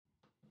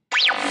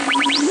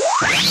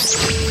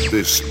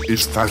This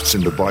is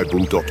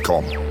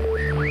that'sinthebible.com.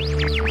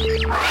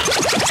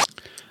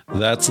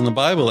 That's in the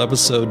Bible,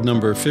 episode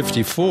number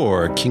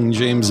 54, King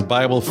James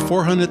Bible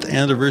 400th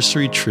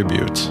Anniversary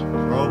Tribute.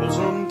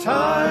 Troublesome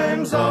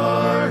times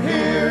are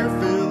here,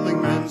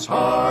 filling men's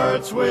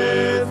hearts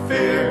with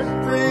fear.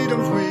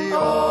 Freedoms we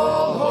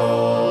all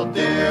hold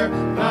dear,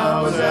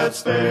 now is at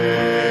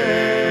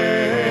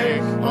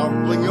stake.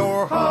 Humbling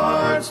your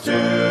hearts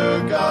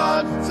to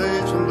God,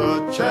 sage from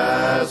the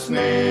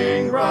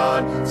chastening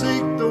rod.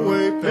 Seek the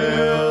way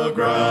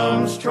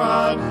pilgrims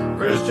trod,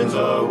 Christians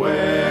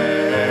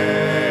away.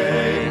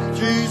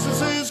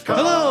 Jesus is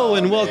coming. Hello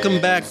and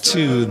welcome back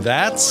to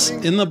That's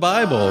in the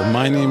Bible.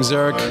 My name's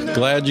Eric.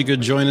 Glad you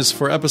could join us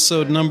for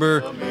episode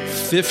number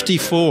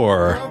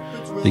 54.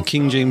 The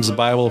King James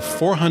Bible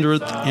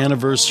 400th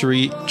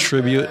Anniversary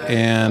Tribute.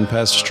 And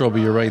Pastor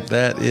Strobel, you're right.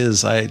 That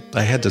is, I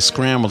had to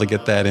scramble to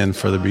get that in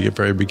for the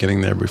very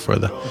beginning there before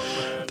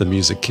the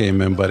music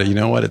came in. But you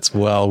know what? It's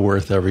well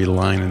worth every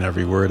line and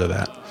every word of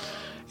that.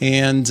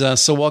 And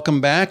so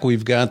welcome back.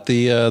 We've got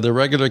the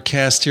regular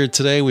cast here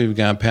today. We've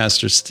got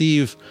Pastor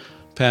Steve,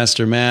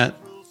 Pastor Matt,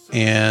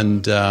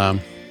 and...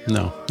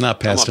 no,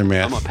 not Pastor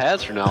Matt. I'm a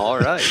pastor now, all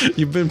right.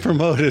 You've been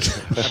promoted.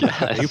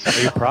 Are you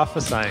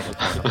prophesying?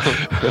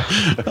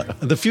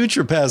 The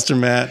future Pastor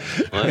Matt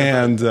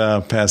and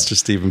Pastor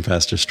Steve and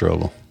Pastor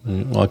Strobel.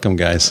 Welcome,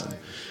 guys.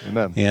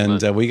 Amen.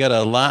 And we got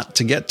a lot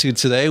to get to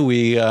today.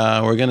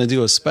 We're going to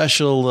do a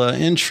special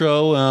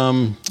intro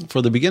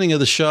for the beginning of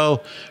the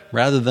show.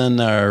 Rather than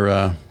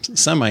our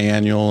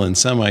semi-annual and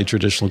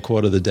semi-traditional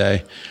quote of the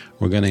day,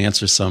 we're going to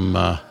answer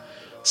some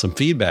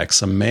feedback,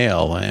 some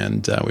mail,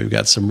 and we've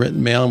got some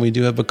written mail, and we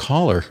do have a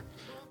caller.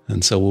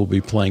 And so we'll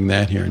be playing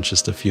that here in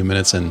just a few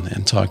minutes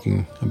and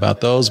talking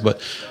about those.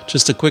 But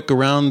just a quick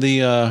around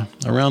the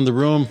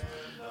room.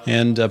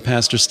 And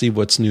Pastor Steve,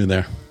 what's new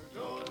there?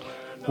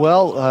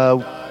 Well,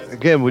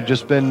 again, we've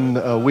just been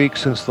a week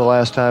since the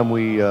last time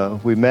we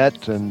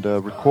met and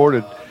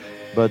recorded.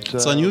 But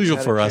it's unusual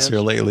for us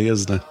here lately,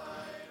 isn't it?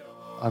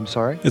 I'm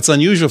sorry? It's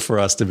unusual for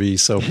us to be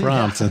so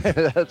prompt.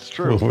 That's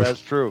true.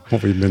 That's true.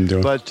 What we've been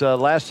doing. But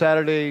last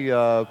Saturday,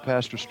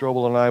 Pastor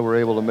Strobel and I were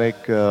able to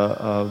make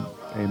a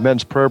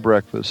men's prayer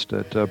breakfast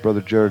at Brother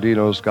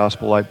Giardino's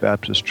Gospel Light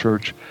Baptist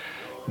Church,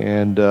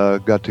 and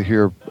got to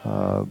hear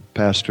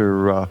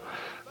Pastor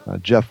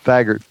Jeff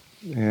Faggart,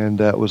 and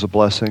that was a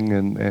blessing.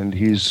 And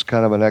he's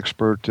kind of an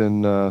expert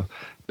in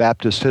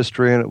Baptist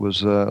history, and it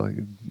was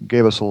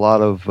gave us a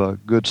lot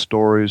of good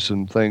stories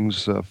and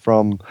things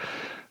from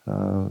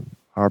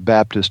our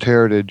Baptist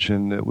heritage,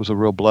 and it was a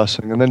real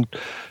blessing. And then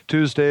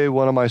Tuesday,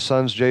 one of my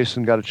sons,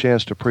 Jason, got a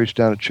chance to preach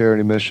down at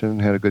Charity Mission,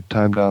 had a good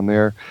time down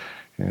there,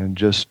 and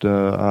just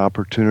an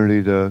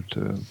opportunity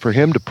for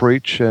him to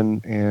preach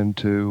and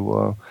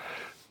to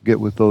get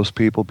with those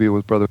people, be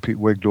with Brother Pete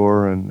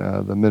Wigdor and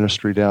the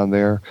ministry down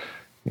there,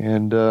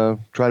 and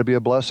try to be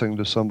a blessing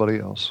to somebody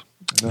else.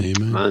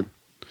 Amen.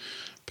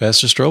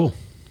 Pastor Strobel.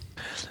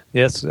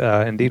 Yes,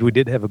 indeed, we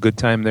did have a good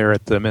time there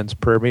at the men's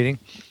prayer meeting.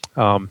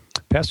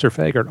 Pastor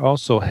Faggart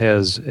also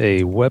has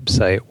a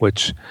website,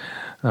 which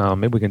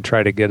maybe we can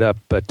try to get up,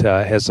 but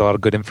has a lot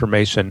of good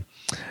information.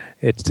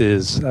 It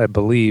is, I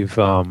believe,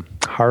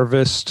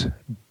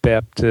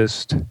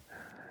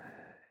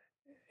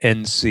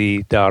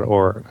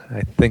 harvestbaptistnc.org.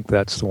 I think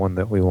that's the one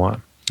that we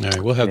want. All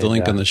right, we'll have the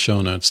link in the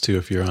show notes, too,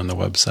 if you're on the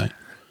website.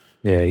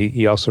 Yeah,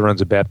 he also runs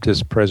a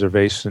Baptist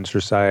Preservation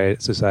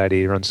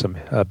Society. He runs some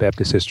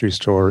Baptist history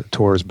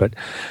tours, but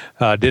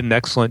did an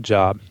excellent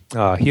job.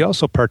 He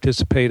also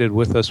participated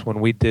with us when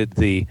we did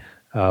the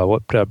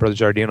what Brother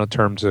Giardino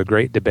terms a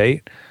great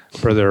debate.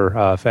 Brother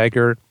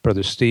Faggart,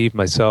 Brother Steve,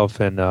 myself,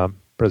 and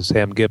Brother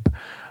Sam Gipp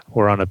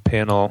were on a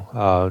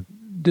panel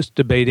just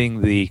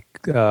debating the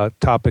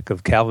topic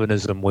of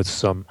Calvinism with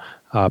some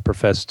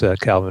professed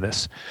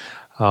Calvinists.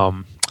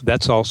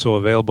 That's also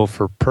available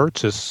for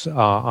purchase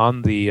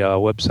on the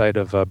website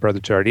of Brother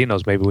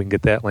Giardino's. Maybe we can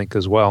get that link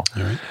as well.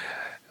 All right.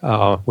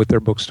 With their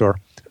bookstore.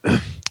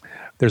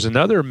 There's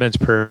another men's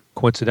prayer,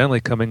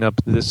 coincidentally, coming up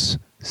this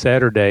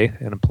Saturday,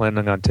 and I'm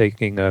planning on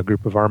taking a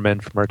group of our men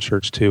from our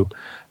church to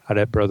out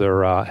at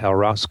Brother Hal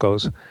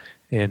Roscoe's,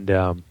 and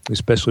we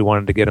especially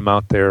wanted to get him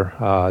out there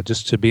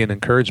just to be an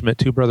encouragement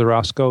to Brother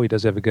Roscoe. He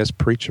does have a guest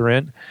preacher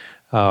in.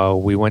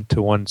 We went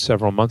to one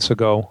several months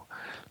ago,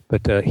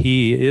 but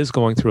he is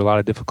going through a lot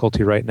of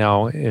difficulty right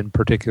now, in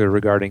particular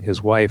regarding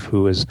his wife,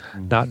 who is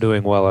not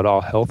doing well at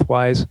all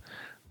health-wise.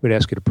 We'd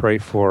ask you to pray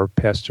for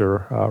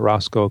Pastor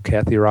Roscoe,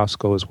 Kathy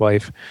Roscoe, his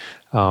wife.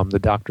 The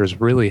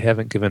doctors really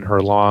haven't given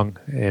her long,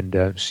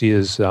 and she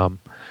is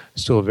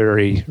still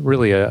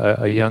really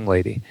a young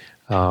lady.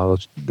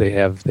 They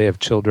have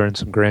children,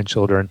 some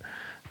grandchildren,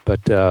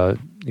 but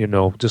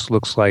just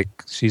looks like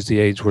she's the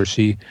age where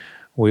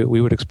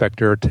we would expect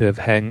her to have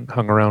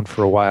hung around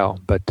for a while.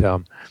 But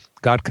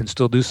God can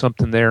still do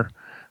something there.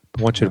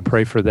 I want you to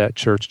pray for that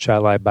church,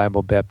 Chili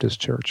Bible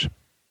Baptist Church.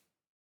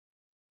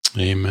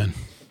 Amen.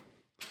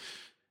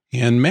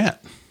 And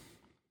Matt.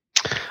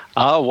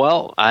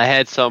 Well, I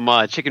had some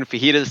chicken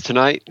fajitas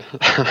tonight.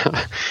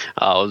 It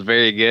was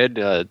very good.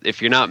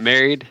 If you're not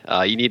married,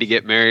 you need to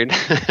get married.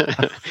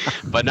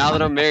 But now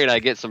that I'm married, I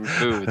get some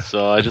food.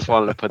 So I just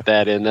wanted to put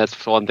that in.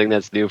 That's one thing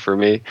that's new for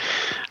me.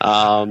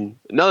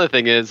 Another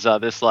thing is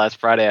this last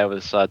Friday, I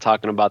was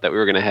talking about that we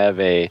were going to have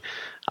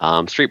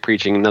another street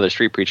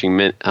preaching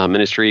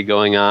ministry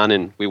going on.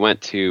 And we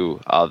went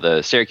to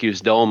the Syracuse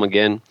Dome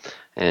again.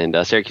 And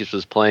Syracuse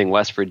was playing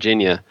West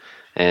Virginia.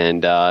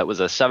 And it was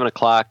a 7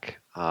 o'clock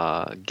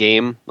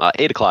game,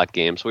 8 o'clock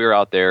game. So we were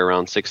out there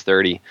around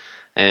 6:30,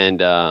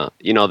 and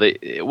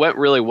it went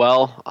really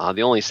well.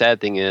 The only sad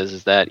thing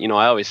is that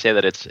I always say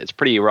that it's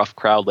pretty rough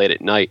crowd late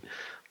at night,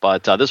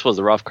 but this was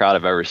the rough crowd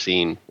I've ever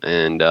seen,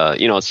 and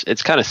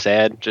it's kind of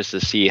sad just to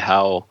see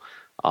how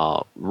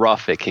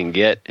rough it can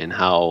get, and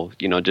how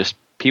just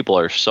people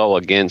are so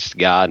against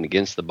God and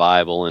against the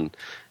Bible, and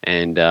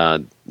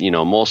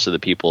most of the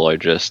people are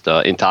just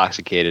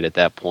intoxicated at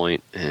that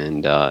point,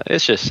 and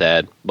it's just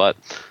sad, but.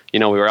 We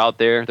were out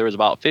there. There was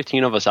about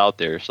 15 of us out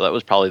there, so that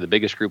was probably the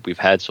biggest group we've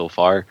had so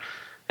far.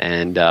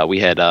 And we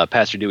had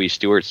Pastor Dewey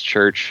Stewart's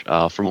church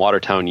from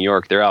Watertown, New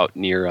York. They're out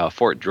near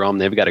Fort Drum.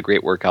 They've got a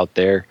great work out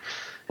there.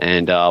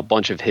 And a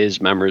bunch of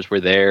his members were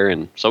there.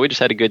 And so we just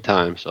had a good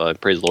time. So I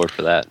praise the Lord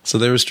for that. So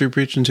they were street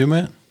preaching too,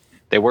 Matt?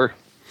 They were.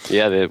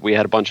 Yeah, we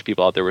had a bunch of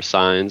people out there with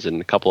signs,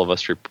 and a couple of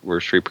us were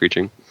street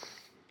preaching.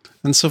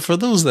 And so for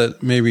those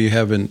that maybe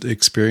haven't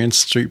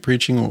experienced street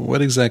preaching,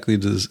 what exactly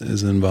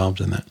is involved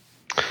in that?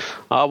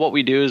 What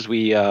we do is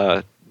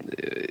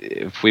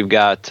if we've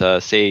got,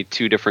 say,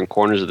 two different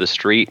corners of the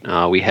street,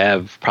 we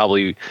have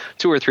probably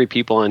 2 or 3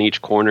 people on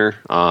each corner.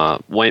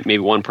 Maybe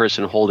one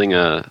person holding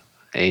a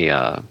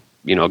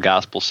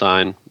gospel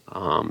sign,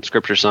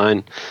 scripture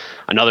sign,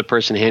 another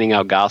person handing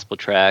out gospel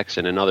tracts,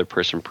 and another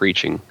person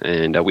preaching.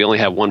 And we only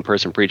have one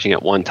person preaching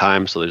at one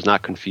time, so there's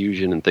not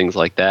confusion and things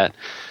like that.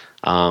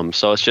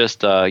 So it's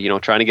just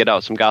trying to get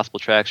out some gospel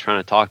tracts,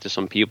 trying to talk to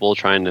some people,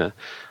 trying to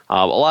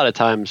a lot of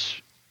times.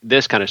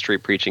 This kind of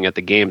street preaching at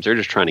the games, they're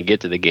just trying to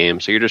get to the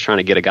game. So you're just trying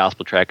to get a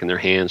gospel tract in their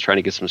hands, trying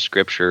to get some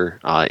scripture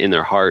in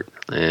their heart,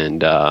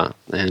 but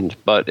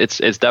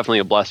it's definitely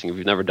a blessing. If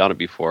you've never done it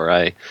before,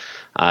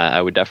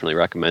 I would definitely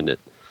recommend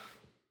it.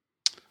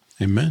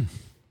 Amen.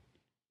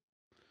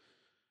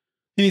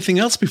 Anything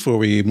else before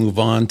we move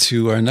on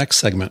to our next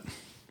segment?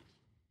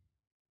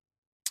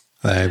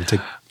 Pastor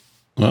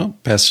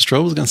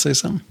Strobel was going to say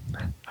something.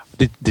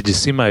 Did you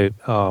see my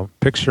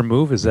picture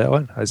move? Is that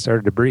one? I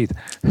started to breathe.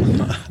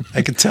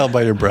 I could tell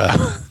by your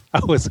breath.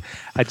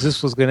 I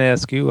just was going to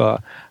ask you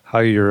how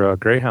your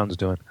greyhound's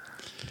doing.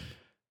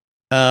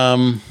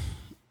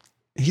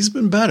 He's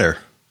been better.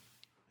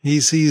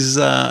 He's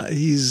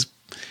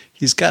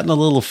gotten a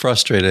little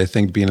frustrated, I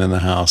think, being in the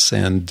house,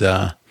 and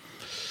I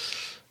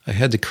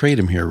had to crate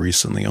him here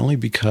recently only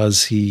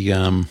because he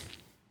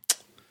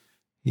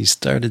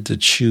started to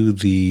chew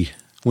the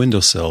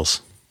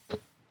windowsills.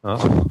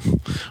 Oh.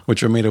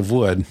 Which are made of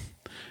wood.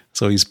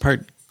 So he's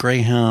part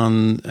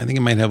greyhound. I think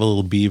it might have a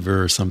little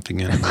beaver or something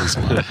in it as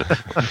well.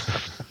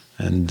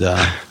 and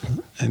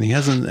he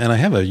hasn't. And I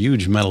have a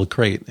huge metal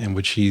crate in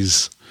which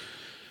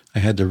I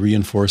had to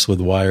reinforce with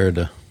wire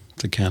to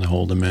kind of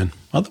hold him in.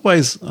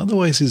 Otherwise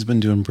he's been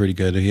doing pretty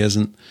good. He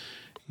hasn't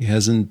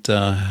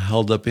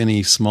held up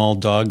any small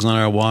dogs on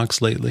our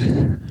walks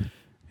lately.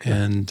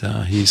 And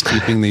he's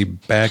keeping the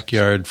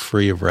backyard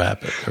free of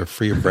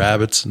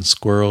rabbits and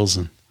squirrels,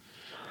 and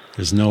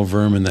there's no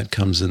vermin that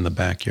comes in the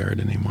backyard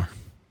anymore.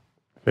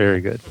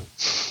 Very good.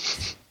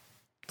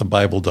 The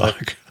Bible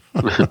dog.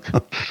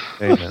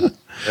 Amen.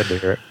 Glad to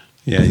hear it.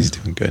 Yeah, he's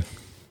doing good.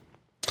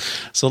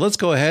 So let's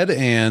go ahead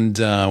and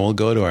we'll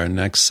go to our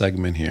next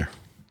segment here.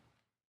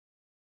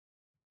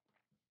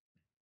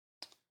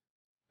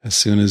 As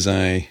soon as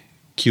I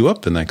queue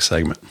up the next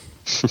segment.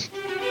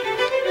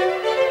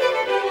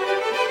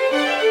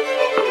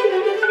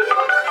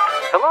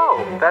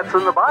 That's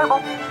in the Bible.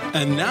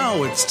 And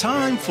now it's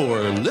time for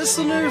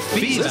listener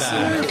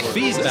feedback.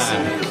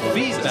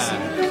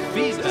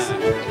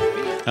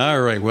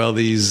 All right. Well,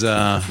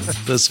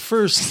 this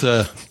first,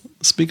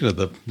 speaking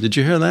of did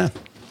you hear that?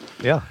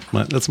 Yeah.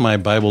 That's my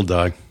Bible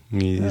dog.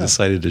 He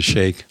decided to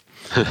shake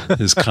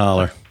his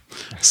collar.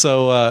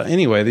 So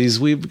anyway,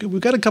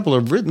 we've got a couple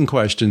of written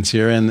questions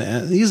here,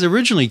 and these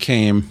originally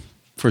came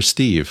for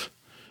Steve.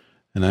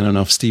 And I don't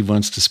know if Steve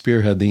wants to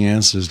spearhead the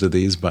answers to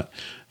these, but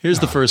here's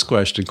the first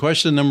question.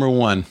 Question number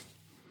 1.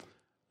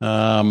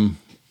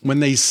 When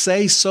they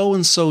say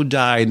so-and-so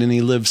died and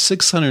he lived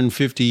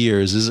 650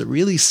 years, is it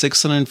really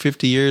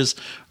 650 years,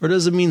 or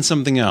does it mean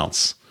something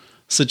else,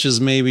 such as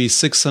maybe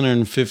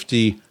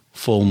 650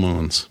 full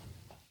moons?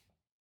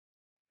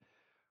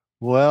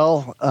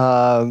 Well,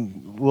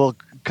 we'll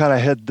kind of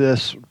hit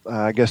this,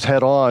 I guess,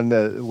 head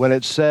on. When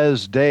it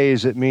says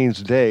days, it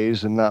means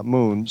days and not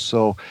moons.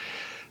 So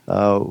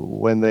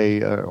when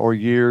they, or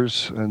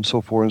years and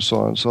so forth and so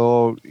on.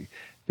 So if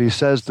he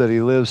says that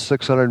he lives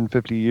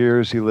 650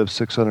 years, he lives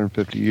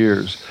 650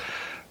 years.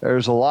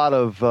 There's a lot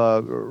of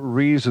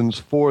reasons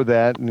for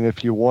that, and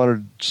if you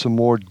wanted some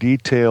more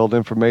detailed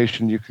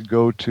information, you could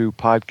go to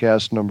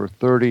podcast number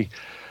 30,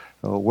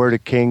 Where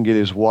Did Cain Get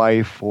His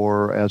Wife,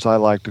 or as I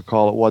like to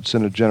call it, What's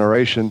in a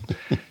Generation,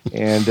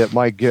 and it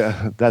might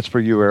get, that's for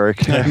you,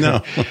 Eric.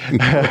 No.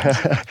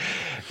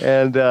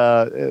 And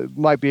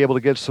might be able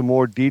to get some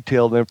more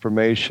detailed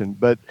information.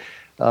 But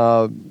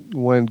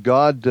when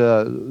God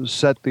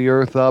set the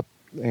earth up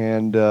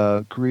and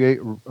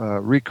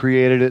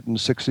recreated it in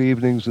 6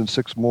 evenings and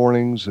 6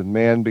 mornings, and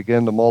man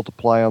began to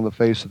multiply on the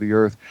face of the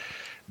earth,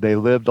 they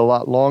lived a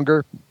lot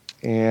longer,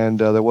 and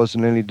there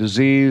wasn't any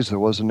disease, there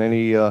wasn't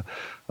any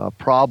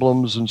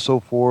problems and so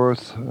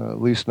forth,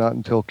 at least not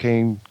until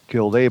Cain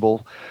killed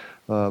Abel.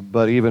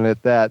 But even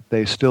at that,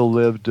 they still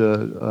lived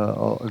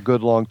a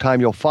good long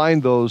time. You'll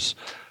find those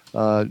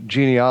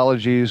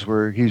genealogies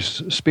where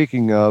he's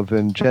speaking of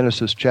in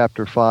Genesis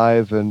chapter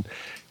 5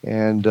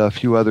 and a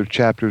few other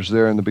chapters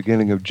there in the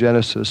beginning of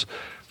Genesis,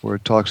 where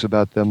it talks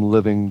about them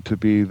living to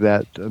be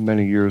that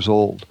many years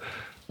old.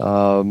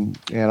 And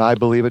I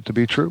believe it to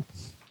be true.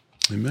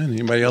 Amen.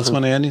 Anybody else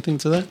want to add anything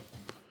to that?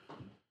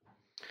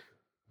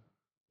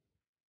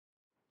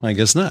 I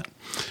guess not.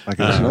 I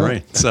guess not. All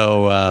right.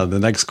 So the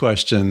next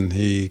question,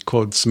 he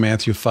quotes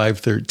Matthew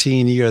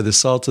 5:13, "Ye are the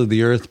salt of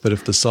the earth, but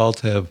if the salt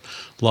have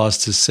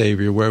lost his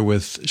Savior,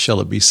 wherewith shall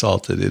it be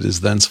salted? It is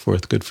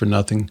thenceforth good for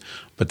nothing,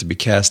 but to be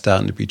cast out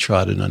and to be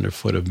trodden under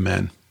foot of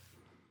men."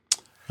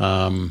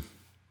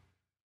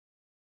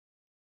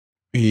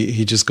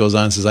 He just goes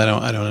on and says, I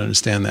don't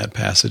understand that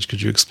passage.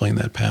 Could you explain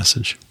that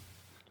passage?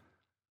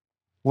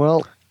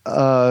 Well,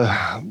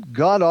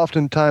 God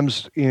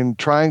oftentimes, in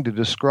trying to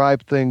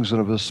describe things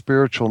of a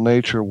spiritual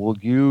nature, will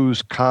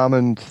use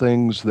common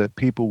things that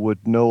people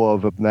would know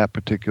of in that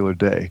particular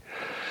day.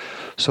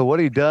 So what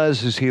he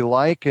does is he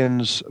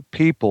likens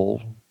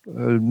people,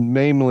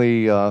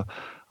 namely a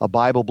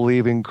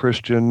Bible-believing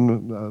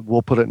Christian,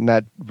 we'll put it in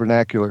that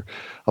vernacular,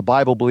 a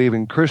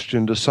Bible-believing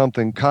Christian to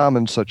something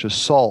common such as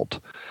salt.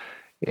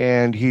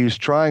 And he's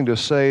trying to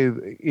say,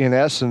 in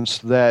essence,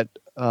 that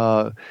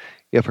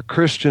if a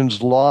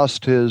Christian's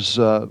lost his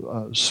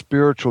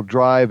spiritual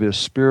drive, his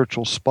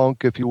spiritual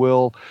spunk, if you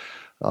will,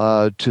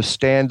 to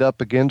stand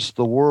up against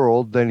the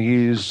world, then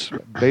he's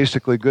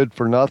basically good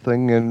for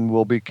nothing and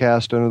will be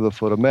cast under the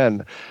foot of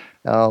men.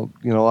 Now,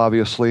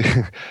 obviously,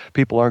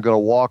 people aren't going to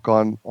walk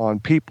on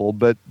people,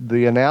 but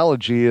the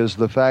analogy is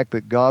the fact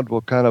that God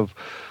will kind of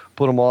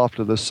put them off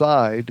to the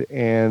side,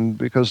 and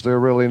because they're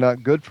really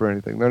not good for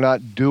anything. They're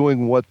not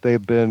doing what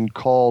they've been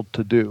called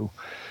to do.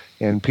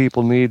 And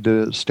people need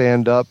to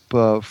stand up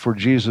for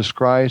Jesus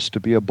Christ, to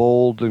be a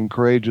bold and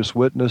courageous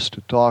witness,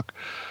 to talk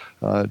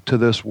to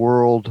this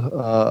world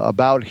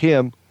about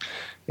Him.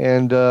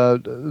 And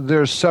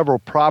there's several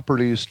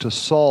properties to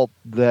salt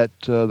that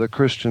the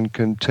Christian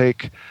can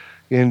take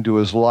into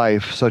his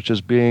life, such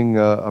as being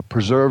a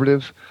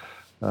preservative,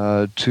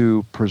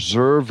 to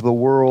preserve the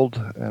world.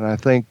 And I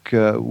think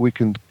we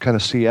can kind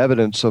of see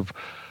evidence of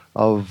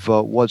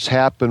what's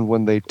happened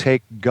when they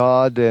take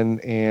God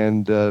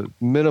and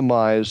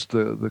minimize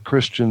the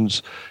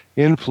Christian's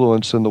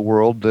influence in the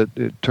world, that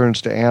it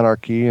turns to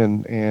anarchy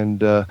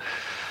and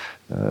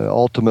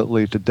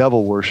ultimately to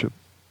devil worship.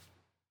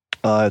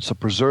 It's a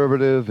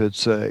preservative.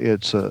 It's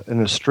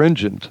an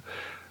astringent.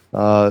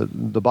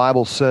 The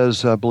Bible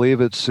says, I believe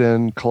it's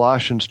in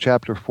Colossians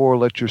chapter 4,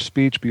 "Let your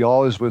speech be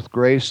always with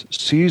grace,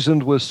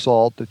 seasoned with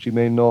salt, that you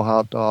may know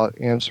how to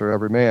answer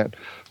every man,"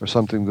 or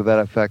something to that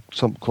effect,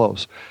 something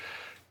close.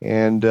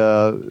 And,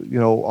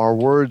 our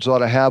words ought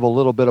to have a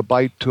little bit of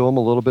bite to them,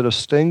 a little bit of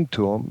sting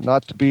to them,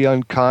 not to be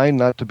unkind,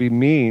 not to be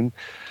mean,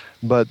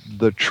 but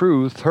the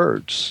truth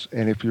hurts.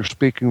 And if you're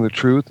speaking the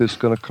truth, it's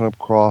going to come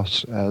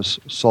across as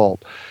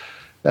salt.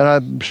 And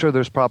I'm sure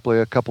there's probably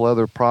a couple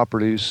other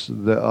properties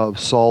of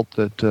salt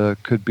that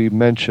could be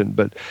mentioned,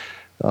 but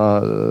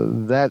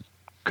that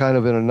kind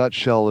of in a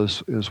nutshell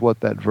is what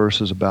that verse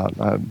is about.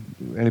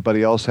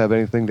 Anybody else have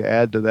anything to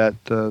add to that?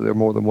 They're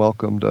more than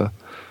welcome to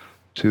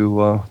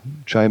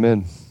chime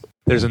in.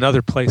 There's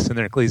another place in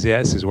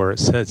Ecclesiastes where it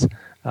says,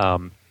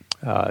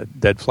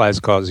 dead flies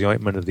cause the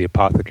ointment of the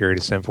apothecary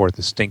to send forth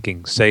a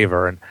stinking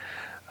savor.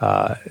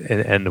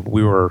 And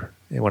we were,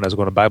 when I was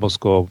going to Bible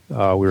school,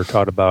 we were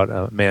taught about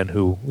a man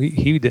who,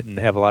 he didn't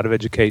have a lot of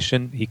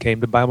education. He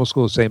came to Bible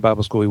school, the same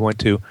Bible school he went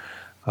to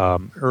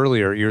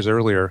years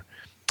earlier.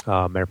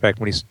 Matter of fact,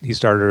 when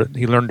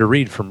he learned to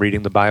read from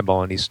reading the Bible,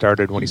 and when he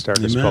started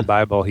to spell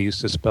Bible, he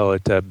used to spell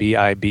it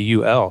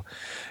Bibul.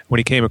 When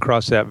he came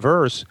across that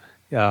verse,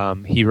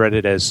 he read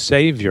it as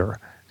Savior,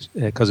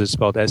 because it's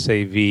spelled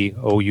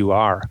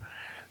Savour,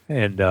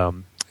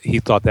 and he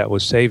thought that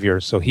was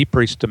Savior. So he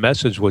preached a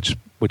message which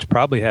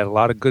probably had a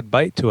lot of good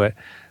bite to it,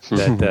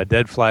 that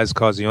dead flies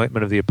cause the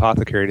ointment of the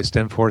apothecary to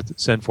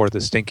send forth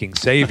a stinking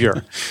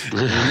Savior.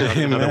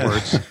 In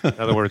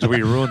other words,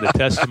 we ruined the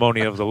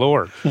testimony of the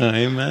Lord.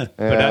 Amen.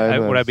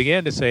 But what I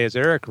began to say as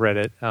Eric read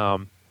it,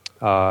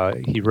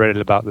 he read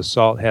it about the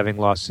salt having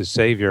lost his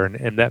Savior, and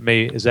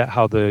is that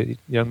how the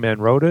young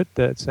man wrote it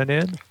that sent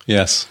in?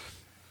 Yes.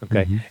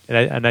 Okay,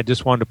 and I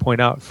just wanted to point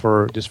out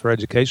for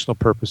educational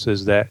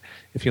purposes that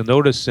if you'll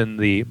notice in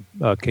the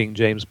King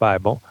James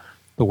Bible,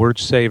 the word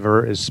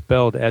savor is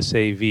spelled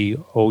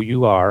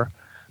S-A-V-O-U-R,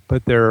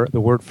 but the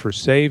word for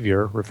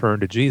Savior, referring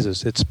to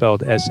Jesus, it's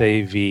spelled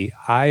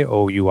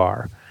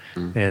S-A-V-I-O-U-R.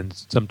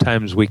 And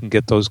sometimes we can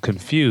get those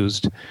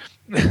confused.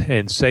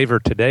 And savor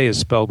today is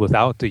spelled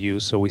without the U,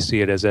 so we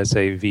see it as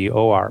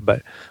S-A-V-O-R.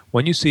 But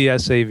when you see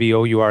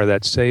S-A-V-O-U-R,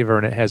 that's savor,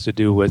 and it has to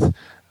do with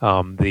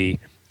the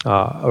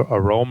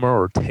aroma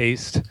or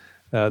taste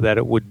that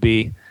it would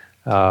be.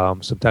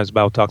 Sometimes the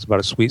Bible talks about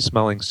a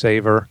sweet-smelling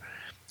savor,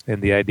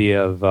 and the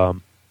idea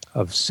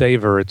of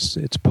savor,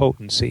 it's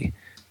potency.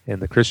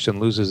 And the Christian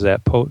loses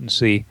that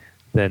potency,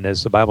 then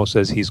as the Bible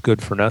says, he's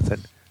good for nothing.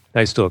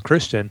 Now, he's still a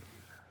Christian,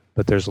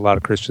 but there's a lot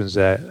of Christians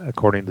that,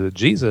 according to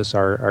Jesus,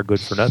 are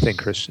good for nothing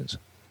Christians.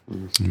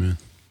 Amen.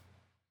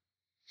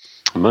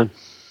 Amen.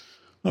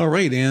 All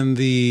right, and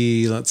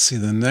the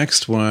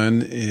next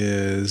one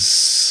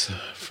is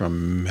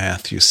from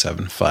Matthew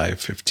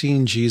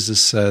 7:5-15.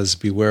 Jesus says,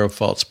 "Beware of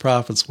false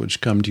prophets,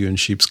 which come to you in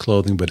sheep's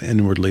clothing, but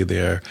inwardly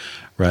they are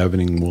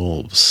ravening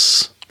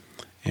wolves."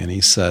 And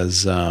he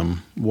says,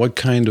 what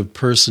kind of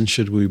person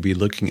should we be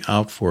looking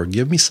out for?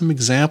 Give me some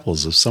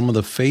examples of some of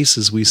the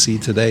faces we see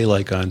today,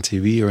 like on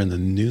TV or in the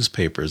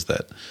newspapers,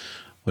 that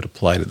would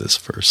apply to this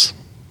verse.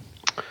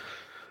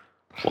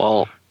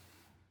 Well,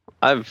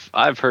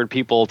 I've heard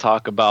people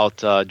talk about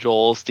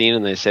Joel Osteen,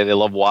 and they say they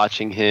love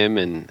watching him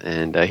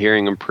and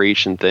hearing him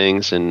preach and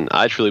things. And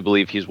I truly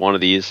believe he's one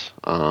of these.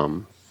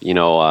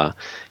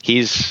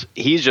 He's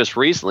just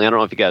recently, I don't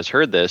know if you guys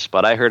heard this,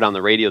 but I heard on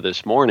the radio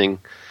this morning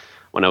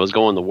when I was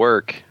going to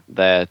work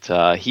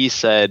that he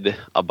said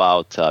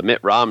about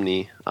Mitt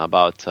Romney,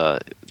 about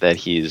that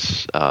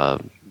he's,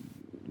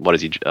 what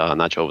is he,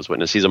 not Jehovah's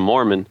Witness, he's a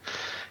Mormon.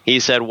 He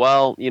said,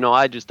 well,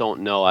 I just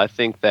don't know. I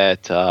think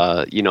that,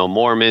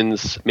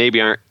 Mormons maybe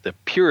aren't the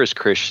purest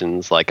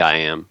Christians like I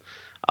am,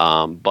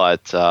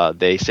 but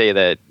they say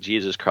that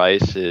Jesus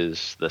Christ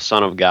is the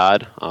Son of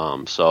God.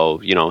 So,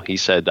 he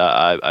said,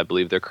 I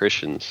believe they're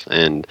Christians.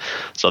 And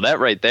so that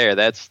right there,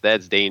 that's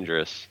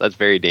dangerous. That's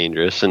very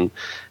dangerous. And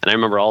I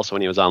remember also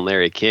when he was on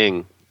Larry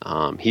King,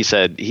 he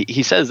said,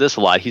 he says this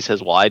a lot. He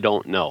says, well, I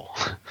don't know.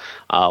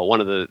 One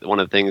of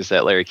the things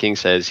that Larry King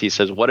says, he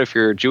says, what if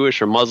you're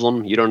Jewish or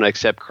Muslim, you don't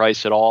accept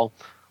Christ at all?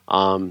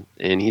 And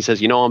he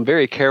says, I'm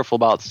very careful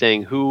about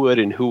saying who would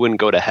and who wouldn't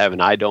go to heaven.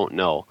 I don't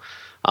know.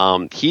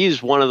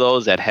 He's one of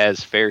those that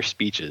has fair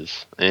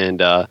speeches.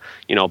 And,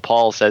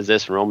 Paul says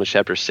this in Romans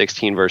chapter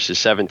 16, verses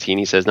 17.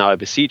 He says, now I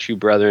beseech you,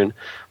 brethren,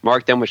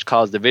 mark them which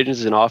cause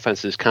divisions and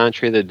offenses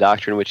contrary to the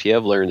doctrine which ye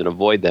have learned, and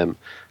avoid them.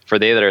 For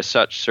they that are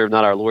such serve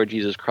not our Lord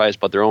Jesus Christ,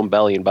 but their own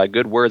belly, and by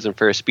good words and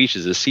fair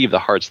speeches deceive the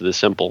hearts of the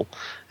simple.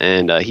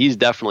 And he's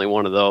definitely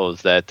one of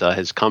those that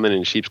has come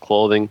in sheep's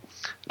clothing,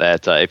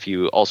 that if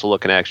you also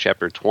look in Acts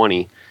chapter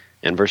 20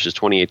 and verses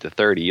 28 to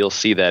 30, you'll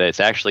see that it's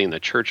actually in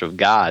the church of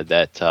God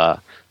that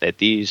that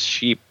these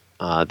sheep,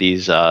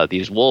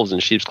 these wolves in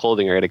sheep's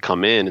clothing are going to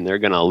come in, and they're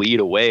going to lead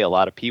away a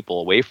lot of people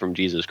away from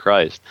Jesus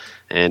Christ.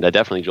 And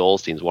definitely Joel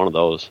Osteen is one of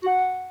those.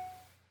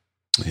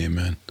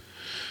 Amen.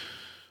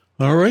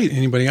 All right.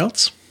 Anybody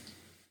else?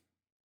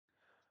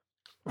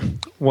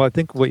 Well, I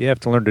think what you have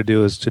to learn to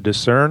do is to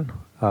discern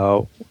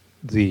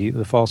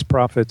the false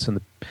prophets, and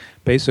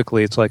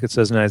basically it's like it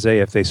says in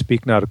Isaiah, if they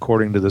speak not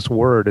according to this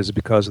word, is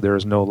because there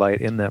is no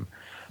light in them.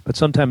 But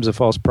sometimes the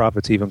false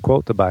prophets even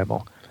quote the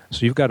Bible.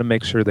 So you've got to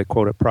make sure they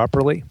quote it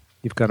properly.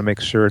 You've got to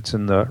make sure it's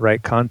in the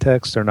right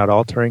context. They're not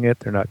altering it.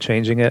 They're not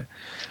changing it.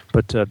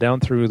 But down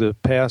through the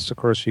past, of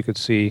course, you could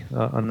see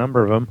a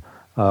number of them.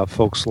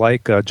 Folks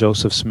like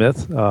Joseph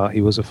Smith,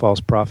 he was a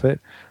false prophet.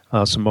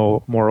 Some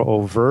more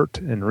overt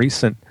and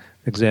recent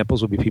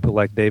examples would be people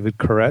like David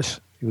Koresh.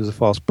 He was a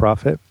false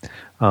prophet.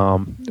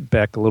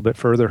 Back a little bit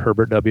further,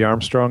 Herbert W.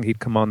 Armstrong, he'd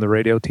come on the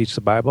radio, teach the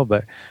Bible,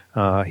 but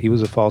he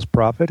was a false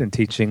prophet and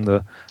teaching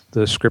the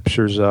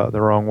scriptures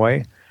the wrong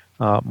way.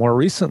 More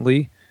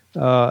recently,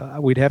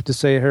 we'd have to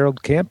say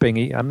Harold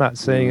Camping. I'm not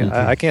saying,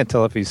 I can't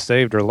tell if he's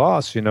saved or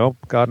lost,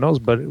 God knows,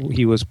 but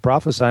he was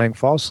prophesying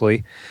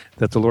falsely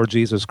that the Lord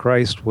Jesus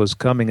Christ was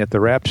coming at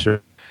the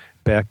rapture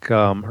back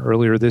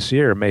earlier this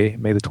year, May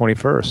the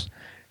 21st.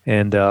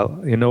 And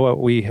you know what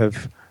we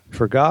have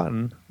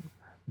forgotten,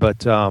 but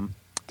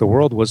the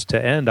world was to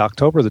end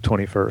October the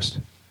 21st.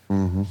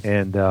 Mm-hmm.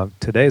 And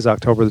today is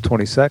October the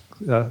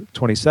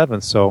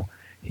 27th, so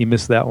he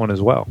missed that one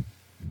as well.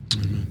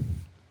 Mm-hmm.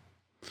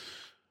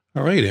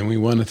 All right, and we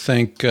want to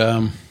thank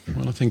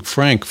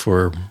Frank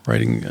for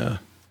writing,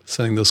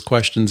 sending those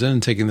questions in,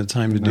 and taking the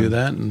time to do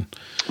that. And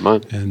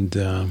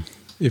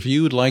if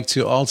you would like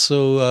to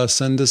also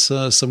send us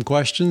some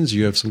questions,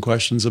 you have some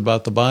questions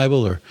about the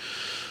Bible, or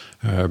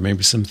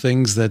maybe some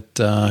things that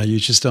you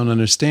just don't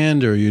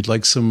understand, or you'd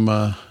like some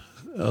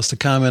us to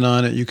comment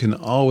on it, you can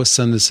always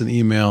send us an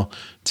email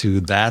to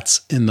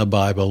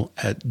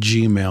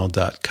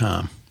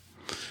that'sinthebible@gmail.com.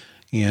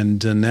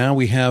 And now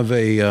we have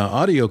a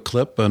audio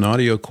clip, an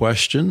audio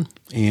question,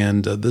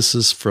 and this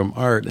is from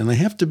Art. And I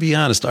have to be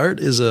honest, Art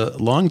is a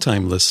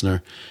longtime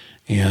listener,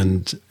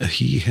 And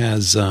he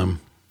has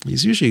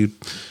he's usually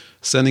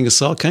sending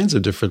us all kinds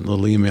of different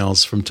little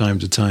emails from time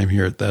to time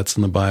here at That's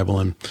in the Bible.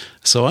 And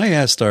so I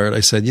asked Art,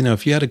 I said,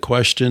 if you had a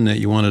question that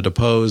you wanted to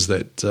pose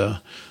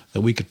that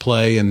we could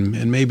play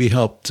and maybe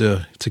help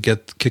to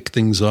kick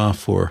things off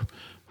for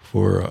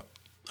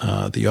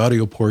the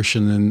audio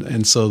portion,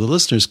 and so the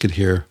listeners could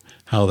hear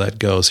how that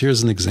goes.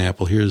 Here's an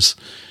example. Here's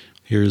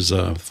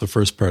the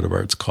first part of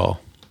Art's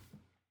call.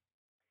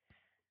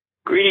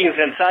 Greetings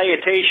and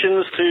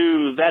salutations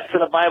to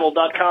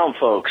that'sinthebible.com,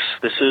 folks.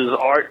 This is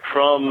Art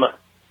from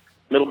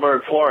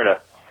Middleburg, Florida.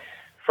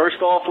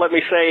 First off, let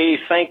me say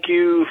thank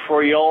you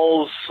for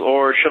y'all's,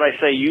 or should I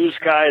say you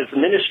guys'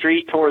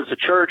 ministry towards the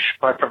church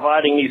by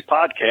providing these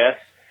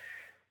podcasts.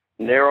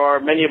 There are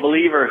many a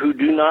believer who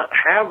do not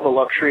have the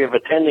luxury of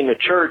attending a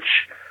church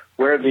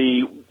where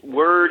the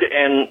word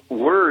and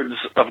words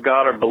of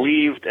God are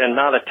believed and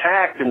not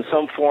attacked in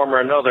some form or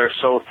another,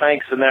 so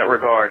thanks in that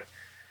regard.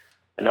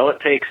 I know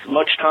it takes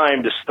much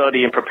time to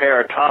study and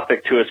prepare a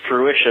topic to its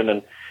fruition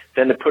and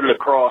then to put it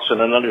across in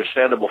an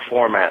understandable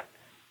format.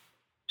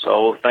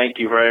 So thank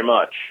you very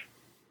much.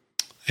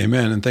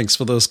 Amen, and thanks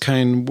for those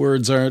kind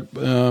words, Art.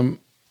 And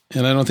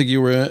I don't think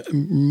you were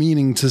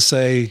meaning to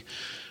say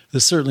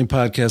this certainly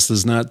podcast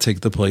does not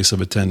take the place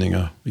of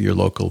attending your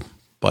local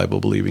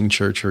Bible-believing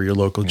church or your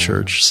local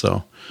church.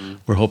 So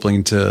we're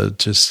hoping to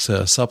just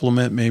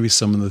supplement maybe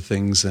some of the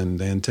things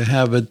and to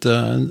have it.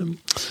 I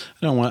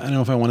don't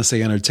know if I want to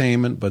say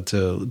entertainment, but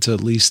to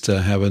at least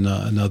have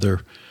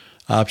another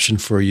option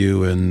for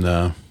you,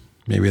 and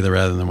maybe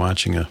rather than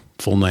watching a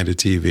full night of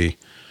TV,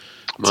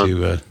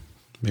 to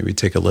maybe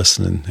take a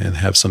listen and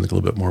have something a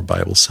little bit more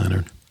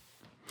Bible-centered.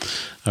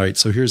 All right,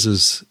 so here's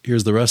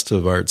the rest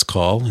of Art's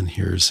call, and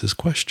here's his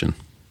question.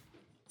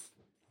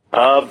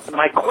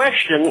 My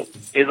question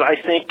is, I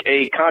think,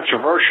 a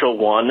controversial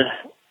one,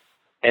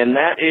 and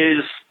that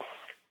is,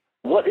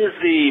 what is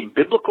the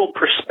biblical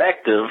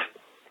perspective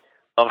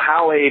of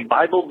how a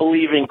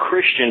Bible-believing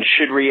Christian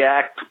should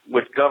react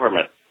with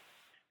government?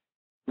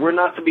 We're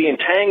not to be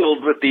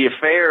entangled with the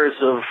affairs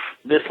of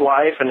this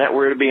life, and that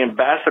we're to be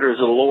ambassadors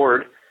of the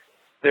Lord.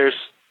 There's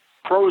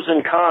pros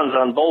and cons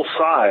on both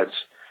sides.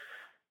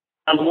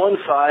 On one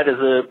side, as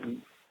a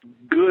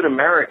good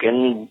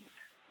American,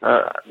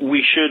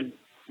 we should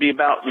be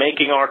about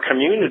making our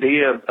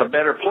community a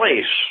better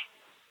place.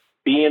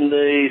 Be in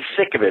the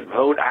thick of it.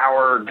 Vote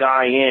our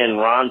guy in,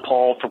 Ron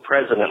Paul for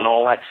president and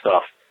all that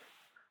stuff.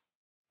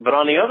 But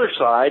on the other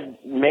side,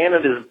 man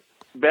at his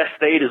best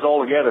state is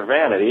altogether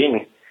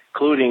vanity,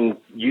 including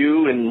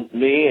you and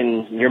me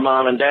and your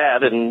mom and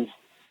dad and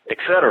et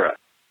cetera.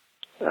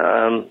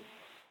 On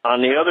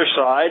the other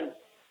side,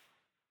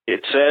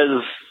 it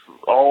says,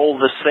 all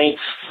the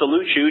saints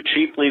salute you,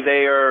 chiefly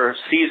they are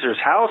Caesar's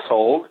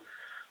household,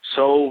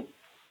 so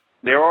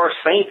there are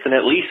saints in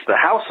at least the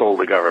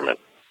household of government.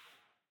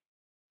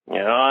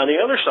 On the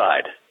other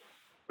side,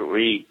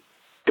 we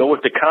go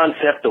with the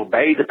concept,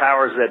 obey the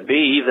powers that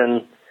be,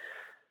 then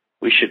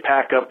we should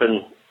pack up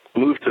and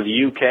move to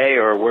the UK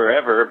or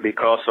wherever,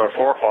 because our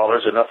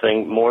forefathers are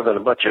nothing more than a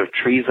bunch of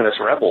treasonous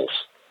rebels.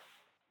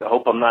 I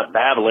hope I'm not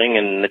babbling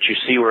and that you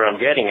see where I'm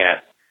getting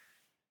at.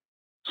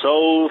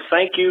 So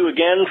thank you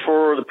again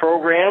for the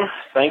program.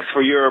 Thanks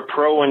for your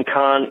pro and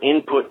con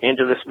input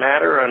into this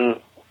matter,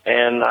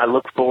 and I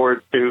look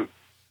forward to...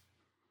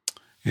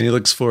 And he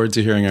looks forward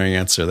to hearing our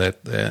answer.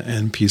 That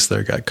end piece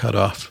there got cut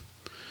off.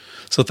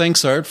 So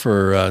thanks, Art,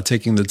 for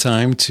taking the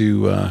time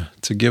to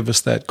give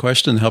us that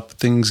question, help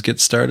things get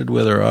started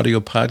with our audio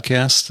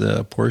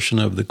podcast portion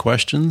of the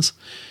questions.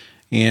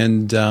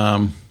 And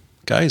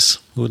guys,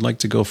 who would like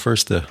to go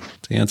first to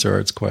answer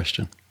Art's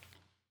question?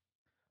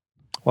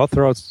 Well, I'll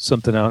throw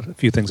a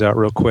few things out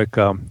real quick.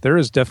 There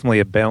is definitely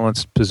a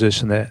balanced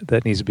position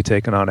that needs to be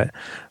taken on it.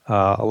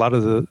 A lot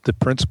of the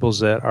principles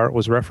that Art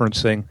was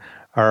referencing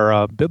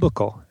are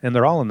biblical, and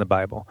they're all in the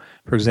Bible.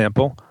 For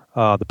example,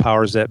 the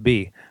powers that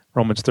be.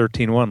 Romans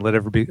 13:1, let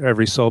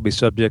every soul be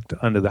subject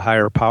unto the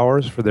higher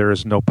powers, for there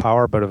is no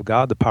power but of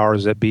God. The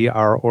powers that be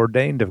are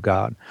ordained of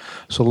God.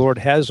 So the Lord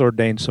has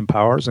ordained some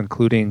powers,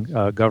 including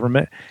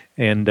government,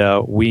 and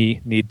we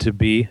need to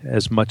be,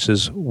 as much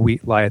as we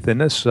lieth in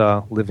us,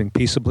 living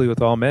peaceably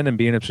with all men and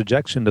being in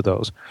subjection to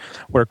those.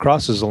 Where it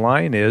crosses the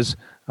line is,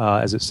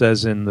 as it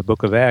says in the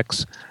book of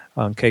Acts,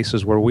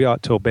 cases where we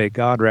ought to obey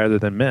God rather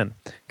than men.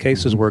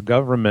 Cases where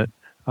government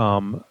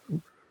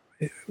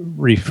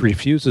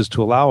refuses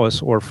to allow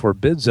us or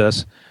forbids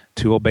us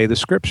to obey the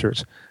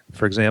Scriptures.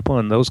 For example,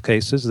 in those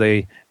cases,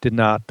 they did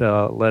not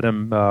let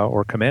him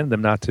or command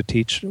them not to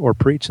teach or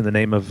preach in the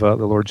name of the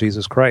Lord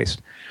Jesus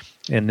Christ.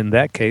 And in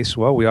that case,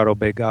 well, we ought to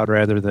obey God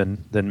rather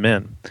than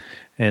men.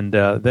 And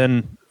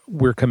then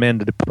we're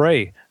commanded to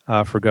pray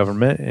for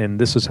government, and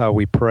this is how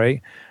we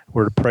pray.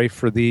 We're to pray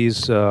for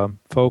these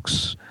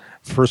folks.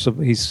 First of,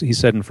 he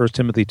said in 1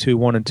 Timothy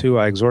 2:1 and 2,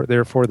 I exhort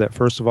therefore that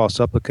first of all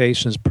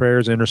supplications,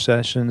 prayers,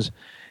 intercessions,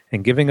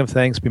 and giving of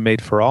thanks be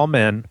made for all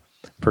men,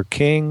 for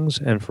kings,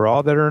 and for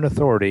all that are in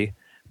authority,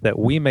 that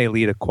we may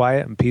lead a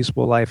quiet and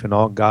peaceable life in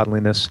all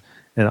godliness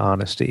and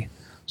honesty.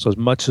 So as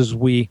much as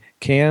we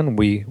can,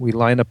 we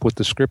line up with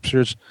the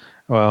Scriptures.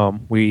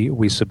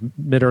 We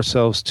submit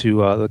ourselves to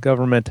the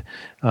government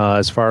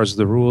as far as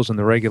the rules and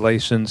the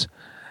regulations.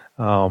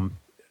 And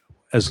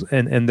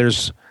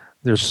there's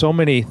so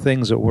many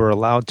things that we're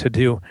allowed to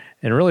do.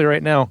 And really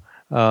right now,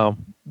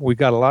 we've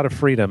got a lot of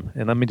freedom.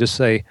 And let me just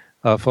say,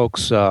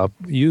 folks,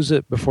 use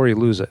it before you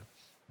lose it.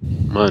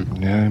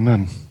 Amen. Yeah,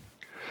 amen.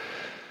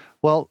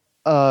 Well,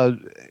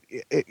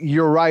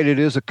 you're right. It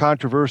is a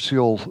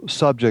controversial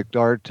subject,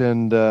 Art,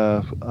 and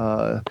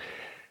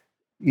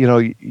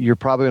you're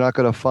probably not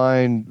going to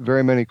find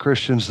very many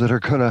Christians that are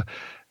going to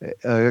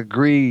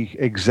agree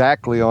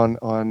exactly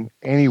on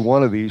any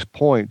one of these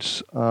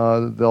points.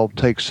 They'll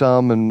take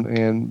some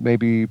and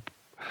maybe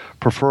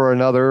prefer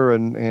another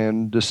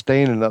and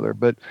disdain another.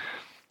 But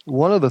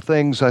one of the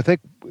things, I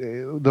think,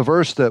 the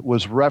verse that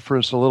was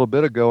referenced a little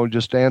bit ago,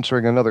 just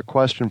answering another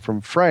question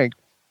from Frank,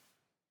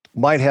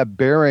 might have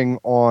bearing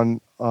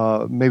on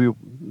maybe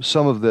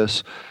some of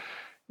this,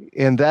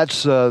 and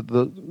that's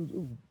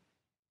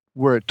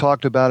where it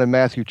talked about in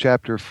Matthew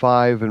chapter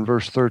 5 and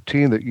verse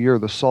 13 that ye are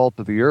the salt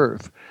of the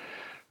earth.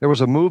 There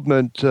was a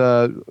movement,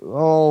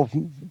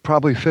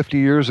 probably 50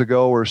 years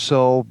ago or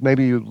so,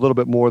 maybe a little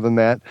bit more than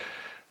that,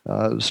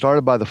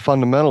 started by the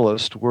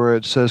fundamentalists, where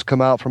it says,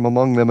 "Come out from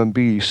among them and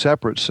be ye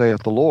separate,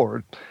 saith the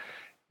Lord."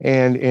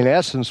 And in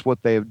essence,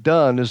 what they've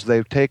done is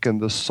they've taken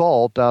the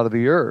salt out of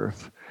the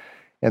earth.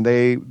 And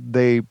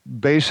they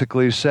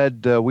basically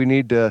said we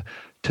need to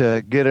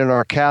get in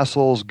our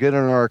castles, get in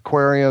our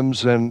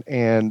aquariums,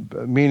 and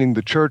meaning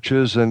the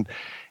churches, and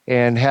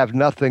have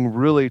nothing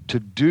really to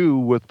do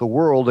with the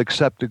world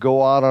except to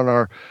go out on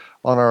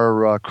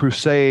our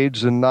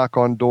crusades and knock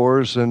on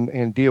doors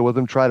and deal with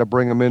them, try to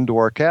bring them into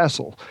our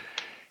castle.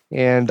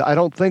 And I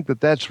don't think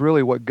that that's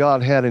really what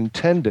God had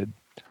intended.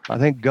 I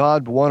think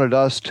God wanted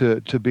us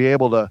to be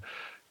able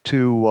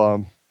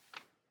to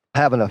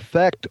have an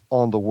effect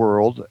on the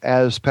world,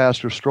 as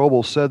Pastor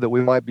Strobel said, that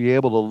we might be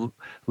able to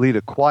lead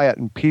a quiet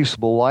and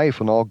peaceable life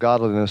in all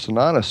godliness and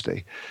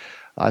honesty.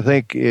 I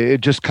think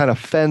it just kind of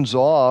fends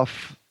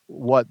off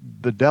what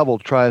the devil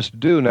tries to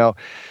do. Now,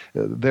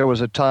 there was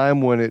a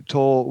time when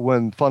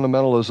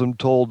fundamentalism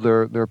told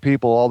their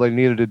people all they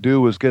needed to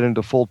do was get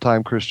into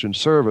full-time Christian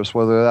service,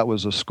 whether that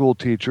was a school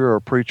teacher or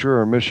a preacher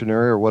or a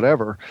missionary or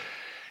whatever.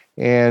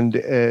 And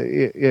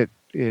it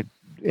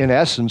in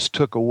essence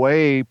took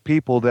away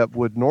people that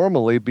would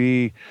normally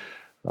be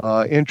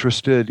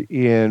interested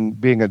in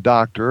being a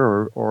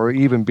doctor or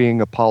even being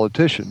a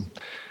politician.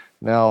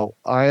 Now,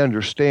 I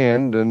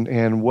understand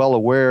and well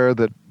aware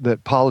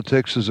that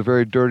politics is a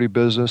very dirty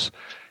business,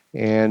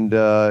 and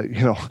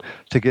to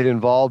get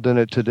involved in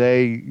it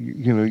today,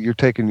 you're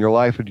taking your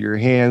life into your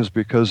hands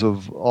because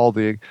of all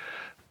the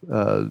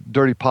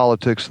dirty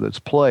politics that's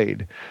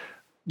played.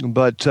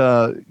 But,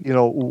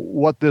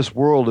 what this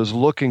world is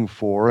looking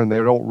for, and they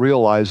don't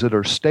realize it,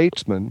 are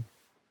statesmen.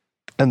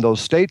 And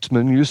those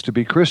statesmen used to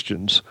be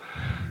Christians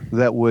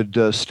that would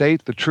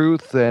state the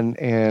truth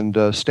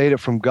and state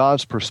it from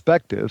God's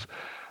perspective.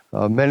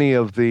 Many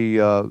of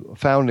the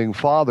founding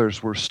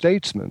fathers were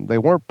statesmen. They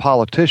weren't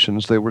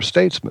politicians, they were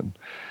statesmen.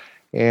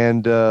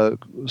 And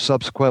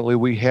subsequently,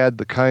 we had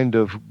the kind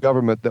of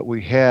government that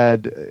we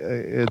had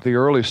at the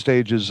early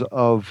stages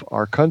of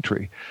our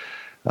country.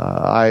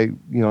 I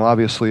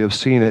obviously have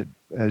seen it,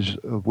 as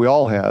we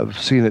all have,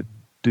 seen it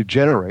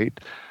degenerate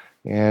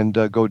and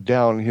go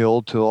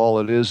downhill till all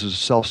it is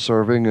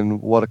self-serving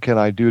and what can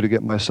I do to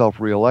get myself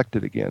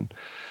reelected again.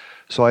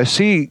 So I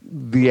see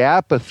the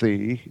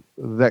apathy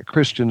that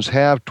Christians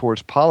have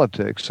towards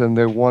politics, and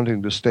they're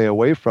wanting to stay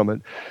away from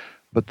it.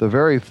 But the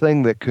very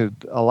thing that could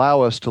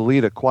allow us to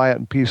lead a quiet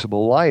and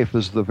peaceable life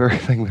is the very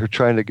thing they're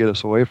trying to get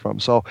us away from.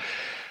 So,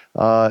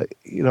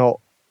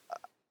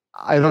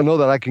 I don't know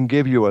that I can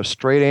give you a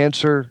straight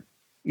answer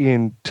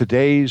in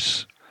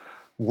today's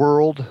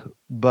world,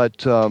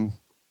 but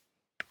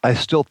I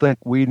still think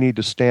we need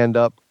to stand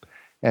up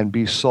and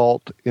be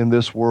salt in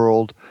this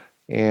world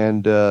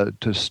and to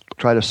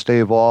try to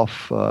stave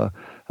off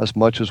as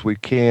much as we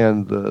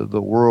can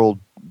the world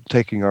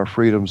taking our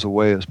freedoms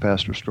away, as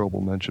Pastor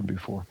Strobel mentioned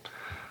before.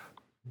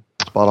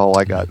 That's about all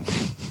I got.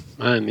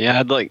 Yeah,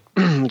 I'd like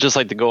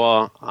to go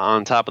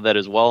on top of that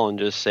as well and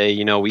just say,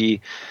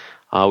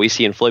 we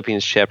see in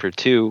Philippians chapter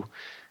 2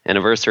 and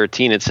in verse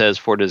 13 it says,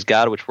 "For it is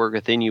God which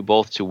worketh in you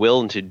both to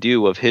will and to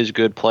do of his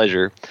good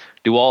pleasure.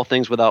 Do all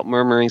things without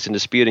murmurings and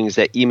disputings,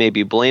 that ye may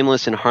be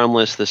blameless and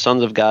harmless, the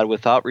sons of God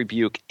without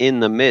rebuke,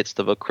 in the midst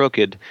of a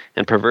crooked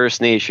and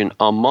perverse nation,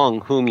 among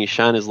whom ye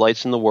shine as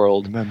lights in the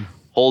world, Amen.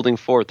 Holding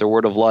forth the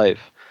word of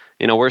life."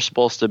 We're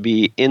supposed to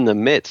be in the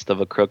midst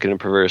of a crooked and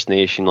perverse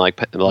nation. Like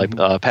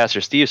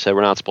Pastor Steve said,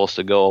 we're not supposed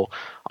to go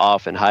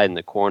off and hide in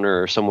the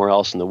corner or somewhere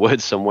else in the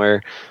woods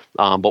somewhere.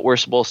 But we're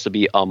supposed to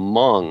be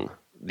among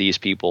these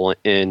people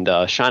and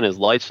shine as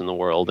lights in the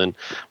world. And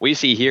we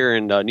see here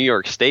in New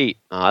York State,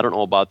 I don't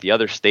know about the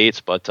other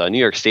states, but New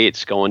York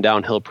State's going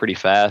downhill pretty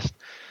fast.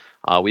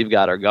 We've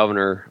got our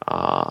Governor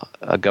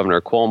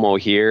Cuomo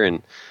here,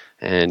 and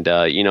And,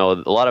 you know,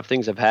 a lot of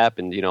things have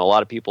happened. You know, a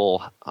lot of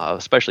people,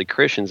 especially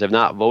Christians, have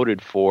not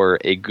voted for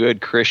a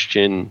good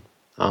Christian,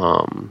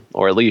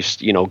 or at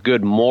least, you know,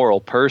 good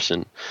moral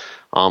person.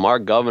 Our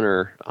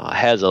governor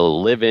has a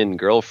live-in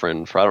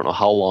girlfriend for I don't know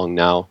how long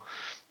now.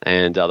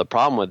 And the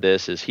problem with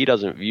this is he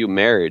doesn't view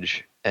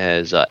marriage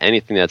as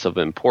anything that's of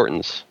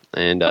importance.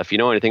 And if you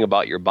know anything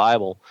about your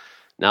Bible,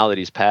 now that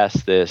he's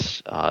passed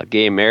this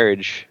gay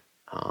marriage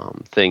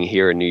thing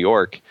here in New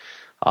York,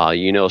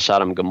 you know,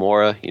 Sodom and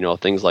Gomorrah, you know,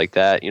 things like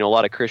that. You know, a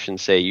lot of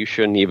Christians say you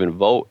shouldn't even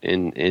vote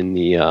in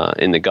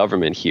the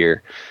government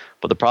here.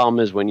 But the problem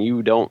is when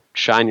you don't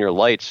shine your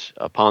lights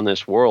upon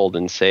this world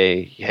and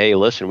say, hey,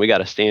 listen, we got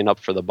to stand up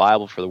for the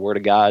Bible, for the Word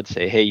of God.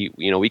 Say, hey,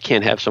 you know, we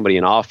can't have somebody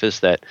in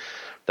office that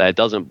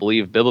doesn't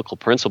believe biblical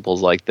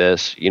principles like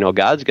this. You know,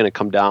 God's going to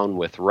come down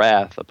with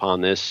wrath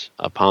upon this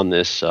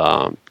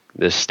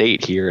this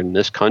state here in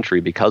this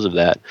country because of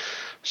that.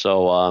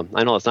 So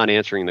I know it's not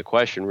answering the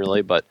question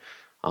really, but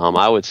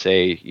I would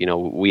say, you know,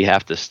 we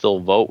have to still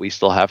vote. We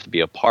still have to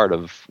be a part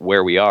of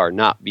where we are,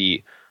 not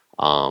be,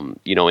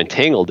 you know,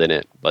 entangled in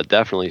it, but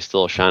definitely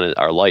still shine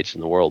our lights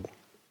in the world.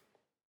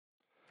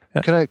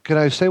 Can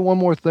I say one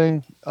more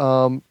thing?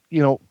 You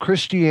know,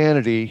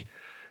 Christianity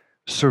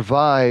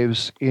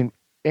survives in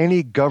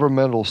any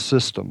governmental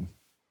system,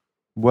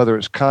 whether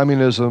it's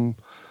communism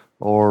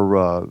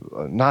or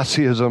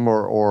Nazism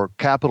or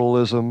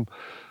capitalism.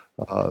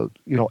 You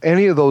know,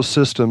 any of those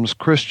systems,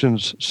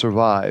 Christians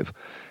survive.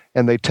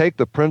 And they take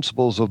the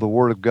principles of the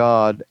Word of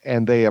God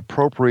and they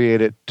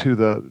appropriate it to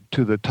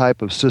the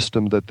type of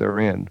system that they're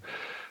in.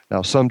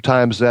 Now,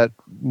 sometimes that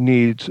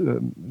needs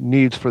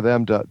for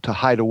them to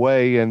hide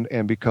away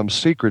and become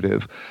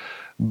secretive,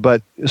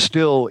 but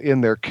still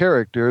in their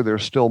character, they're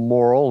still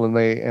moral, and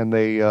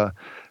they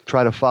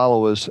try to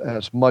follow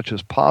as much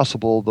as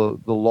possible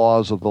the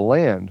laws of the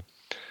land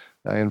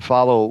and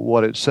follow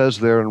what it says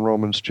there in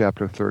Romans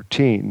chapter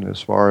 13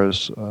 as far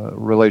as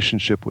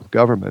relationship with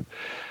government.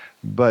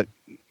 But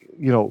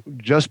you know,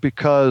 just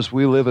because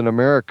we live in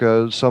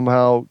America,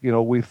 somehow, you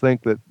know, we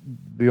think that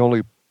the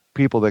only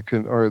people that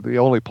can, or the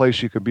only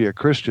place you could be a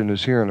Christian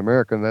is here in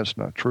America, and that's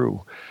not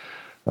true.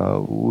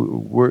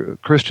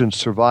 Christians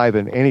survive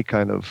in any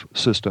kind of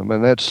system,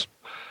 and that's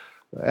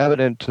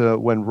evident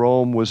when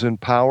Rome was in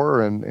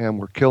power and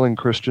were killing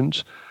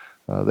Christians.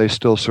 They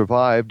still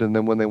survived, and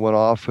then when they went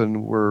off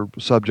and were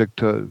subject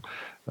to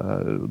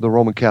the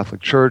Roman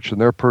Catholic Church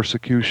and their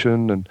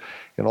persecution and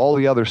all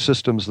the other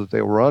systems that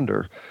they were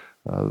under,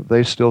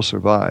 they still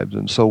survived.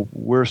 And so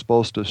we're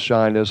supposed to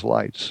shine as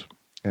lights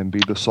and be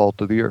the salt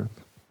of the earth.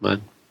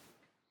 Amen.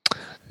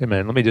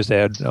 Amen. Let me just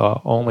add,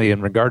 only in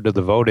regard to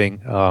the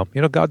voting,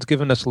 you know, God's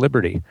given us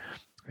liberty.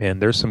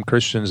 And there's some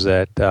Christians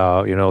that,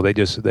 you know,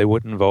 they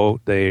wouldn't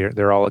vote.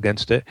 They're all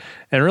against it.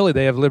 And really,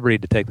 they have liberty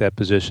to take that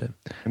position.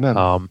 Amen.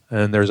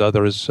 And there's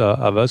others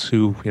of us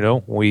who, you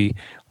know, we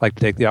like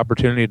to take the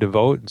opportunity to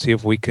vote and see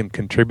if we can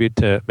contribute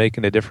to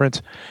making a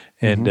difference.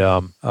 And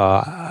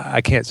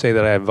I can't say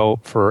that I vote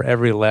for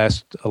every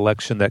last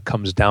election that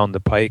comes down the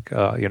pike,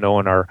 you know,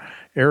 in our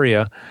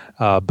area.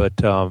 But,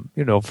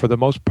 you know, for the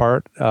most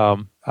part,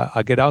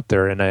 I get out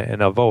there and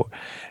I vote.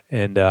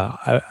 And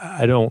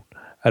I don't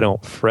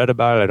fret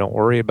about it. I don't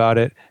worry about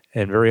it.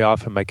 And very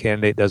often my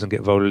candidate doesn't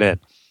get voted in.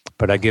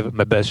 But I give it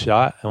my best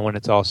shot. And when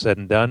it's all said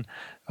and done,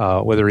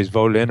 whether he's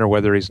voted in or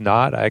whether he's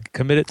not, I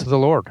commit it to the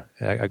Lord.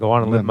 I go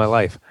on and live my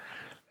life.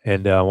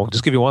 And we'll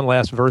just give you one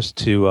last verse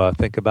to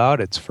think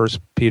about. It's 1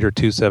 Peter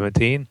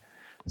 2:17. It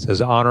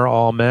says, honor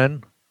all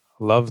men,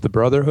 love the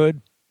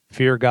brotherhood,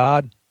 fear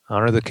God,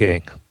 honor the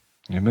king.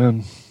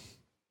 Amen.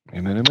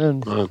 Amen,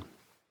 amen.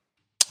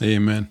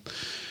 Amen.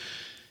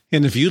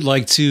 And if you'd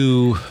like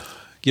to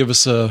give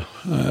us a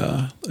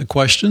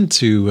question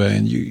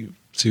to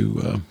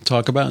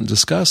talk about and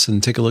discuss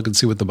and take a look and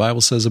see what the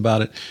Bible says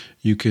about it,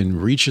 you can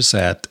reach us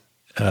at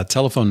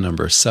telephone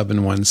number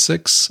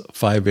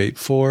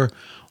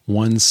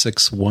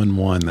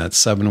 716-584-1611.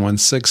 That's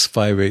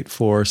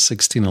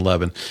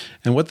 716-584-1611.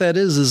 And what that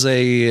is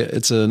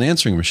it's an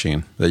answering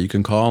machine that you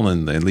can call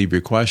and they leave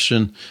your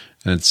question,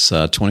 and it's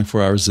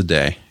 24 hours a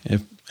day.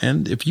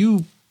 If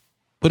you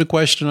put a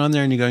question on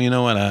there and you go, you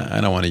know what, I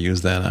don't want to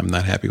use that, I'm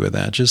not happy with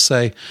that, just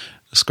say,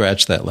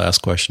 scratch that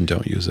last question,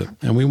 don't use it,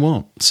 and we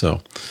won't. So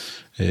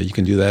you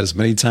can do that as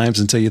many times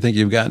until you think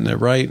you've gotten it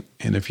right,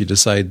 and if you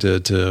decide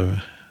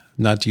to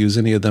not to use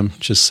any of them,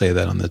 just say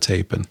that on the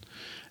tape,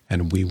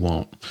 and we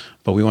won't.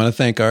 But we want to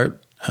thank Art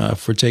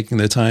for taking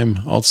the time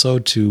also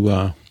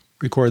to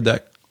record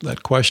that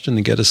question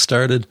and get us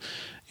started,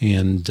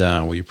 and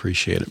we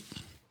appreciate it.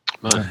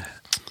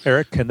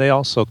 Eric, can they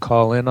also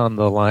call in on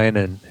the line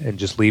and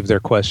just leave their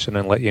question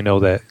and let you know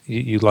that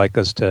they'd like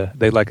us to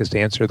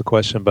answer the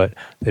question, but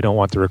they don't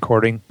want the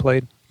recording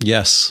played?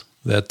 Yes,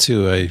 that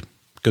too. A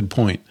good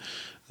point.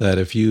 That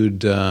if you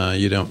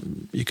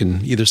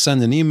can either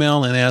send an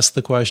email and ask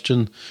the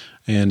question,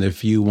 and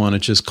if you want to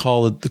just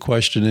call the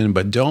question in,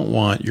 but don't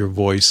want your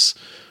voice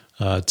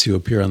to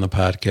appear on the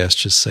podcast,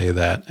 just say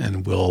that,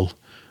 and we'll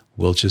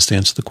just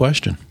answer the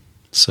question.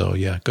 So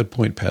yeah, good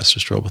point, Pastor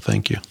Strobel.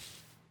 Thank you.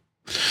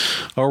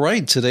 All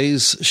right,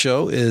 today's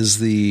show is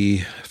the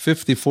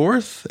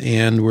 54th,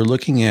 and we're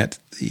looking at,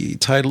 the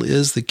title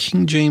is The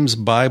King James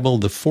Bible,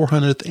 the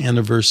 400th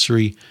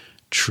Anniversary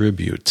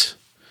Tribute.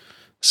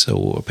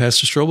 So,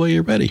 Pastor Strobel,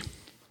 you're ready?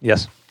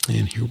 Yes.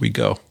 And here we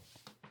go.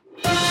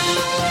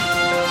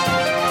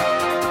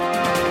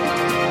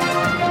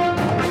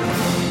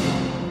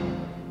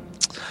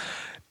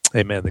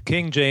 Amen. The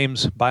King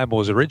James Bible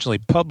was originally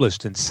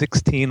published in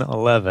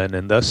 1611,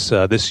 and thus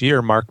this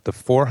year marked the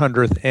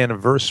 400th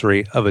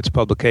anniversary of its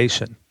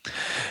publication.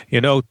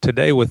 You know,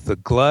 today with the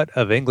glut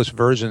of English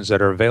versions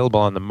that are available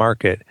on the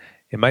market,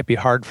 it might be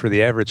hard for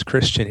the average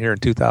Christian here in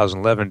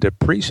 2011 to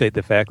appreciate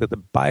the fact that the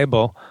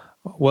Bible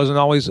wasn't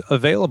always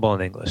available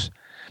in English.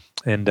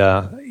 And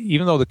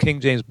even though the King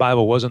James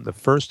Bible wasn't the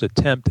first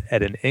attempt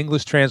at an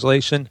English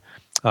translation,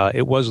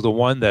 it was the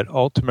one that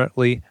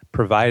ultimately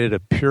provided a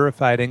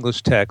purified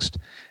English text,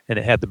 and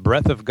it had the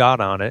breath of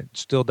God on it,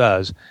 still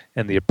does,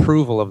 and the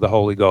approval of the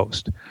Holy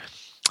Ghost.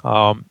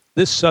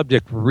 This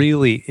subject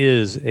really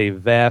is a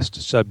vast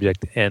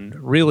subject, and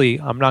really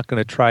I'm not going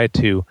to try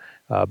to,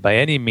 by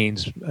any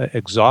means,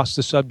 exhaust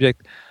the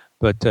subject,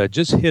 but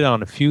just hit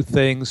on a few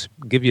things,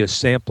 give you a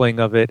sampling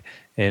of it,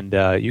 and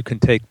you can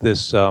take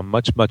this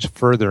much, much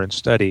further in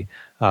study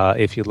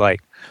if you'd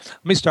like.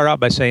 Let me start out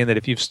by saying that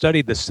if you've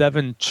studied the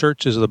 7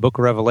 churches of the book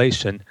of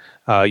Revelation,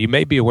 you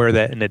may be aware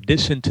that in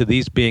addition to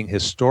these being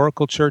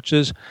historical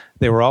churches,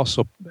 they were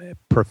also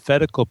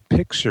prophetical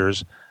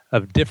pictures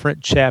of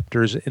different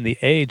chapters in the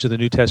age of the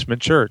New Testament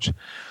church.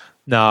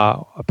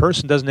 Now, a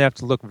person doesn't have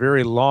to look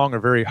very long or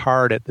very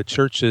hard at the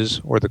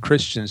churches or the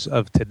Christians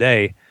of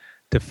today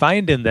to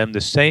find in them the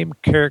same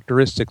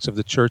characteristics of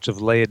the church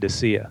of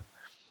Laodicea.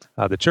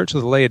 The church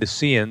of the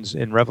Laodiceans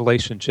in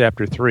Revelation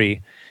chapter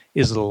 3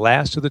 is the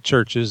last of the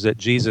churches that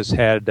Jesus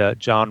had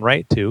John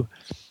write to,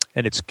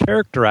 and it's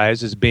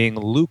characterized as being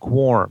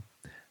lukewarm.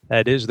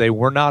 That is, they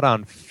were not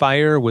on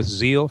fire with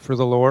zeal for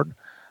the Lord,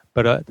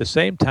 but at the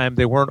same time,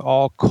 they weren't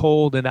all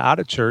cold and out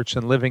of church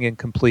and living in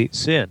complete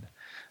sin.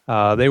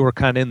 They were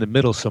kind of in the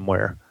middle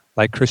somewhere,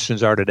 like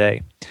Christians are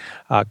today.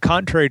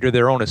 Contrary to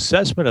their own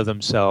assessment of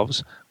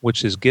themselves,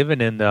 which is given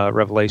in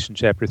Revelation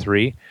chapter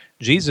 3,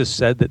 Jesus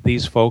said that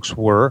these folks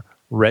were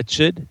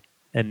wretched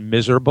and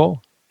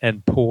miserable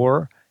and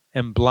poor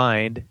and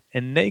blind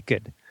and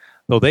naked,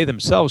 though they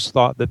themselves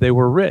thought that they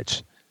were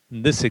rich.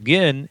 And this,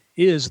 again,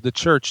 is the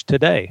church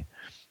today.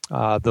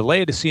 The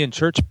Laodicean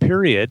church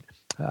period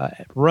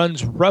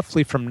runs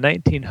roughly from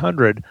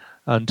 1900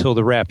 until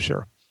the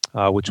rapture,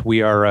 which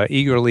we are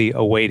eagerly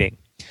awaiting.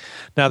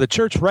 Now, the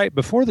church right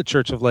before the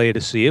church of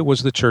Laodicea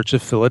was the church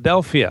of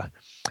Philadelphia,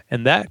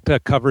 and that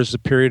covers the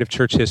period of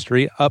church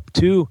history up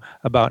to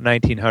about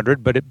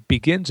 1900, but it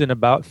begins in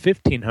about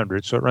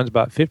 1500, so it runs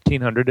about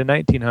 1500 to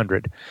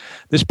 1900.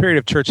 This period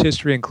of church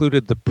history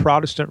included the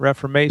Protestant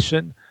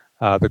Reformation,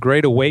 the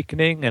Great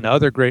Awakening, and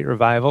other great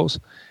revivals.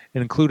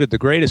 It included the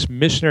greatest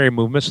missionary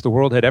movements the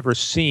world had ever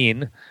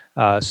seen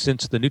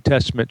since the New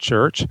Testament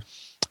church,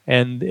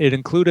 and it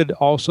included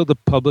also the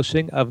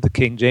publishing of the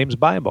King James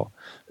Bible.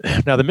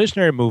 Now, the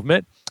missionary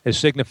movement is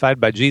signified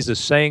by Jesus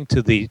saying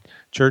to the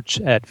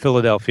church at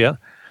Philadelphia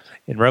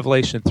in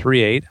Revelation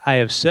 3:8, "I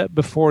have set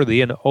before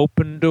thee an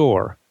open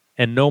door,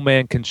 and no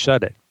man can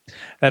shut it."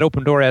 That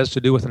open door has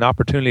to do with an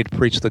opportunity to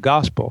preach the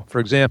gospel. For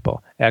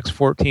example, Acts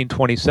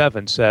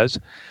 14:27 says,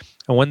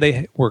 "And when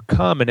they were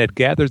come and had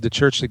gathered the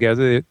church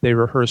together, they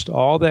rehearsed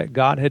all that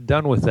God had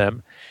done with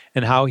them,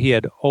 and how he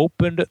had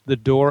opened the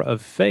door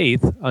of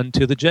faith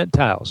unto the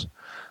Gentiles."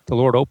 The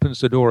Lord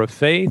opens the door of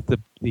faith.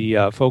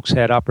 The folks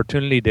had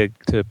opportunity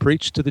to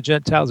preach to the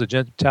Gentiles. The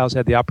Gentiles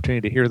had the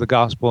opportunity to hear the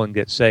gospel and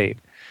get saved.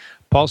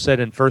 Paul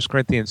said in 1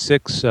 Corinthians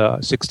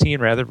 16,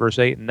 verse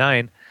 8 and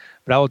 9,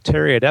 "But I will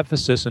tarry at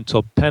Ephesus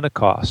until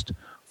Pentecost,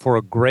 for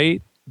a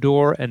great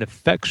door and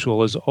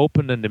effectual is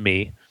opened unto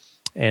me,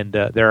 and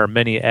there are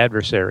many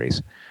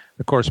adversaries."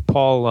 Of course,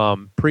 Paul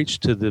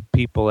preached to the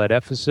people at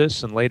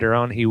Ephesus, and later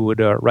on he would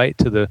write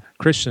to the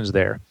Christians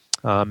there,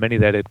 many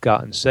that had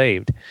gotten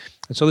saved.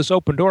 And so this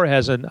open door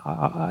has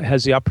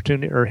the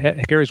opportunity, or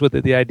carries with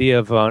it the idea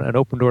of an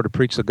open door to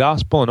preach the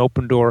gospel, an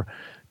open door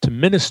to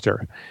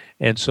minister.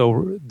 And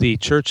so the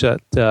church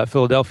at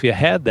Philadelphia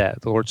had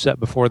that. The Lord set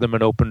before them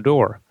an open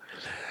door.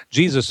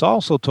 Jesus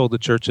also told the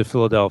church of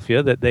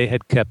Philadelphia that they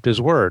had kept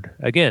his word.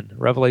 Again,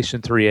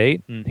 Revelation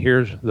 3:8, and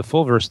here's the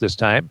full verse this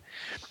time.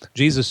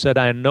 Jesus said,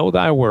 "I know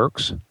thy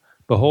works.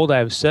 Behold, I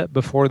have set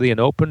before thee an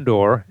open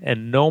door,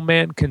 and no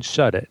man can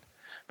shut it.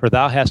 For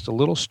thou hast a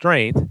little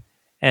strength,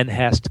 and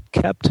hast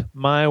kept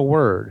my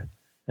word,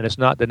 and hast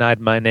not denied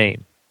my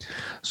name."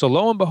 So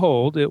lo and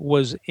behold, it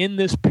was in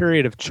this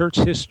period of church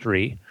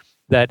history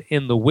that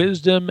in the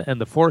wisdom and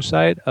the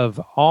foresight of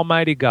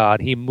Almighty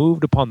God, he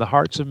moved upon the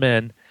hearts of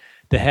men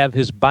to have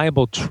his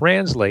Bible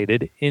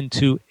translated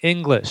into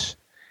English.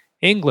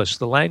 English,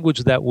 the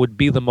language that would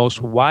be the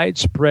most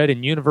widespread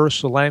and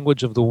universal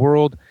language of the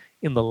world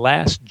in the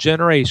last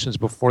generations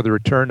before the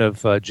return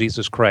of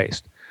Jesus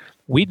Christ.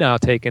 We now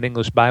take an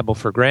English Bible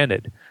for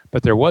granted,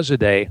 but there was a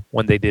day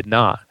when they did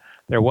not.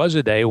 there was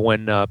a day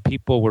when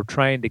people were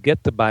trying to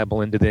get the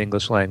Bible into the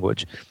English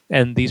language,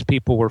 and these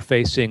people were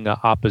facing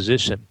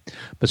opposition.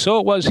 But so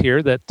it was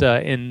here that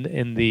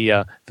in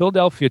the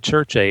Philadelphia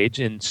church age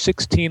in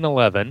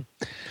 1611,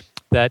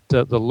 that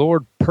the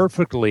Lord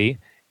perfectly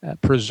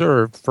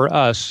preserved for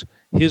us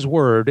His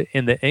Word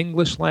in the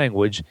English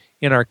language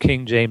in our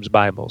King James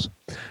Bibles.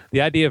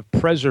 The idea of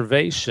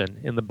preservation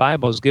in the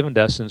Bible is given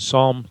to us in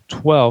Psalm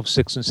 12,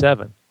 6 and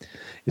 7.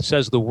 It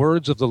says, "The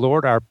words of the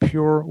Lord are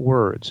pure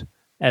words,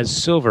 as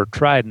silver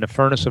tried in a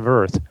furnace of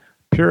earth,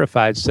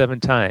 purified 7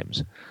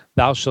 times.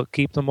 Thou shalt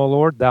keep them, O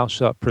Lord, thou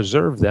shalt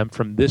preserve them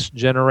from this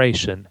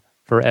generation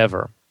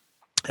forever."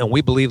 And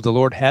we believe the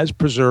Lord has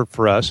preserved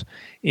for us,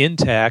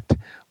 intact,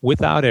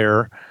 without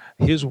error,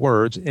 His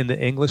words in the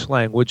English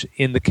language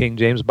in the King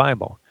James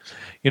Bible.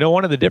 You know,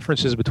 one of the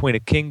differences between a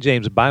King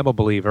James Bible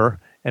believer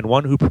and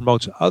one who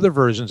promotes other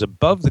versions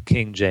above the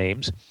King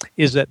James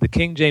is that the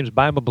King James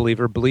Bible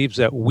believer believes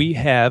that we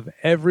have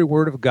every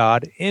word of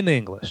God in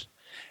English,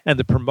 and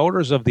the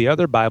promoters of the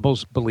other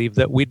Bibles believe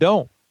that we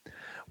don't.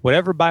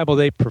 Whatever Bible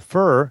they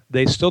prefer,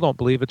 they still don't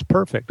believe it's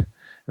perfect.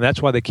 And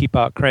that's why they keep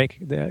on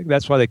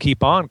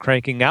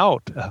cranking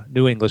out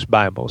New English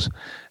Bibles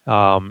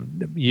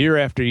year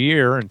after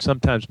year, and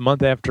sometimes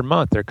month after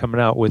month. They're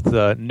coming out with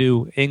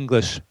new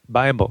English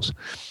Bibles.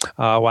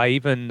 Why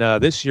even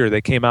this year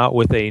they came out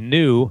with a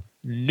new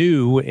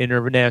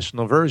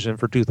international version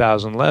for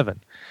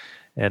 2011.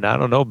 And I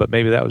don't know, but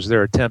maybe that was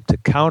their attempt to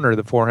counter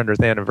the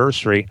 400th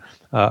anniversary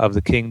of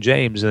the King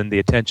James and the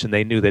attention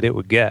they knew that it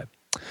would get.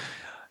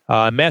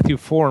 Matthew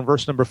 4 and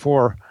verse number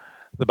 4,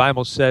 the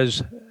Bible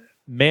says,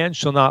 "Man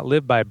shall not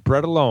live by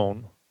bread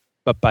alone,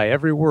 but by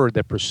every word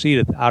that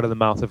proceedeth out of the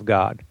mouth of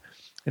God."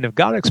 And if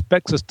God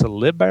expects us to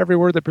live by every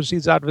word that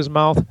proceeds out of His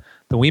mouth,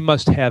 then we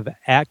must have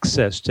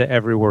access to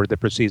every word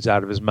that proceeds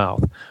out of His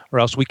mouth, or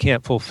else we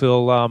can't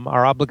fulfill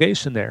our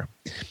obligation there.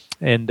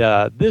 And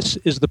this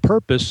is the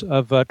purpose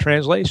of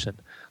translation.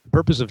 The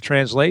purpose of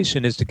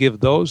translation is to give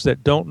those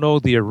that don't know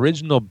the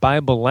original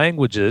Bible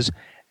languages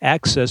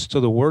access to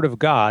the Word of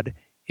God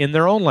in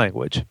their own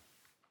language.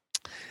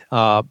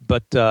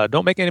 But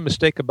don't make any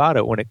mistake about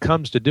it when it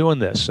comes to doing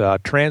this,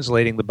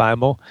 translating the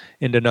Bible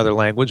into another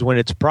language. When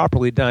it's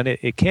properly done,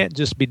 it can't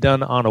just be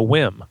done on a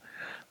whim.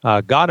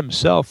 God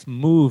Himself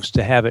moves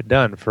to have it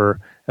done. For,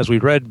 as we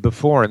read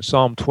before in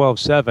Psalm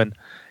 12:7,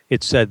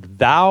 it said,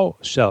 "Thou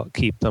shalt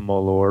keep them,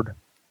 O Lord.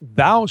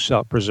 Thou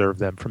shalt preserve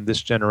them from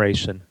this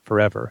generation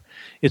forever."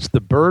 It's the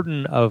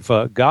burden of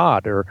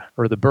God,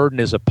 or the burden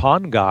is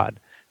upon God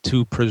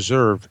to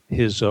preserve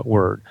His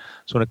word.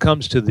 So when it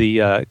comes to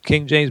the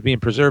King James being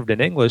preserved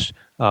in English,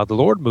 the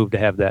Lord moved to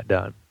have that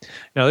done.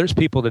 Now, there's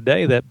people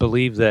today that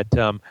believe that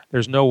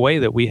there's no way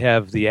that we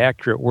have the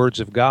accurate words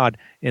of God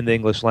in the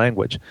English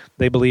language.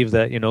 They believe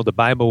that, the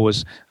Bible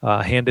was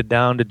handed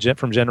down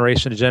from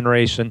generation to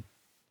generation.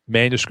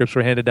 Manuscripts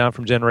were handed down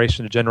from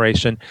generation to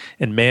generation,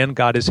 and man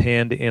got his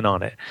hand in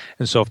on it.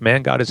 And so if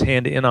man got his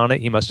hand in on it,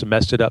 he must have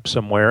messed it up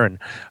somewhere, and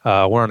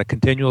we're on a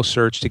continual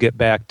search to get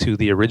back to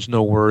the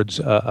original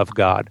words of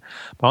God.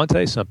 But I want to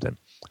tell you something.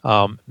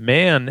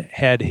 Man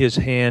had his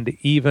hand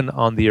even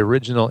on the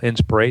original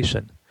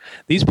inspiration.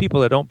 These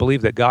people that don't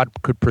believe that God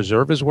could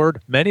preserve His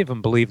Word, many of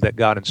them believe that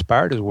God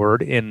inspired His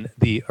Word in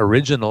the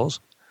originals.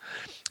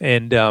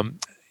 And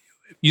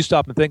you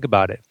stop and think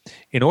about it.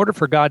 In order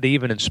for God to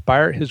even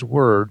inspire His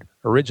Word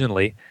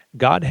originally,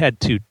 God had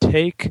to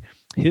take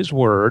His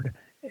Word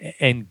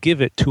and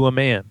give it to a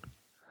man.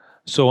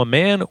 So a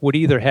man would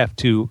either have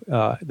to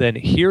then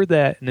hear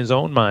that in his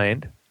own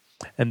mind,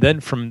 and then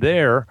from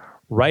there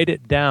write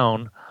it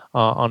down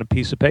on a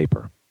piece of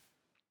paper.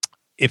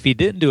 If he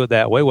didn't do it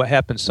that way, what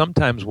happened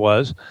sometimes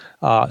was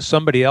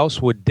somebody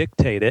else would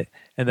dictate it,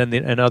 and then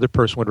another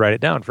person would write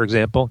it down. For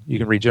example, you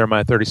can read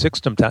Jeremiah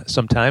 36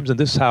 sometimes, and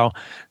this is how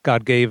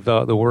God gave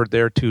the word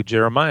there to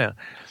Jeremiah.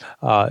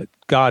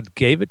 God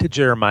gave it to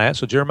Jeremiah,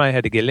 so Jeremiah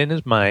had to get it in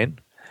his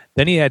mind.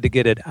 Then he had to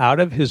get it out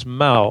of his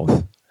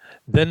mouth.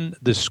 Then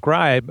the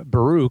scribe,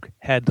 Baruch,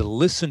 had to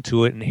listen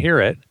to it and hear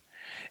it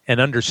and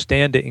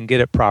understand it and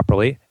get it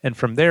properly. And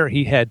from there,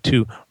 he had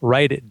to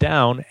write it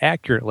down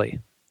accurately.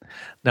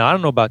 Now, I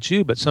don't know about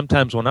you, but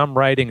sometimes when I'm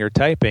writing or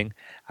typing,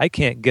 I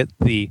can't get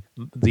the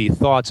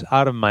thoughts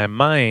out of my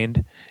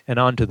mind and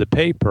onto the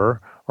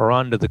paper or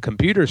onto the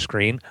computer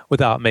screen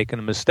without making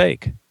a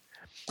mistake.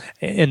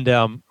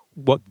 And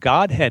what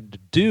God had to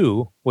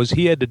do was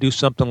He had to do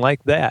something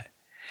like that.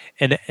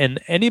 And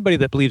anybody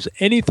that believes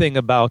anything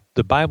about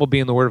the Bible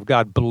being the Word of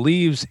God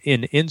believes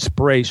in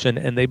inspiration,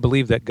 and they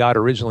believe that God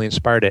originally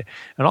inspired it.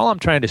 And all I'm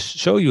trying to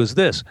show you is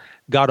this: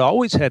 God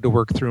always had to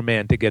work through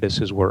man to get us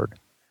His Word.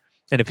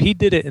 And if He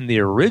did it in the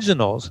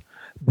originals,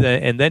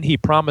 and then He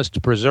promised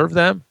to preserve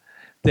them,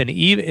 then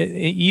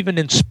even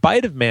in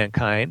spite of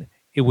mankind,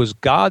 it was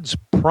God's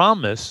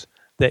promise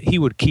that He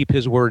would keep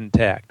His Word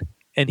intact,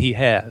 and He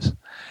has.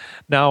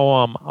 Now,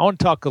 I want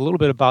to talk a little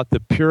bit about the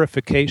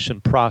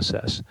purification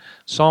process.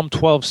 Psalm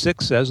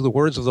 12:6 says, "The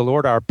words of the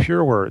Lord are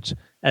pure words,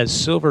 as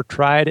silver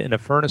tried in a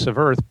furnace of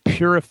earth,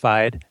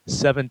 purified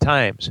 7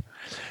 times.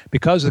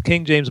 Because the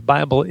King James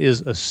Bible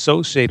is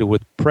associated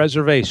with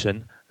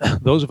preservation,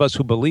 those of us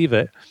who believe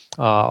it,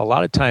 a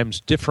lot of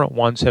times different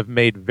ones have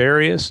made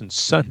various and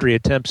sundry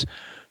attempts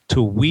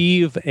to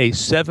weave a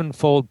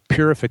 7-fold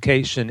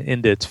purification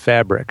into its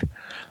fabric.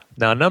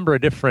 Now, a number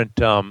of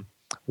different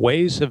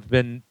ways have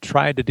been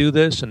tried to do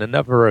this, and a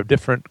number of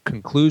different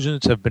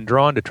conclusions have been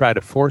drawn to try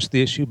to force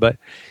the issue, but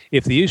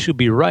if the issue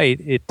be right,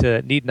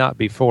 it need not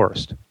be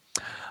forced.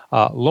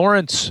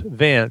 Lawrence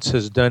Vance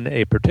has done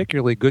a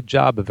particularly good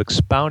job of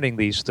expounding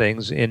these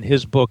things in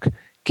his book,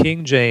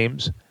 King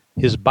James,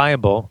 His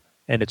Bible,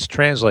 and Its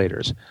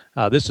Translators.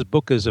 This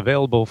book is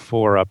available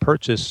for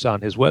purchase on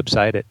his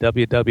website at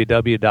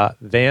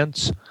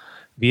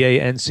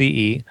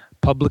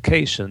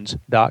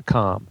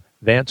www.vancepublications.com.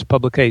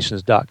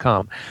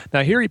 vancepublications.com.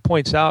 Now, here he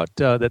points out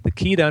that the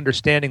key to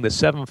understanding the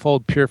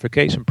 7-fold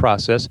purification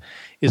process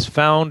is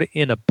found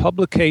in a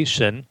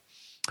publication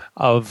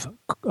of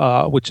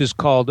which is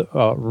called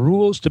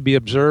Rules to be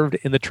Observed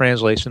in the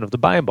Translation of the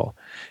Bible.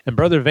 And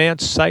Brother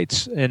Vance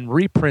cites and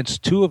reprints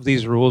 2 of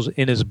these rules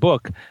in his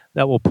book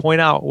that will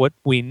point out what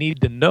we need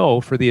to know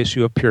for the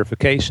issue of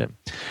purification.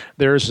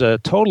 There's a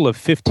total of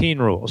 15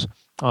 rules.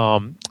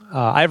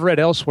 I've read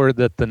elsewhere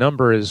that the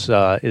number is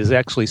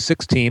actually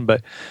 16,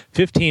 but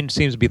 15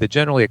 seems to be the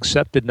generally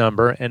accepted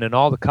number, and in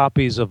all the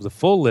copies of the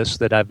full list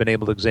that I've been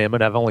able to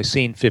examine, I've only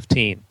seen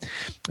 15.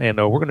 And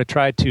we're going to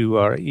try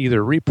to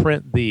either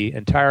reprint the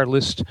entire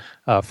list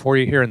for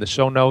you here in the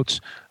show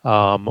notes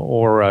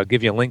or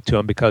give you a link to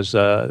them, because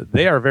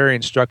they are very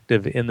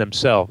instructive in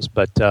themselves,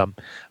 but I'm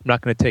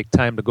not going to take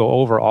time to go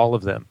over all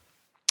of them.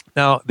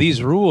 Now,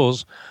 these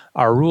rules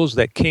are rules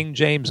that King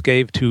James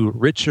gave to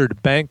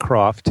Richard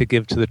Bancroft to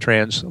give to the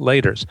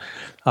translators.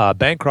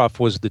 Bancroft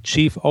was the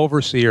chief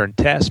overseer and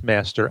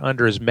taskmaster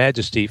under His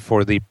Majesty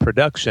for the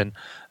production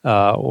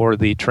or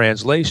the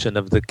translation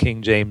of the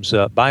King James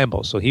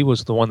Bible. So he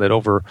was the one that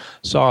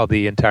oversaw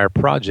the entire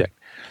project.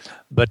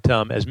 But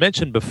as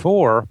mentioned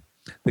before,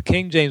 the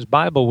King James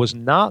Bible was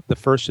not the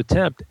first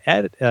attempt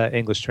at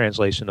English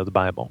translation of the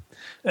Bible.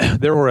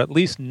 There were at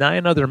least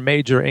 9 other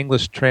major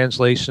English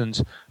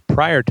translations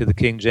prior to the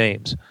King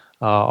James,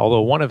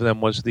 although one of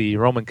them was the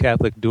Roman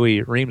Catholic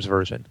Douay-Rheims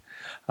version.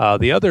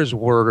 The others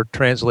were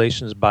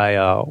translations by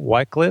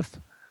Wycliffe,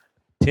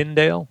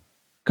 Tyndale,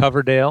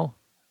 Coverdale,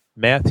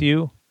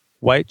 Matthew,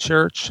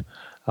 Whitechurch.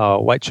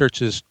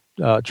 Whitechurch's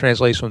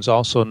translation was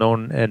also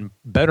known and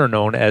better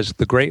known as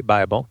the Great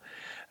Bible.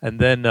 And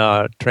then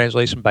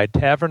translation by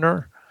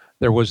Taverner.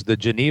 There was the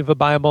Geneva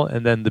Bible,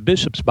 and then the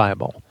Bishop's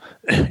Bible.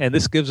 And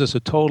this gives us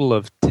a total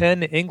of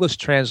 10 English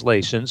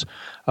translations,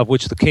 of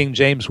which the King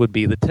James would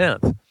be the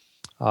 10th.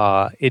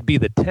 It'd be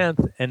the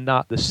 10th and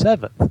not the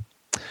 7th.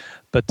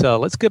 But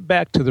let's get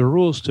back to the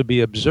rules to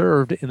be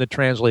observed in the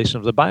translation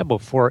of the Bible.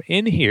 For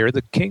in here,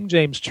 the King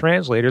James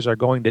translators are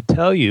going to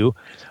tell you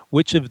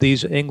which of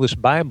these English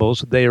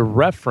Bibles they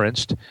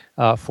referenced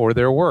for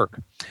their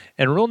work.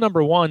 And rule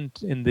number 1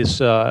 in this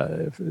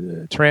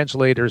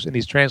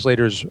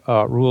translators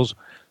rules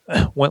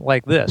went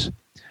like this: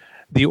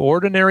 the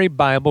ordinary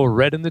Bible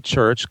read in the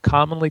church,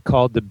 commonly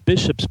called the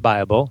Bishop's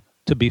Bible,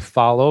 to be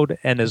followed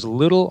and as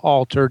little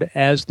altered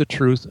as the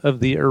truth of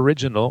the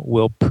original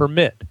will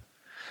permit.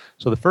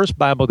 So the first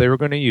Bible they were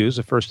going to use,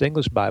 the first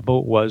English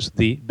Bible, was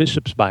the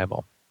Bishop's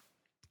Bible.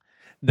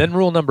 Then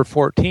rule number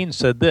 14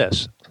 said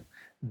this: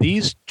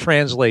 these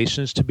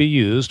translations to be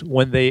used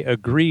when they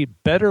agree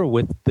better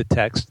with the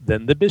text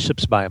than the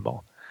Bishop's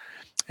Bible.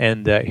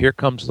 And here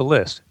comes the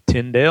list: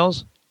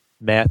 Tyndale's,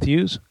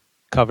 Matthew's,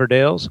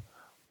 Coverdale's,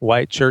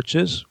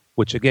 Whitechurch's,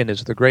 which again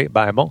is the Great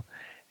Bible,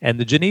 and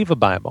the Geneva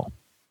Bible.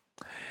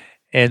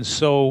 And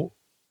so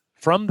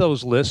from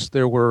those lists,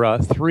 there were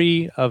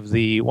 3 of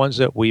the ones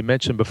that we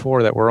mentioned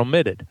before that were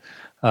omitted.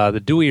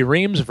 The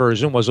Douay-Rheims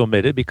version was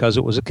omitted because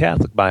it was a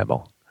Catholic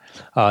Bible.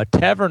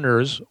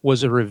 Taverner's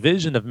was a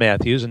revision of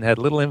Matthew's and had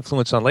little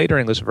influence on later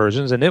English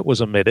versions, and it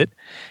was omitted.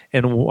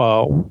 And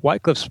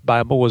Wycliffe's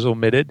Bible was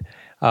omitted,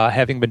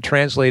 having been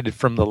translated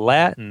from the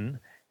Latin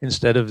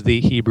instead of the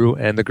Hebrew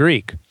and the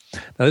Greek.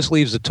 Now, this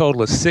leaves a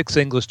total of 6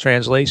 English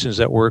translations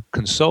that were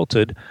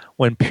consulted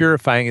when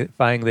purifying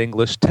the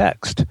English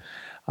text.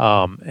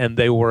 And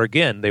they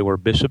were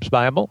Bishop's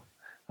Bible,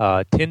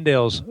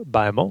 Tyndale's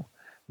Bible,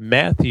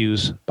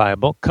 Matthew's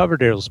Bible,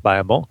 Coverdale's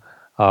Bible,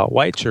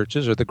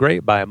 Whitechurch's, or the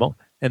Great Bible,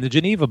 and the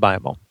Geneva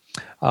Bible.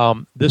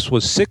 This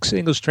was 6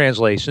 English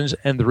translations,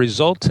 and the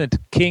resultant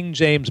King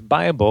James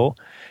Bible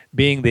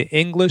being the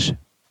English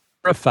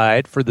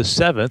purified for the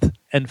 7th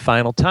and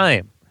final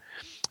time.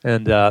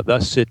 And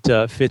thus it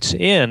fits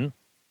in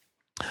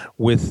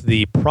with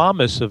the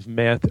promise of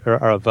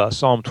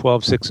Psalm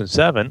 12, 6, and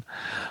 7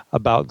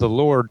 about the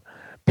Lord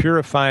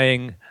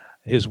purifying,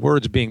 His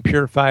words being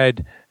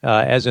purified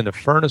as in a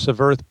furnace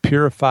of earth,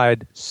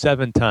 purified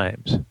 7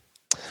 times.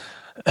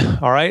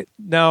 All right.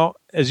 Now,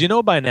 as you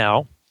know by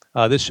now,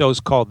 this show is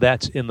called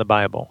That's in the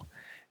Bible.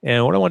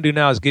 And what I want to do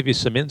now is give you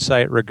some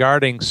insight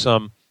regarding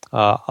some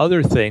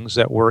other things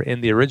that were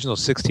in the original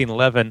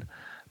 1611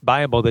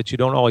 Bible that you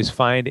don't always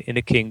find in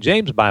a King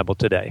James Bible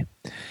today.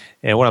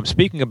 And what I'm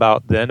speaking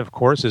about then, of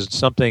course, is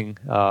something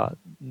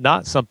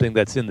not something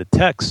that's in the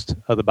text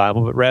of the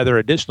Bible, but rather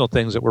additional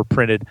things that were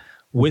printed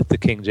with the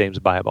King James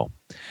Bible.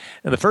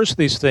 And the first of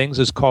these things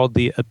is called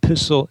the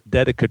Epistle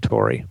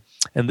Dedicatory.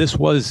 And this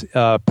was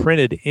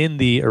printed in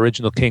the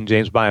original King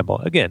James Bible.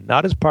 Again,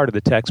 not as part of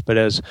the text, but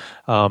as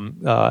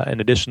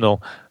an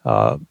additional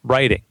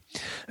writing.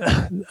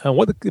 And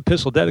what the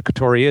Epistle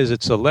Dedicatory is,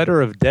 it's a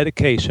letter of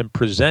dedication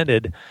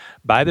presented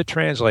by the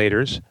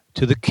translators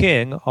to the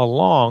king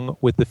along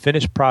with the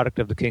finished product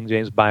of the King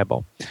James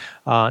Bible.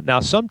 Now,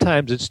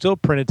 sometimes it's still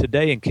printed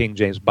today in King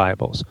James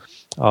Bibles.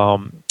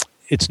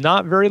 It's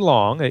not very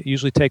long. It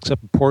usually takes up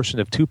a portion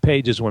of 2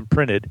 pages when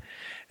printed,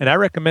 and I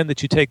recommend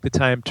that you take the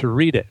time to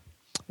read it.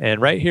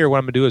 And right here, what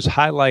I'm going to do is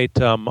highlight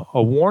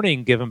a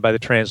warning given by the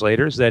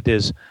translators that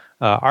is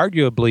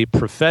arguably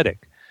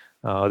prophetic.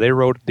 They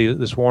wrote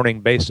this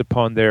warning based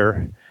upon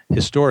their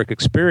historic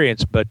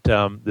experience, but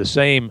the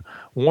same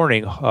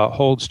warning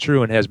holds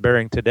true and has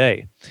bearing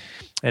today.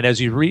 And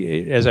as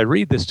I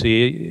read this to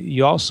you,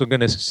 you're also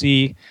going to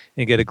see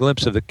and get a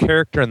glimpse of the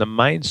character and the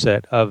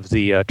mindset of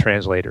the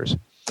translators.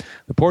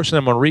 The portion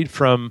I'm going to read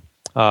from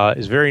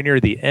is very near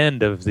the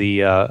end of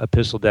the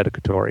Epistle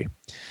Dedicatory.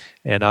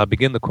 And I'll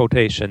begin the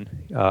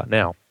quotation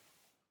now.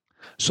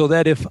 So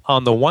that if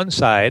on the one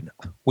side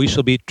we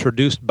shall be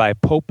traduced by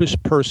popish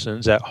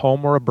persons at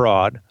home or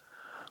abroad,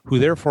 who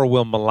therefore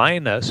will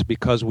malign us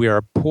because we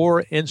are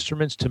poor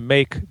instruments to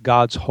make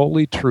God's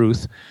holy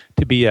truth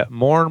to be yet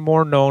more and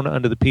more known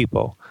unto the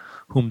people,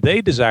 whom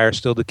they desire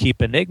still to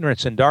keep in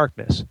ignorance and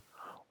darkness,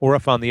 or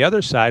if on the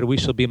other side we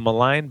shall be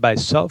maligned by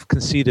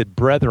self-conceited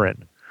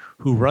brethren,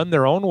 who run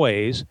their own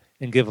ways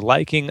and give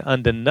liking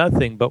unto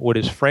nothing but what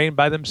is framed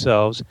by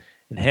themselves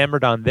and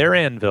hammered on their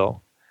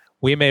anvil,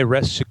 we may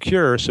rest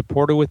secure,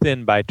 supported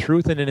within by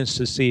truth and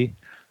innocency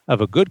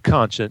of a good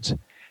conscience,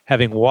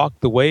 having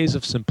walked the ways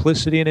of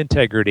simplicity and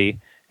integrity,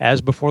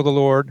 as before the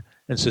Lord,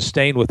 and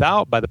sustained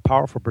without by the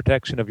powerful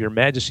protection of your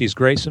Majesty's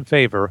grace and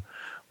favor,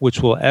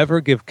 which will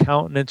ever give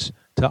countenance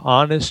to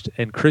honest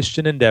and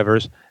Christian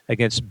endeavors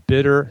against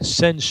bitter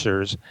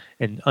censures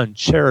and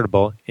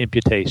uncharitable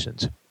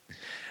imputations.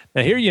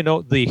 Now here you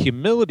note the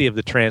humility of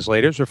the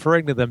translators,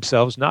 referring to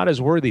themselves not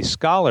as worthy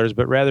scholars,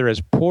 but rather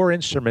as poor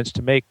instruments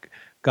to make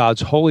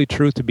God's holy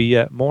truth to be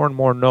yet more and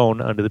more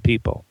known unto the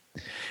people.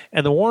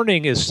 And the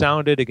warning is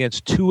sounded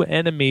against 2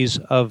 enemies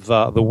of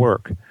the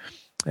work.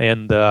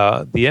 And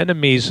the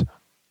enemies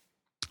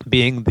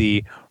being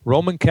the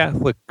Roman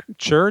Catholic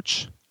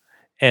Church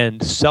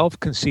and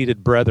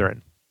self-conceited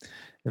brethren.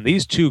 And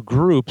these 2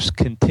 groups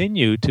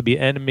continue to be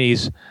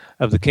enemies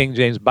of the King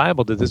James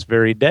Bible to this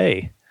very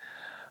day.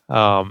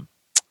 Now,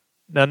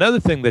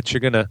 another thing that you're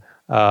going to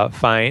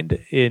find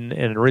in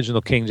an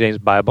original King James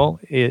Bible,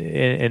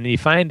 and you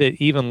find it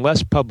even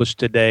less published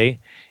today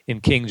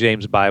in King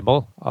James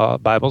Bibles,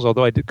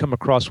 although I did come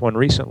across one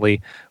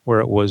recently where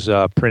it was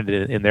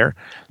printed in there.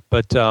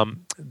 But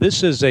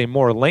this is a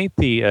more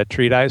lengthy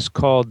treatise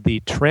called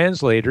The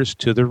Translators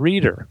to the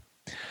Reader.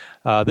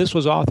 This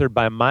was authored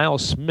by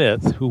Miles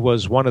Smith, who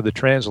was one of the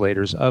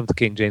translators of the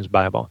King James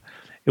Bible.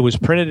 It was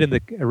printed in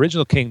the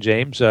original King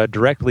James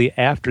directly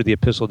after the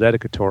Epistle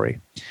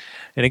Dedicatory.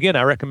 And again,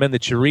 I recommend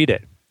that you read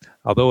it,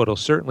 although it'll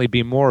certainly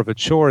be more of a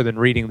chore than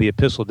reading the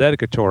Epistle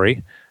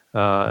Dedicatory.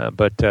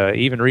 But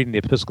even reading the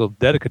Epistle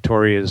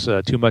Dedicatory is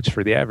too much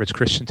for the average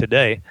Christian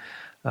today.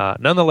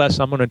 Nonetheless,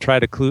 I'm going to try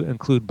to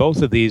include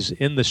both of these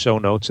in the show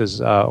notes,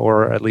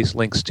 or at least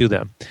links to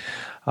them.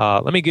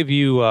 Let me give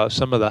you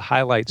some of the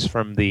highlights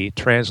from the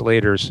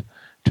translators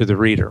to the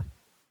reader.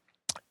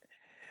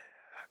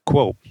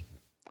 Quote,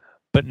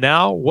 "But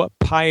now what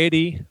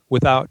piety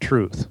without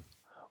truth?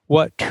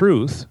 What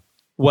truth,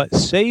 what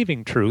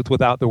saving truth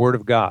without the Word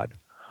of God?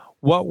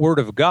 What Word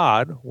of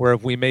God,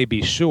 whereof we may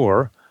be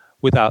sure,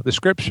 without the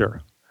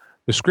Scripture?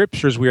 The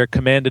Scriptures we are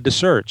commanded to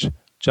search,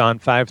 John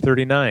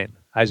 5:39,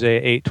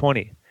 Isaiah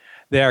 8:20.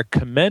 They are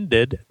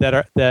commended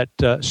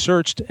that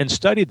searched and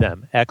studied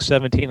them, Acts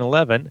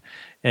 17:11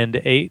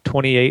 and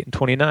 8:28 and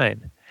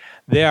 29.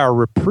 They are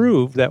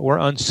reproved that were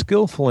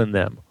unskillful in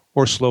them,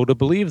 or slow to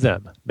believe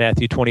them,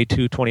 Matthew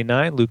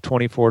 22:29, Luke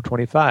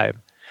 24:25.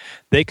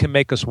 They can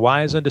make us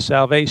wise unto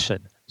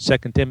salvation,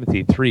 2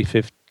 Timothy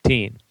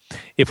 3:15.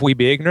 If we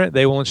be ignorant,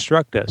 they will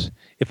instruct us.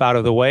 If out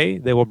of the way,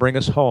 they will bring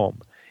us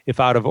home. If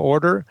out of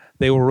order,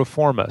 they will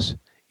reform us.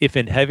 If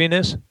in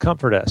heaviness,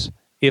 comfort us.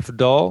 If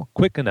dull,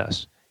 quicken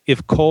us.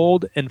 If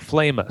cold,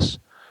 inflame us.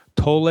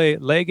 Tolle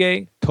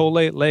lege,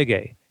 tolle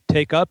lege.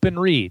 Take up and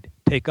read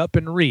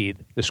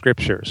the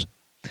Scriptures."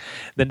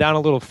 Then down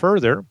a little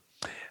further,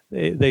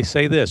 they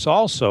say this,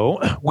 "Also,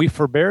 we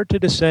forbear to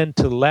descend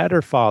to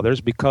latter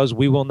fathers because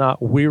we will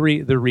not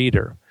weary the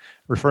reader,"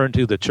 referring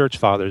to the church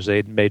fathers.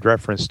 They'd made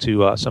reference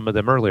to some of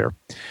them earlier.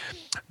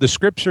 "The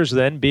Scriptures,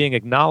 then, being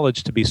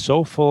acknowledged to be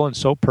so full and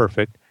so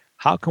perfect,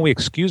 how can we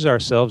excuse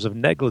ourselves of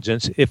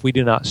negligence if we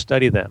do not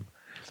study them?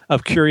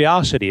 Of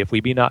curiosity if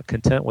we be not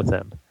content with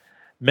them?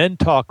 Men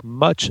talk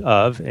much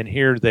of," and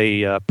here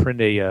they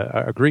print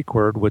a Greek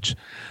word which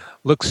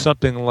looks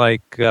something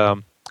like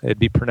it'd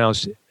be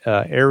pronounced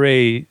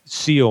Eracione,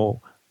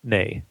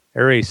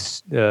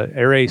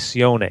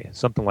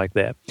 something like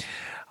that.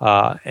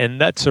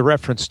 And that's a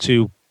reference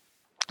to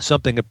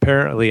something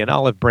apparently, an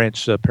olive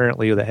branch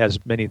apparently that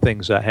has many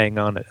things hang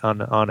on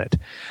it.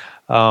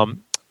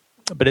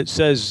 But it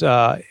says,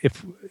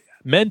 if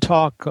men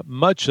talk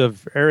much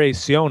of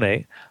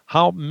Eracione,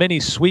 how many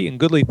sweet and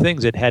goodly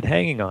things it had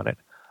hanging on it,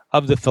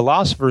 of the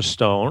philosopher's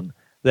stone,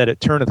 that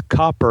it turneth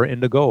copper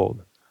into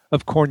gold,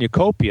 of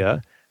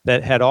cornucopia,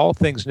 that had all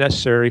things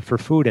necessary for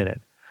food in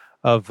it,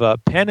 of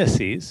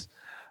panacea,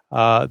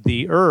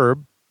 the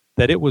herb,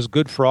 that it was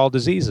good for all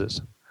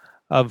diseases,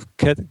 of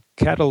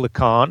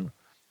catalicon,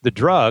 the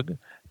drug,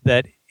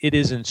 that it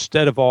is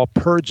instead of all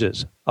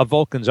purges, of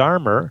Vulcan's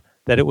armor,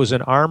 that it was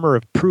an armor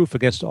of proof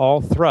against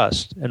all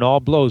thrusts and all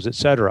blows,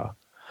 etc.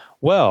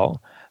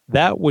 Well,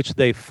 that which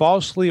they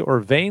falsely or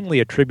vainly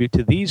attribute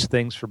to these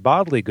things for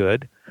bodily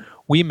good,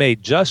 we may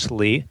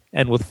justly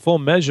and with full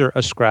measure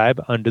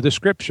ascribe unto the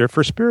Scripture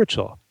for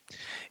spiritual.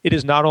 It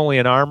is not only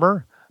an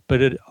armor,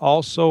 but it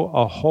also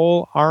a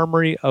whole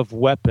armory of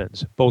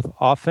weapons, both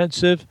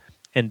offensive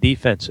and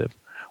defensive,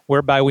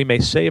 whereby we may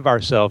save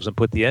ourselves and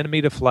put the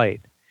enemy to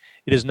flight.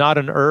 It is not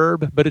an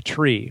herb, but a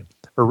tree,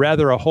 or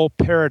rather a whole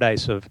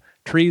paradise of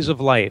trees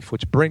of life,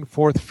 which bring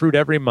forth fruit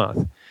every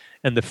month,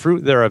 and the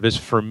fruit thereof is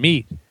for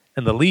meat,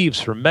 and the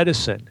leaves for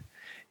medicine.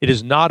 It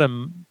is not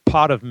a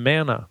pot of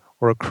manna,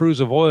 or a cruse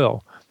of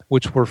oil,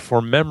 which were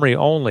for memory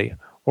only,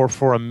 or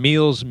for a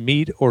meal's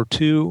meat or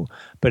two,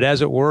 but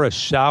as it were a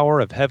shower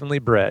of heavenly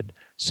bread,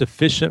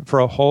 sufficient for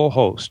a whole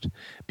host,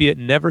 be it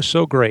never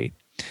so great,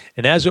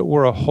 and as it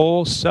were a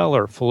whole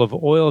cellar full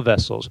of oil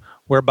vessels,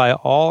 whereby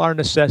all our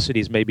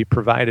necessities may be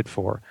provided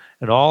for,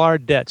 and all our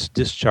debts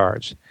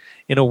discharged.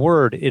 In a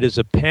word, it is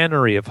a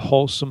pannery of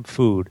wholesome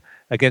food,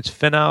 against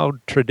foul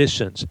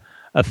traditions,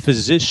 a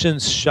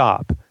physician's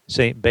shop,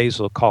 St.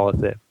 Basil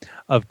calleth it,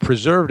 of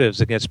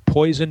preservatives against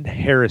poisoned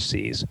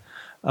heresies,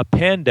 a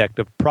pandect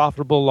of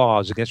profitable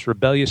laws against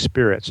rebellious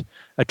spirits,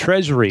 a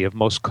treasury of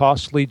most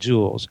costly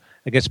jewels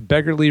against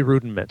beggarly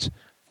rudiments,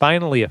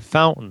 finally a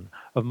fountain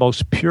of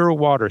most pure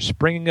water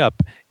springing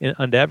up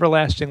unto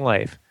everlasting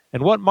life.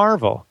 And what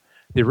marvel?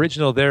 The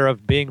original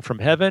thereof being from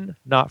heaven,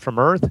 not from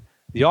earth,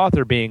 the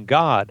author being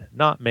God,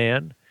 not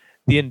man,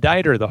 the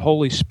inditer the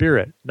Holy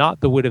Spirit, not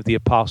the wit of the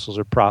apostles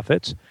or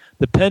prophets,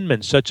 the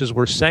penmen such as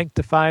were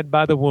sanctified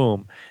by the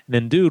womb, and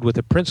endued with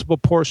the principal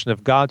portion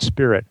of God's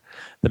Spirit,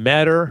 the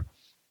matter,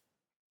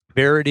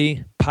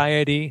 verity,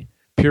 piety,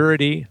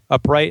 purity,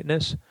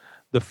 uprightness,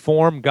 the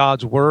form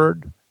God's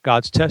word,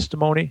 God's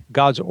testimony,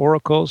 God's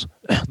oracles,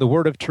 the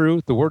word of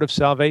truth, the word of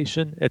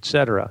salvation,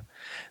 etc.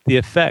 The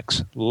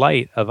effects,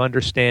 light of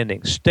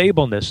understanding,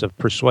 stableness of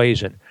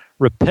persuasion,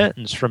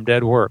 repentance from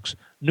dead works,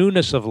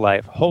 newness of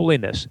life,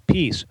 holiness,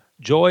 peace,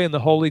 joy in the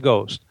Holy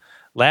Ghost.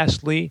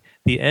 Lastly,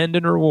 the end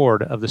and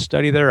reward of the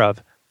study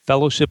thereof,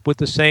 fellowship with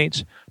the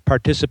saints,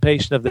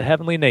 participation of the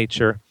heavenly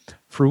nature,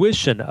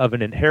 fruition of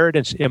an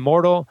inheritance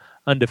immortal,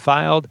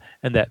 undefiled,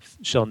 and that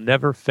shall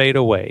never fade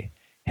away.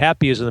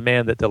 Happy is the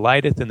man that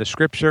delighteth in the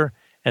Scripture,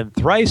 and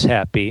thrice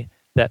happy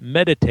that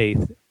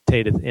meditateth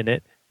in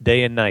it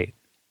day and night.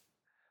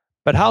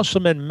 But how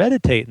shall men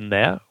meditate in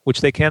that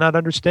which they cannot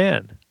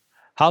understand?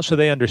 How shall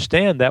they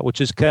understand that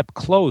which is kept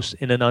close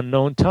in an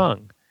unknown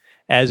tongue?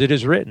 As it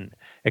is written,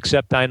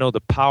 except I know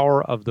the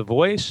power of the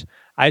voice,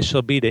 I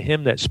shall be to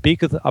him that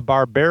speaketh a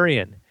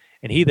barbarian,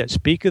 and he that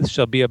speaketh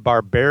shall be a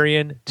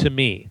barbarian to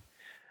me.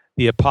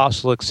 The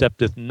apostle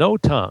accepteth no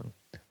tongue.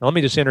 Now let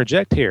me just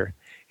interject here.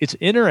 It's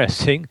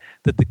interesting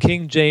that the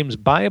King James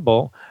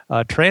Bible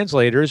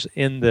translators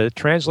in the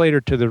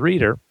translator to the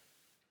reader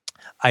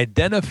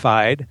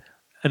identified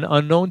an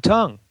unknown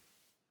tongue.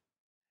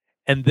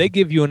 And they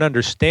give you an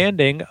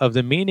understanding of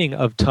the meaning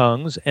of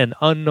tongues and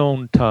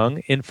unknown tongue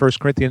in 1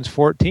 Corinthians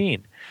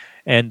 14.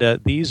 And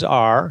these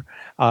are,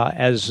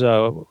 as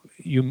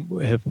you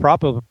have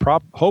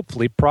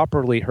hopefully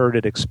properly heard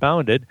it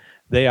expounded,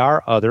 they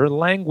are other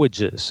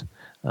languages.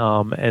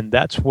 And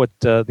that's what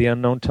the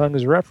unknown tongue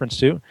is referenced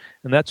to.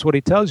 And that's what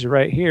he tells you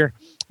right here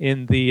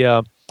in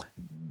the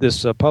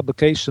this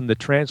publication, The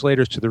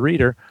Translators to the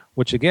Reader,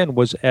 which again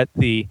was at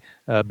the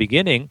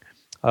beginning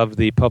of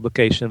the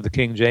publication of the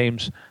King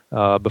James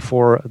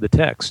before the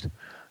text.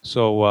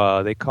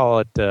 So they call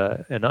it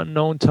an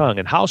unknown tongue.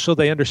 And how shall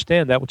they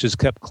understand that which is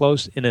kept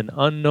close in an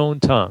unknown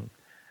tongue?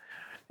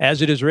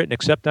 As it is written,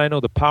 except I know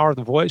the power of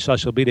the voice, I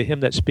shall be to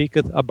him that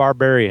speaketh a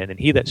barbarian, and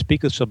he that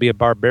speaketh shall be a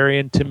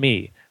barbarian to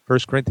me. 1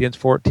 Corinthians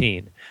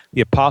 14.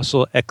 The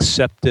apostle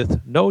accepteth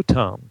no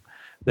tongue.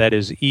 That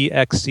is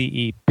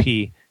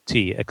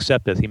E-X-C-E-P-T,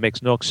 accepteth. He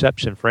makes no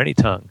exception for any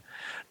tongue.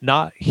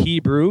 Not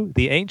Hebrew,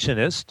 the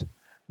ancientest,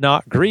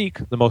 not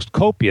Greek, the most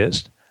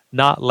copious,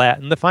 not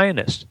Latin, the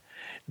finest.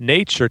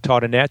 Nature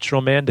taught a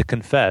natural man to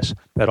confess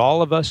that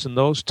all of us in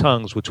those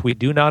tongues which we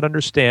do not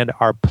understand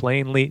are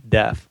plainly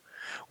deaf.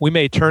 We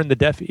may turn the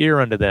deaf ear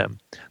unto them.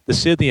 The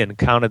Scythian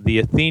counted the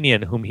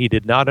Athenian whom he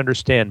did not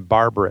understand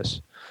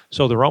barbarous.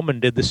 So the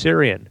Roman did the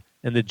Syrian,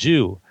 and the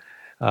Jew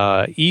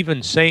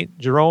Even St.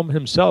 Jerome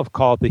himself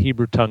called the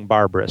Hebrew tongue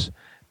barbarous,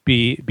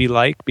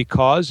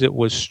 because it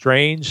was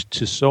strange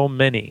to so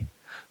many.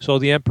 So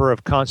the Emperor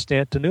of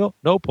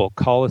Constantinople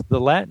calleth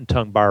the Latin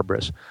tongue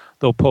barbarous,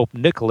 though Pope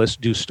Nicholas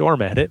do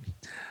storm at it.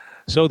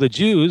 So the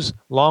Jews,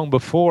 long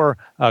before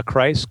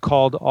Christ,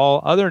 called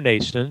all other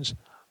nations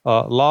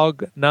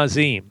log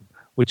nazim,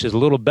 which is a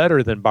little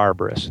better than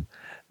barbarous.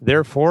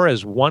 Therefore,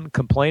 as one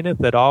complaineth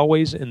that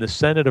always in the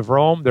Senate of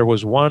Rome there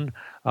was one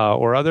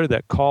or other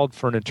that called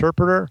for an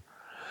interpreter,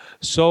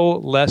 so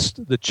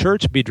lest the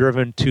church be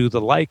driven to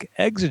the like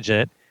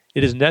exigent,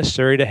 it is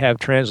necessary to have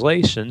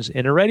translations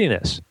in a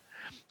readiness.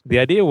 The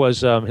idea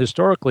was,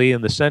 historically,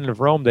 in the Senate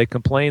of Rome, they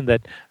complained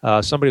that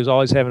somebody was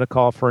always having to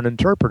call for an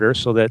interpreter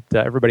so that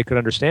everybody could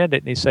understand it.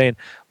 And he's saying,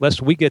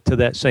 lest we get to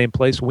that same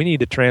place, we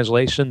need a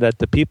translation that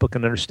the people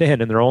can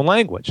understand in their own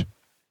language.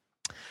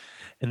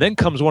 And then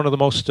comes one of the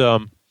most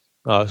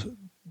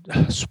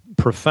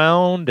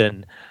profound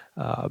and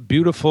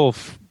beautiful,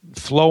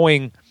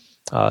 flowing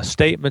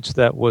statements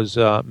that was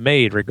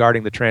made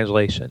regarding the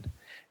translation.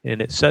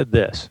 And it said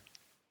this: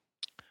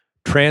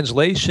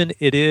 Translation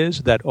it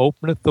is that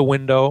openeth the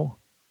window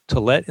to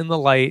let in the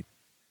light,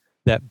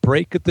 that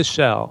breaketh the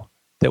shell,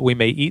 that we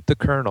may eat the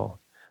kernel,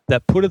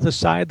 that putteth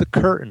aside the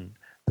curtain,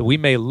 that we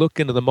may look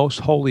into the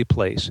most holy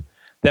place,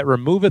 that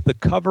removeth the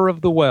cover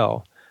of the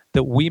well,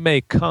 that we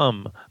may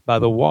come by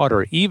the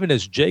water, even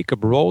as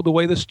Jacob rolled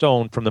away the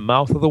stone from the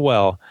mouth of the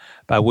well,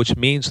 by which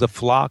means the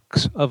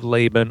flocks of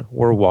Laban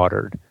were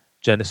watered.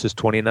 Genesis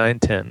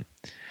 29:10.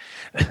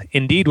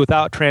 Indeed,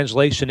 without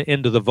translation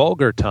into the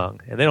vulgar tongue,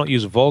 and they don't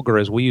use vulgar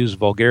as we use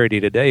vulgarity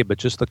today, but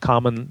just the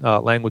common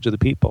language of the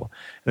people.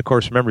 And of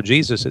course, remember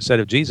Jesus, it said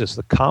of Jesus,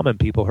 the common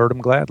people heard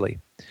him gladly.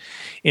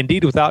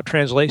 Indeed, without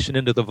translation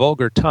into the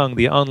vulgar tongue,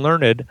 the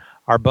unlearned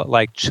are but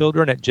like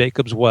children at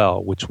Jacob's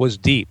well, which was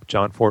deep,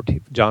 John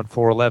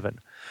 4:11,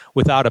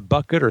 without a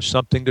bucket or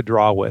something to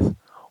draw with.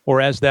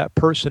 Or as that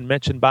person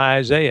mentioned by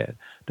Isaiah,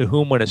 to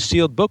whom when a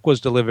sealed book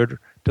was delivered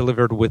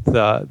with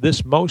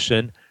this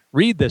motion,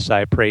 read this,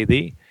 I pray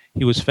thee,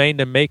 he was fain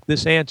to make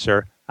this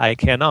answer, I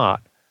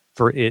cannot,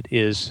 for it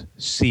is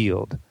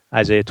sealed.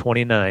 Isaiah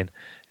 29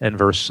 and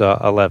verse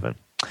 11.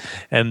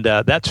 And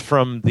that's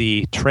from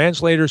the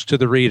translators to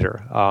the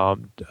reader.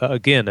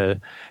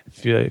 Again,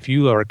 if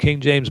you are a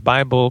King James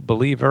Bible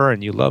believer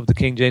and you love the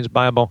King James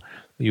Bible,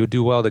 you would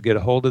do well to get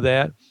a hold of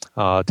that,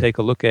 take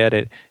a look at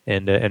it,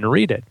 and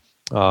read it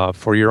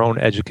for your own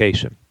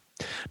education.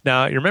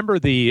 Now, you remember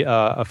the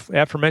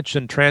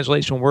aforementioned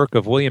translation work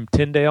of William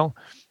Tyndale,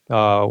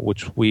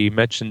 which we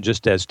mentioned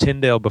just as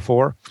Tyndale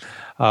before.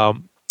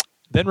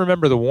 Then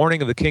remember the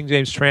warning of the King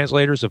James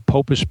translators of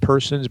popish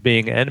persons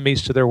being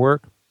enemies to their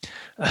work.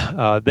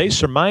 They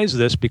surmised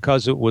this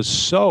because it was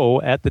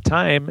so at the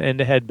time and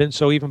had been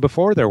so even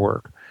before their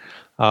work.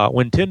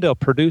 When Tyndale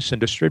produced and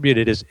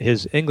distributed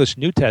his English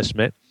New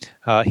Testament,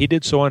 he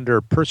did so under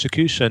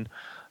persecution,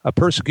 a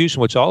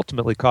persecution which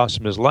ultimately cost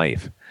him his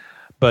life.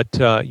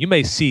 But you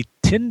may see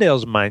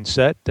Tyndale's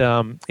mindset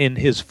in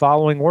his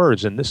following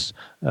words, and this,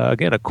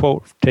 again, a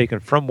quote taken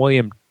from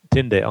William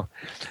Tyndale.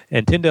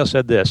 And Tyndale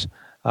said this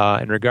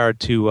in regard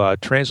to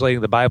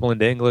translating the Bible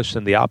into English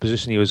and the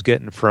opposition he was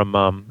getting from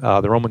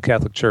the Roman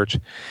Catholic Church.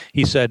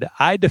 He said,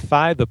 I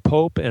defy the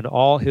Pope and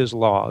all his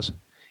laws.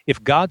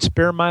 If God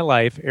spare my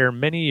life ere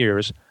many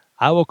years,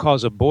 I will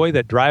cause a boy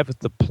that driveth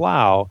the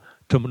plow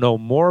to know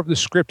more of the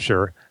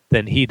Scripture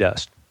than he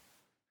does.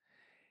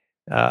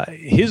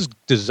 His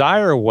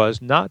desire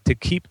was not to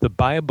keep the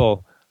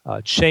Bible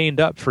chained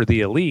up for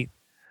the elite,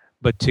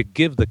 but to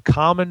give the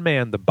common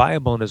man the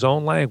Bible in his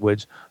own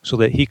language so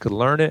that he could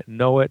learn it,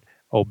 know it,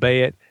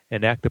 obey it,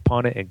 and act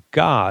upon it, and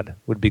God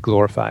would be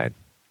glorified.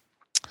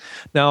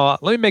 Now,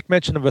 let me make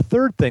mention of a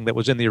third thing that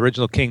was in the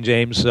original King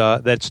James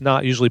that's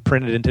not usually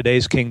printed in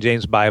today's King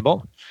James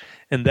Bible,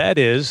 and that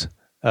is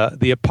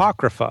the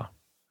Apocrypha.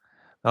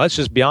 Now, let's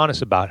just be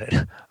honest about it.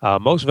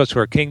 Most of us who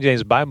are King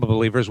James Bible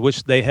believers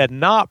wish they had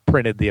not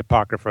printed the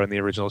Apocrypha in the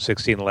original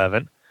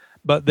 1611,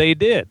 but they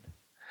did.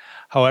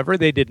 However,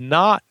 they did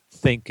not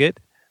think it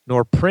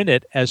nor print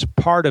it as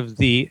part of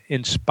the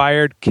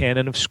inspired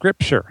canon of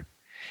Scripture.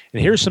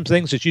 And here's some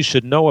things that you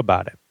should know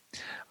about it.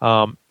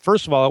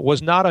 First of all, it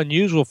was not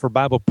unusual for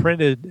Bibles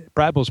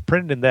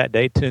printed in that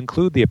day to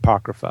include the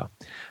Apocrypha.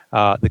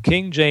 The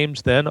King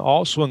James then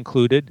also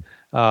included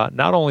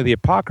not only the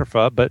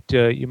Apocrypha, but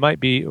you might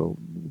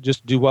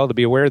just do well to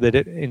be aware that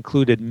it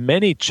included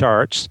many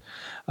charts,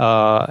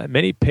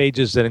 many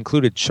pages that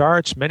included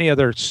charts, many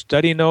other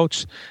study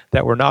notes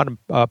that were not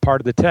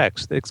part of the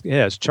text. It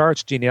has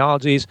charts,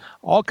 genealogies,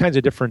 all kinds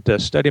of different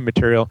study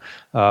material,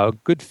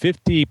 good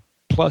 50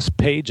 plus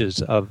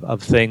pages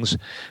of things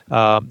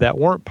that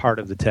weren't part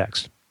of the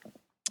text.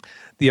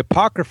 The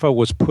Apocrypha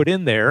was put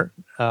in there,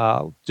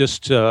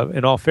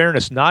 in all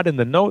fairness, not in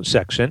the note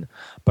section,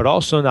 but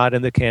also not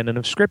in the canon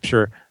of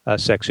Scripture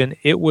section.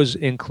 It was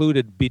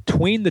included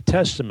between the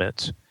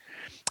Testaments,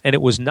 and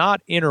it was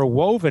not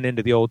interwoven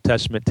into the Old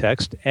Testament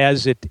text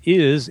as it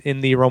is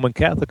in the Roman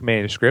Catholic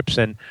manuscripts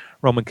and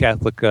Roman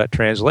Catholic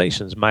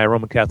translations. My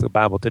Roman Catholic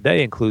Bible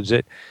today includes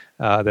it,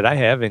 that I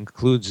have,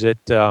 includes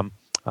it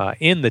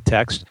in the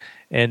text,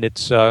 and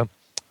it's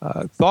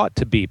thought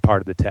to be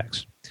part of the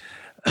text.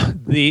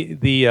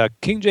 The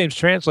King James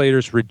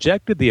translators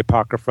rejected the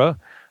Apocrypha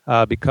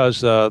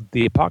because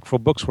the Apocryphal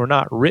books were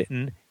not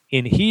written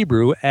in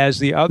Hebrew as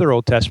the other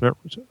Old Testament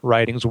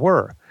writings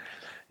were.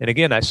 And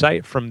again, I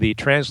cite from the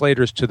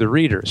translators to the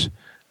readers.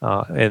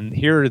 And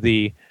here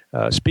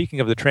are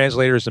speaking of the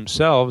translators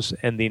themselves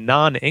and the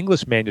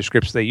non-English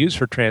manuscripts they use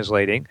for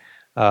translating,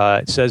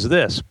 it says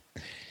this: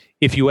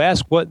 if you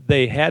ask what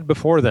they had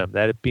before them,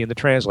 that being the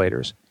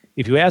translators,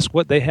 if you ask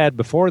what they had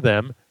before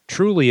them,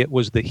 truly it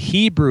was the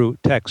Hebrew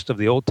text of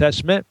the Old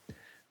Testament,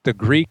 the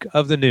Greek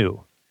of the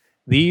New.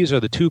 These are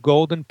the two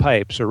golden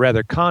pipes, or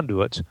rather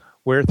conduits,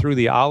 wherethrough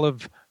the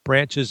olive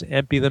branches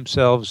empty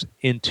themselves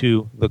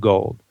into the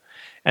gold.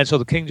 And so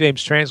the King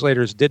James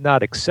translators did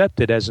not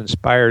accept it as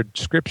inspired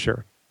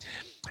scripture.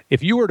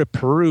 If you were to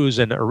peruse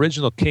an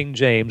original King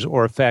James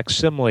or a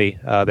facsimile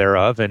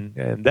thereof,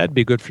 and that'd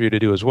be good for you to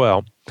do as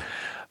well,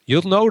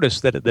 you'll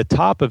notice that at the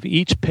top of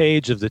each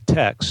page of the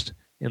text,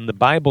 in the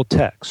Bible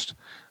text,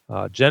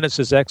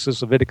 Genesis,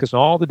 Exodus, Leviticus, and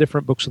all the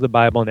different books of the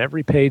Bible, and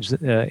every page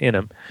in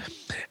them,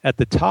 at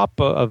the top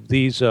of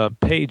these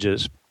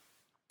pages,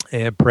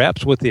 and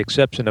perhaps with the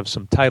exception of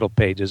some title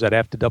pages, I'd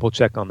have to double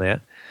check on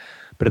that,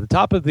 but at the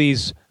top of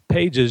these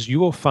pages, you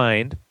will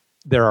find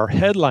there are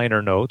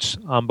headliner notes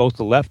on both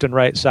the left and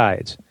right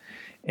sides,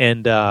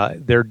 and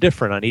they're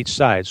different on each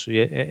side.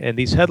 And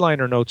these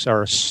headliner notes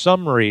are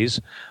summaries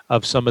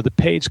of some of the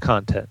page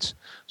contents,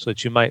 so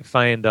that you might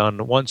find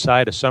on one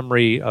side a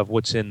summary of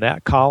what's in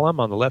that column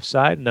on the left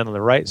side, and then on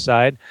the right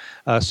side,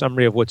 a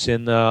summary of what's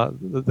in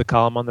the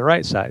column on the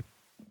right side.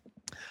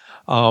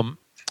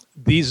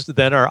 These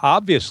then are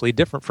obviously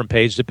different from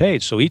page to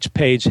page. So each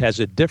page has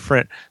a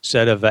different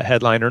set of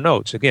headliner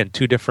notes. Again,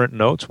 two different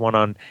notes, one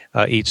on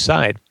each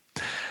side.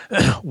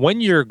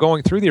 When you're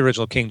going through the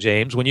original King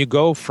James, when you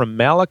go from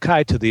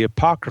Malachi to the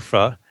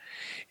Apocrypha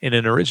in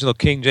an original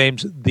King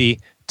James, the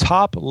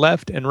top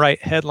left and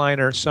right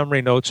headliner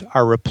summary notes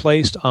are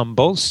replaced on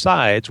both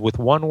sides with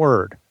one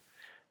word,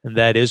 and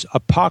that is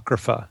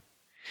Apocrypha.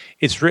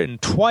 It's written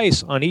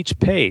twice on each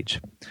page,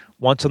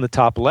 once on the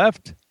top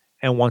left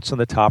and once on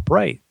the top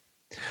right.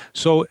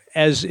 So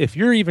as if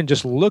you're even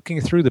just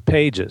looking through the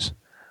pages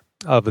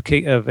of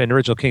an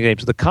original King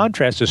James, the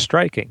contrast is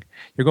striking.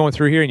 You're going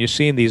through here and you're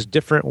seeing these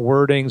different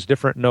wordings,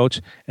 different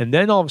notes, and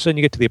then all of a sudden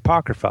you get to the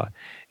Apocrypha,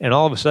 and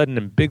all of a sudden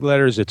in big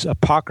letters it's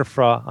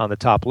Apocrypha on the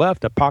top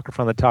left,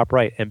 Apocrypha on the top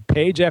right, and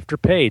page after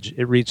page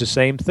it reads the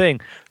same thing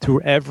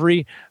through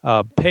every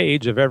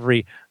page of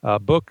every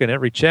book and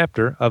every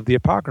chapter of the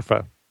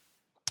Apocrypha.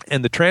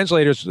 And the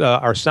translators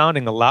are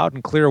sounding a loud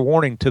and clear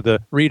warning to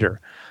the reader.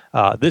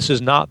 This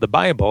is not the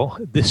Bible,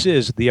 this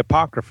is the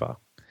Apocrypha.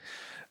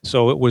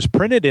 So it was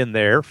printed in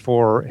there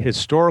for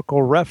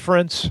historical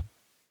reference,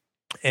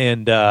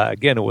 and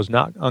again, it was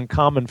not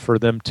uncommon for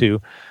them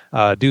to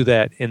do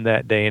that in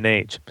that day and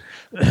age.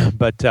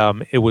 But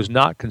it was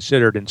not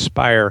considered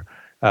inspired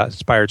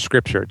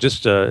scripture.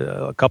 Just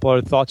a couple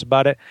other thoughts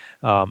about it.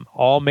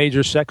 All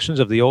major sections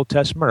of the Old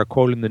Testament are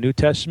quoted in the New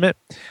Testament,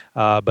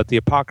 but the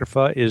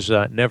Apocrypha is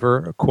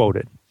never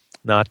quoted.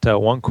 Not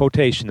one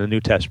quotation in the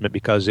New Testament,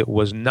 because it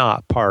was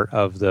not part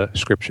of the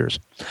Scriptures.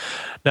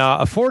 Now,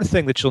 a fourth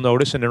thing that you'll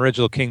notice in the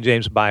original King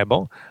James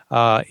Bible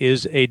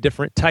is a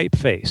different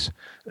typeface.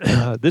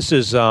 This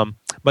is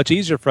much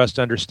easier for us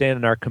to understand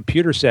in our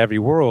computer-savvy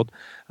world.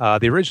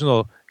 The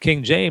original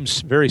King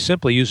James very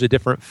simply used a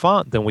different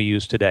font than we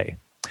use today.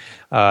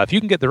 If you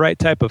can get the right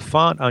type of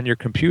font on your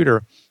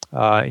computer,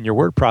 in your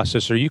word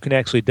processor, you can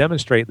actually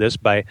demonstrate this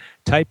by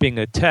typing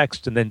a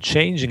text and then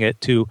changing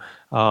it to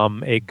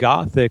a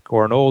Gothic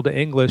or an Old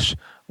English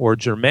or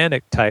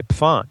Germanic type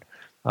font.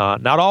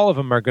 Not all of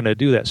them are going to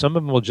do that. Some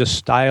of them will just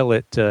style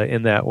it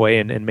in that way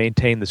and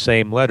maintain the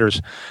same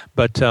letters.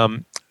 But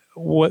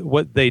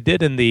what they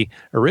did in the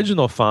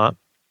original font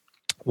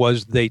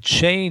was they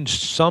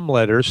changed some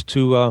letters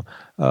to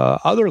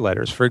other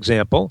letters. For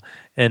example,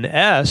 an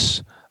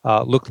S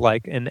looked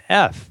like an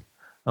F,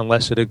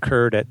 unless it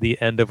occurred at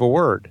the end of a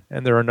word.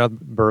 And there are a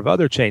number of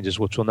other changes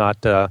which we'll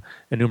not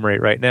enumerate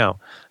right now.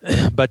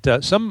 But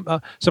some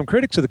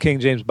critics of the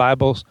King James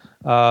Bibles,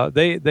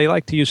 they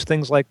like to use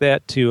things like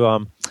that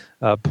to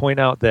point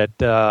out that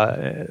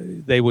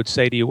they would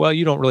say to you, well,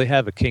 you don't really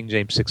have a King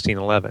James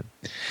 1611.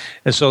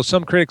 And so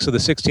some critics of the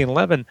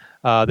 1611,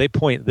 they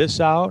point this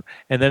out.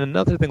 And then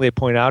another thing they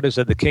point out is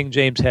that the King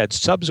James had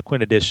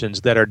subsequent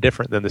editions that are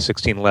different than the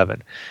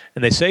 1611.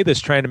 And they say this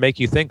trying to make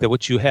you think that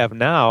what you have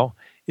now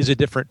is a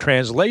different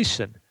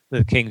translation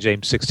than the King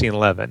James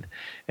 1611.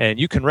 And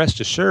you can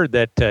rest assured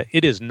that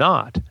it is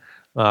not.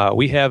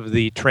 We have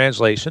the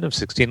translation of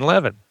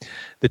 1611.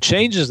 The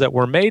changes that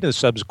were made in the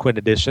subsequent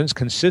editions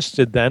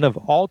consisted then of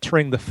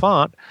altering the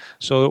font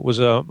so it was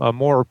a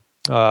more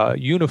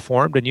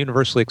uniformed and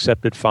universally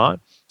accepted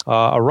font.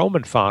 a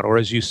Roman font, or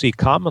as you see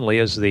commonly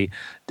as the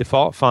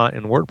default font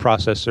in word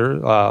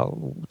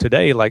processor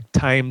today, like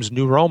Times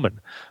New Roman.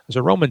 It's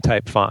a Roman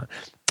type font.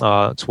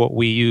 It's what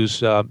we use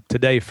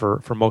today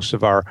for most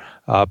of our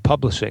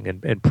publishing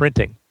and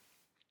printing.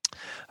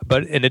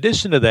 But in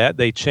addition to that,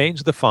 they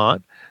changed the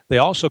font. They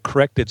also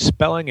corrected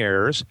spelling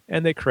errors,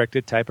 and they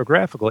corrected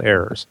typographical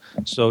errors.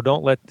 So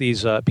don't let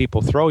these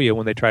people throw you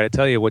when they try to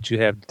tell you what you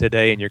have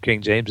today in your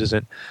King James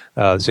isn't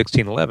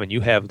 1611.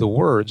 You have the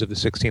words of the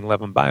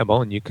 1611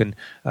 Bible, and you can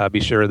be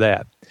sure of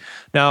that.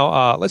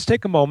 Now, let's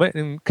take a moment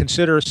and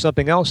consider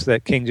something else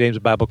that King James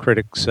Bible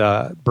critics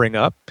bring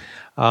up,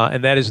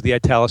 and that is the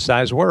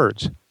italicized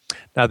words.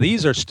 Now,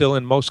 these are still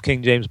in most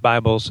King James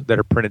Bibles that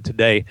are printed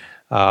today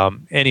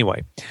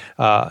anyway.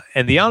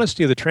 And the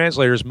honesty of the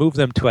translators moved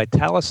them to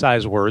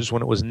italicized words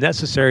when it was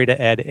necessary to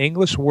add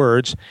English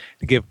words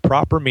to give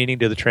proper meaning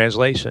to the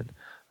translation.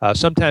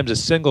 Sometimes a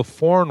single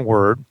foreign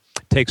word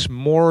takes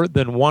more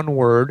than one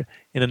word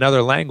in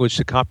another language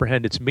to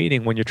comprehend its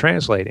meaning when you're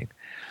translating.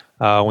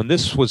 When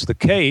this was the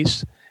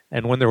case,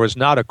 and when there was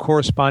not a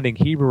corresponding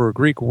Hebrew or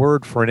Greek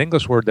word for an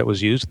English word that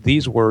was used,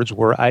 these words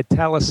were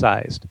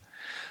italicized.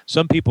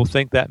 Some people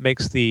think that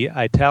makes the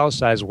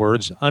italicized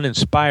words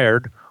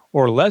uninspired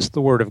or less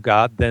the Word of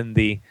God than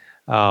the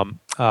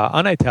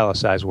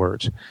unitalicized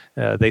words.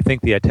 They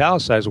think the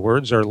italicized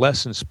words are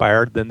less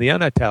inspired than the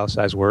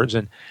unitalicized words.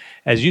 And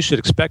as you should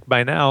expect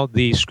by now,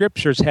 the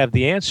Scriptures have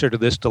the answer to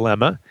this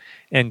dilemma,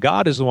 and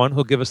God is the one who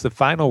will give us the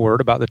final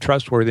word about the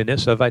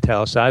trustworthiness of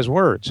italicized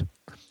words.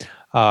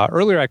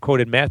 Earlier I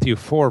quoted Matthew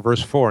 4,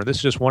 verse 4, and this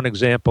is just one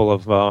example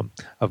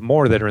of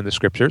more that are in the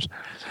Scriptures.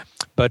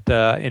 But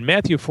in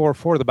Matthew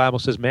 4:4, the Bible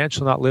says, "Man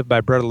shall not live by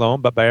bread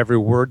alone, but by every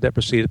word that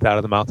proceedeth out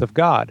of the mouth of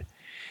God."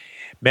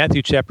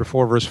 Matthew chapter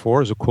 4, verse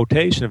 4 is a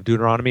quotation of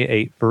Deuteronomy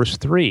 8, verse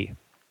 3.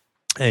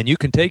 And you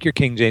can take your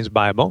King James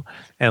Bible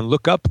and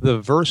look up the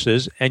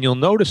verses, and you'll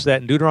notice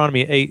that in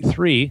Deuteronomy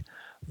 8:3,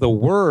 the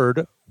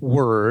word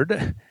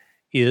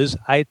is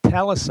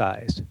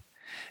italicized.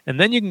 And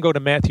then you can go to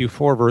Matthew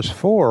 4, verse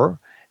 4,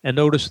 and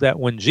notice that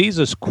when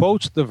Jesus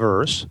quotes the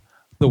verse,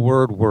 the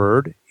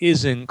word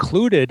is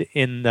included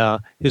in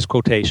his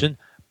quotation,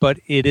 but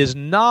it is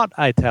not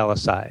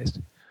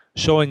italicized,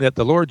 showing that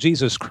the Lord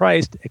Jesus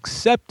Christ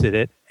accepted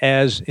it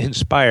as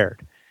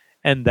inspired.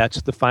 And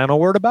that's the final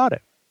word about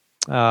it.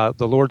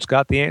 The Lord's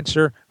got the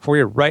answer for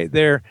you right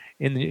there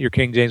in your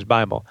King James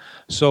Bible.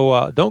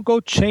 So don't go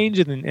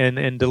changing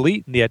and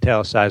deleting the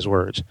italicized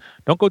words.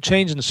 Don't go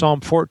changing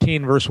Psalm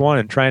 14, verse 1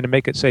 and trying to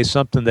make it say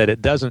something that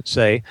it doesn't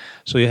say,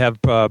 so you have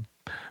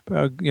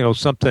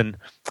something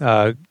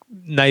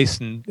nice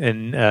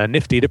and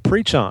nifty to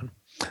preach on.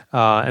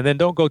 And then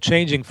don't go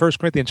changing 1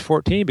 Corinthians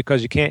 14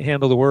 because you can't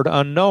handle the word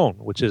unknown,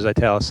 which is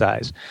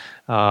italicized,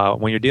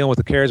 when you're dealing with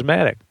the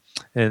charismatic.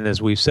 And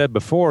as we've said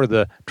before,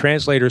 the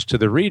translators to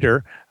the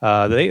reader,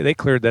 they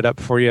cleared that up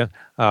for you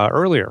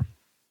earlier.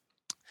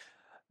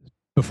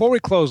 Before we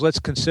close, let's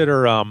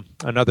consider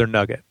another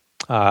nugget.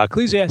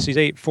 Ecclesiastes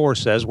 8:4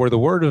 says, "Where the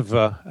word of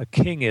a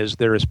king is,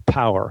 there is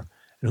power.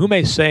 And who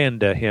may say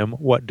unto him,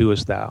 What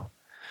doest thou?"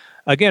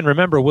 Again,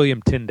 remember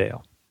William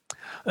Tyndale.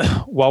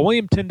 While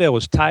William Tyndale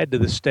was tied to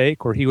the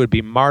stake where he would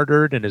be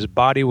martyred and his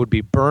body would be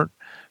burnt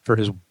for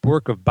his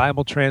work of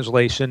Bible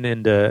translation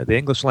into the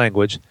English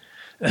language,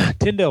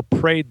 Tyndale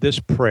prayed this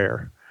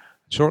prayer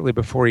shortly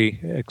before he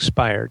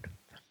expired.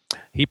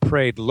 He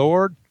prayed,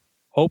 "Lord,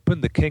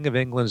 open the King of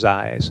England's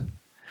eyes."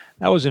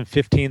 That was in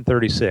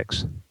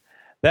 1536.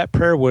 That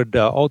prayer would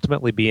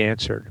ultimately be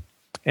answered.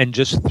 And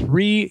just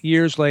 3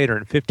 years later,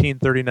 in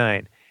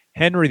 1539,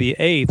 Henry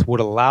VIII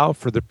would allow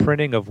for the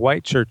printing of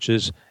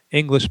Whitechurch's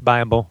English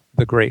Bible,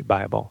 the Great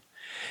Bible.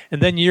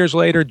 And then years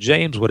later,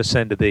 James would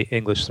ascend to the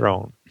English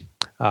throne.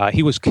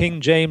 He was King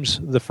James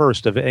I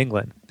of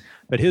England,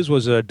 but his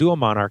was a dual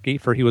monarchy,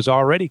 for he was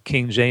already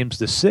King James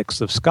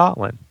VI of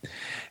Scotland.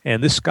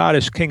 And this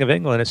Scottish King of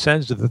England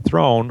ascends to the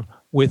throne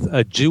with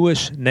a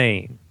Jewish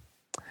name.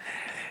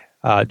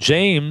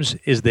 James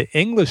is the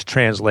English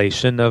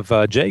translation of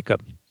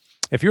Jacob.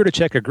 If you were to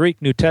check a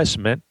Greek New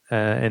Testament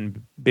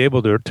and be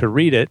able to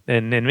read it,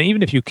 and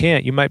even if you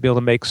can't, you might be able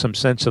to make some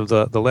sense of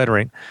the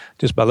lettering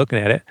just by looking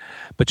at it.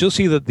 But you'll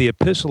see that the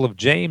Epistle of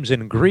James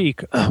in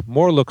Greek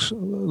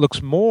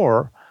looks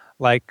more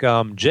like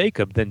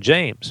Jacob than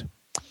James.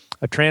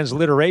 A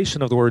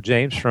transliteration of the word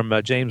James from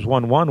James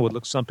 1:1 would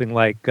look something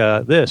like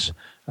this,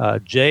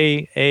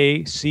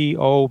 Jacobos.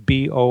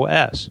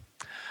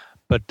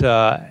 But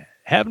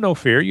have no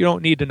fear. You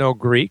don't need to know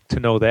Greek to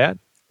know that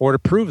or to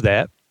prove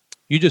that.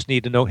 You just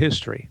need to know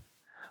history.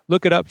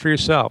 Look it up for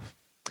yourself.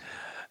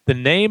 The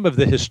name of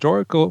the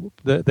historical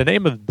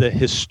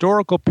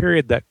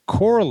period that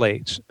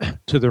correlates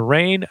to the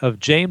reign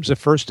of James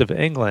I of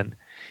England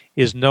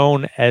is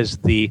known as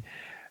the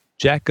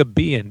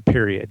Jacobean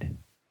period.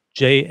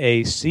 Jacobean.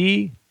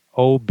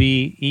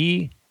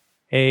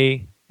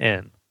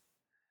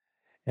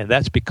 And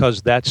that's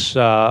because that's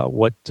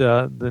where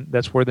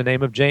the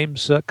name of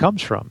James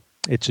comes from.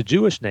 It's a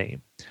Jewish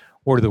name.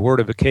 Where the word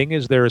of a king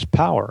is, there is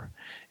power.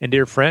 And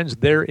dear friends,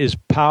 there is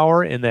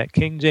power in that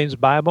King James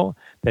Bible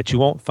that you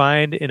won't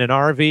find in an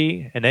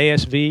RV, an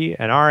ASV,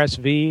 an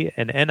RSV,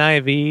 an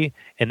NIV,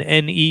 an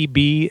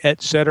NEB,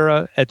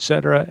 etc.,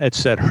 etc.,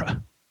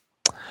 etc.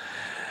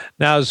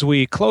 Now, as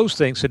we close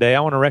things today,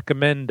 I want to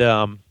recommend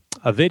a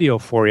video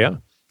for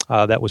you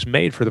that was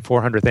made for the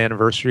 400th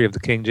anniversary of the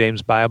King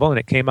James Bible, and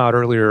it came out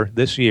earlier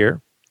this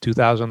year,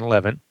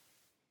 2011.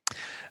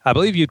 I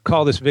believe you'd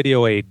call this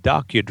video a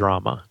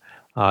docudrama.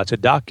 It's a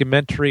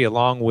documentary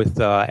along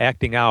with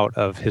acting out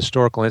of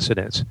historical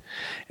incidents.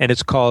 And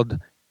it's called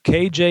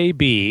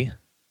KJB,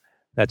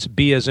 that's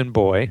B as in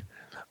boy,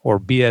 or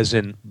B as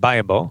in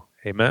Bible,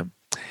 amen?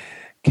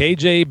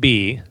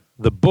 KJB,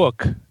 the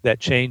book that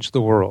changed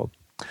the world.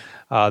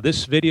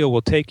 This video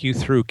will take you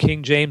through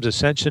King James'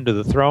 ascension to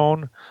the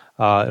throne.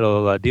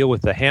 It'll deal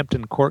with the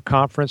Hampton Court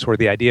Conference, where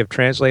the idea of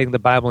translating the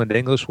Bible into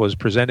English was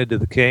presented to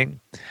the king.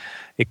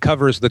 It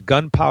covers the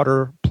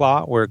gunpowder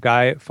plot where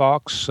Guy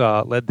Fawkes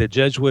led the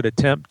Jesuit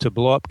attempt to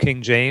blow up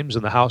King James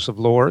in the House of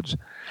Lords,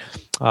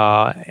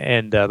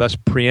 and thus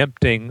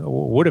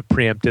would have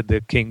preempted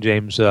the King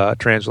James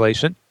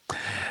translation.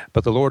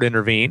 But the Lord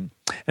intervened.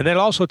 And then it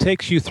also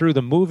takes you through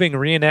the moving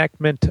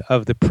reenactment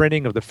of the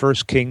printing of the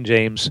first King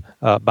James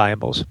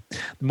Bibles.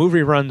 The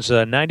movie runs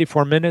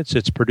 94 minutes.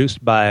 It's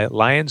produced by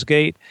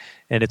Lionsgate,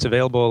 and it's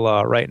available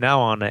right now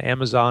on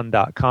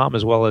Amazon.com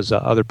as well as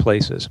other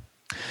places.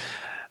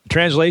 The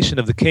translation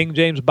of the King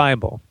James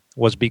Bible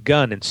was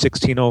begun in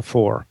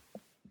 1604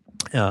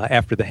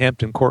 after the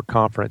Hampton Court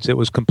Conference. It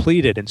was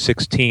completed in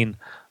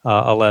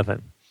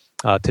 1611.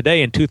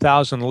 Today, in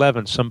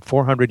 2011, some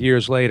 400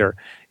 years later,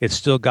 it's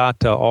still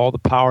got all the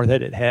power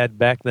that it had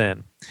back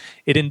then.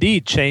 It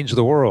indeed changed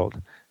the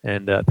world,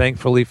 and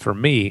thankfully for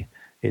me,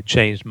 it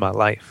changed my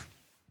life.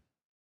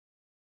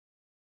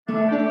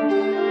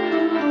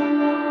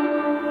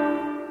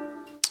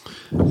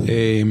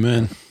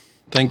 Amen.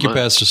 Thank you,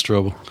 Pastor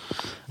Strobel.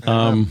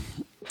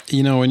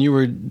 When you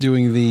were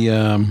doing the,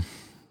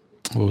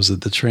 what was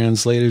it, the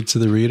translator to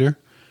the reader?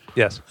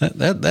 Yes.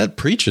 That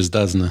preaches,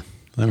 doesn't it?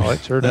 I mean,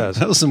 it sure does.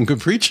 That was some good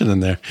preaching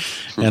in there.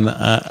 And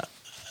I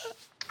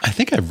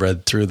think I've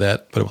read through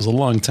that, but it was a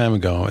long time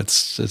ago. It's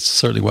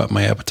certainly whet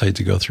my appetite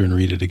to go through and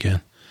read it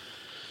again.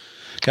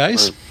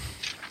 Guys?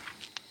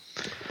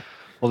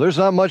 Well, there's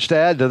not much to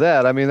add to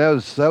that. I mean, that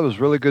was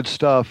really good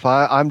stuff.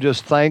 I'm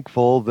just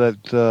thankful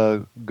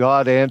that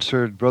God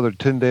answered Brother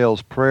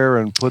Tyndale's prayer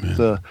and put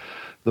the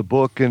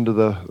book into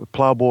the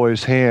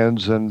plowboy's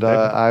hands, and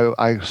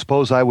I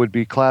suppose I would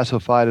be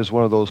classified as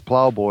one of those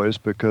plowboys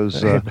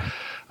because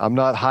I'm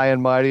not high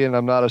and mighty and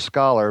I'm not a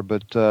scholar,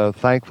 but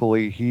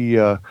thankfully he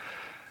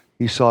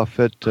saw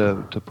fit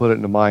to put it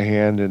into my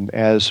hand, and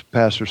as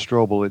Pastor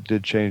Strobel, it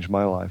did change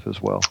my life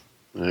as well.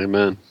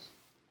 Amen.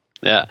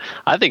 Yeah,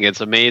 I think it's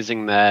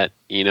amazing that,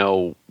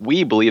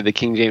 we believe the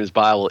King James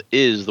Bible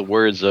is the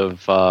words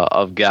of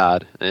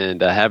God,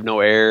 and have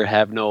no error,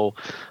 have no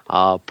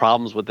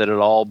problems with it at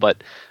all.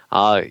 But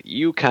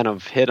you kind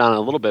of hit on a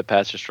little bit,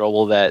 Pastor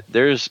Strobel, that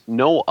there's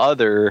no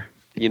other,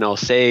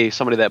 say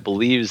somebody that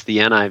believes the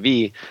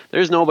NIV,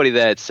 there's nobody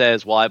that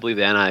says, well, I believe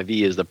the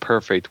NIV is the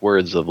perfect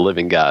words of the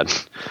living God.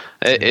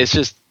 It's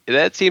just,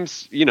 that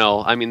seems,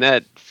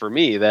 that for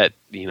me, that,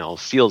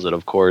 seals it,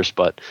 of course,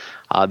 but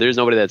there's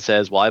nobody that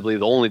says, well, I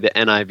believe only the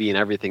NIV and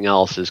everything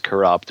else is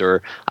corrupt,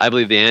 or I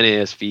believe the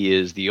NASV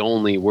is the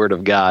only word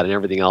of God and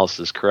everything else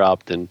is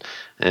corrupt, and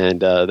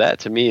that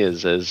to me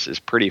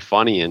is pretty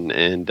funny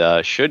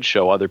and should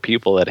show other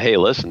people that, hey,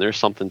 listen, there's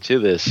something to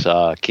this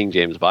King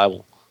James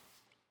Bible.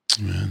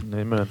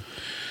 Amen.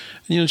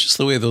 Just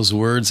the way those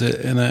words,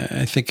 and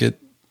I think it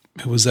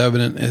was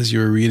evident as you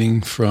were reading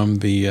from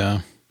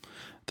the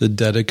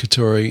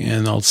dedicatory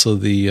and also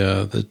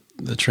the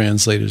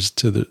translator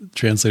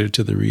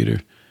to the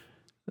reader.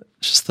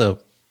 Just the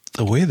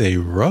way they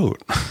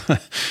wrote.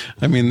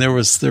 I mean, there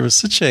was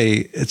such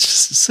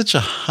a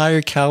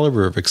higher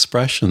caliber of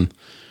expression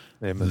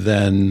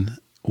than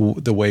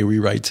the way we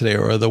write today,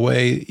 or the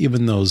way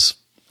even those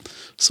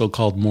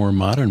so-called more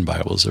modern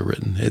Bibles are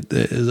written.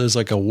 There's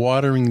like a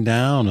watering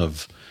down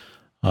of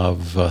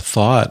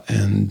thought,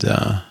 and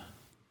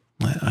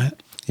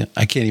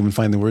I can't even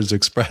find the words to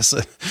express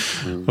it.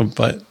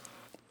 But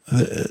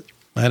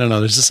I don't know.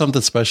 There's just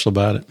something special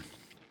about it.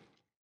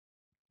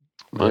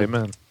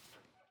 Amen.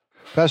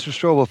 Pastor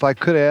Strobel, if I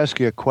could ask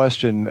you a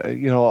question,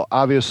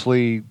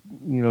 obviously,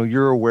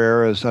 you're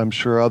aware, as I'm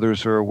sure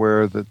others are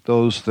aware, that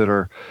those that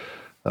are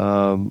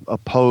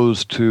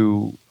opposed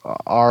to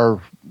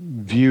our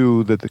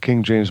view that the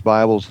King James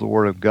Bible is the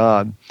Word of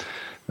God,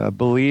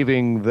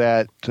 believing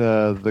that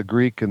the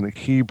Greek and the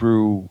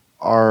Hebrew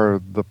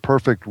are the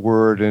perfect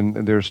word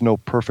and there's no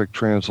perfect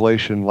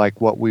translation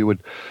like what we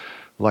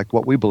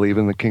believe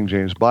in the King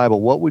James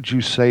Bible, what would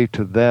you say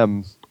to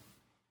them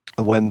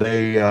when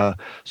they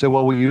say,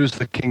 well, we use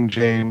the King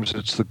James,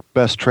 it's the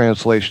best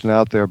translation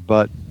out there,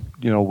 but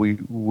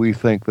we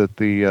think that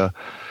the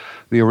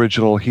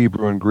original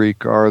Hebrew and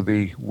Greek are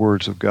the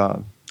words of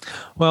God?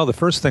 Well, the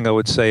first thing I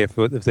would say, if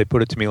they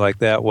put it to me like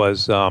that,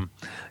 was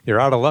you're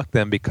out of luck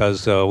then,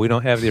 because we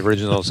don't have the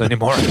originals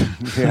anymore.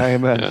 Yeah,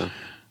 amen. Yeah.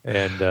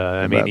 And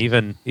I mean,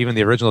 even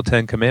the original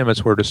 10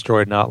 Commandments were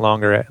destroyed not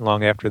long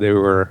after they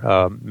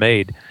were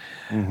made.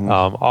 Mm-hmm.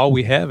 All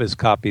we have is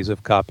copies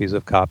of copies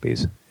of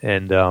copies.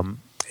 And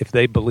if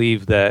they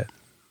believe that,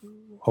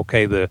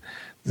 okay, the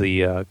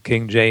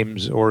King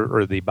James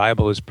or the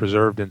Bible is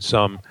preserved in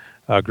some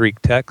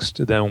Greek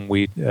text, then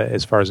we,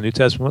 as far as the New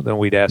Testament, then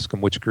we'd ask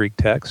them which Greek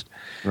text.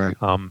 Right.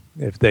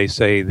 If they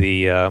say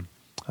the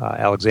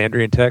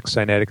Alexandrian text,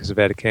 Sinaiticus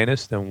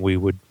Vaticanus, then we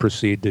would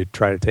proceed to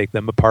try to take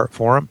them apart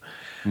for them.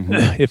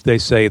 Mm-hmm. If they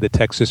say the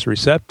Textus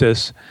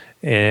Receptus,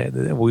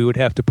 we would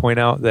have to point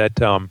out that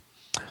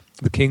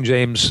the King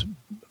James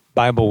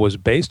Bible was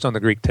based on the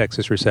Greek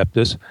Textus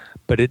Receptus,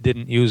 but it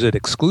didn't use it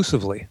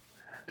exclusively.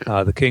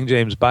 The King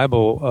James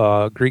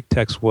Bible Greek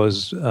text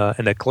was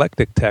an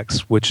eclectic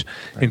text, which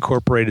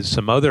incorporated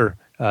some other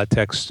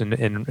texts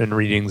and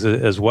readings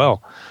as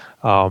well.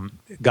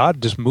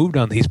 God just moved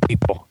on these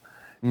people,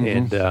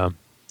 mm-hmm.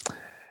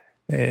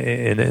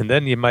 and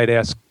then you might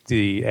ask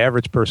the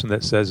average person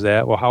that says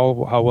that, well,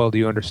 how well do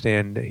you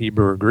understand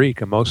Hebrew or Greek?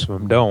 And most of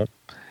them don't.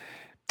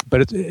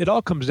 But it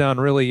all comes down,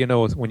 really,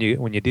 when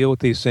you deal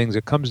with these things,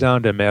 it comes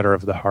down to a matter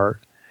of the heart.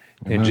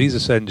 And mm-hmm.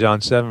 Jesus said in John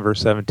 7,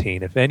 verse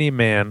 17, if any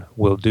man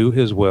will do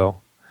his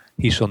will,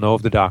 he shall know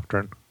of the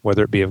doctrine,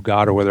 whether it be of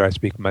God or whether I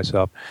speak of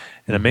myself.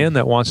 And a man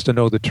that wants to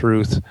know the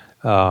truth,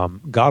 God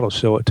will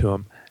show it to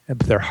him.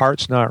 And if their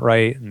heart's not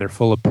right and they're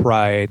full of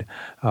pride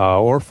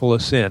or full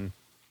of sin,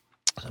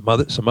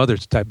 some other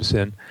type of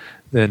sin,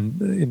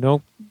 then,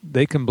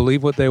 they can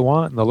believe what they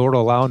want, and the Lord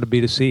will allow them to be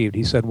deceived.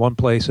 He said one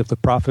place, if the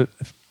prophet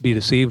be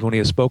deceived when he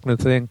has spoken a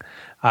thing,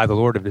 I, the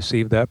Lord, have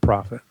deceived that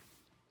prophet.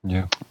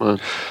 Yeah.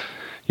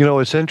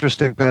 It's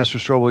interesting, Pastor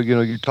Strobel,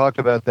 you talked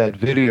about that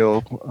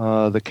video,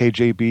 the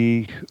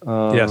KJB,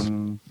 yes.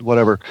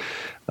 Whatever.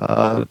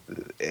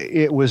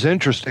 It was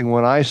interesting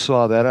when I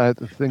saw that. I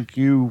think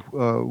you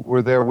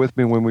were there with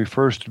me when we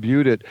first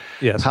viewed it.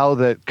 Yes. How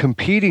that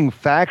competing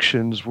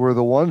factions were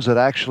the ones that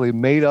actually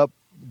made up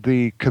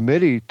the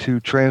committee to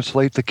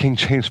translate the King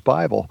James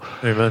Bible.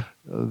 Amen.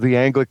 The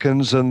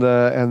Anglicans and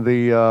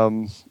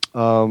the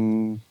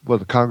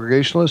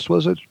Congregationalists,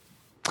 was it?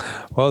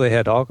 Well, they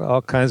had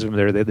all kinds of them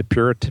there. They had the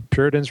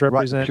Puritans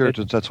represented. Right,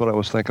 Puritans. That's what I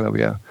was thinking of.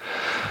 Yeah,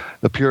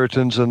 the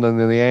Puritans and then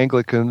the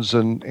Anglicans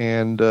and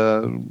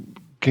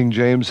King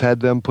James had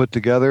them put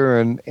together,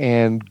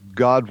 and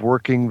God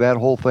working that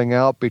whole thing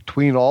out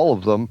between all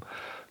of them.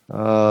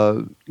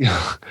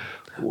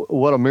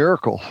 What a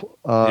miracle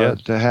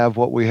to have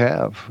what we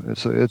have.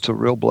 It's a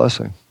real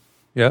blessing.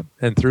 Yep,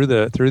 and through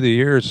the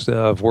years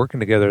of working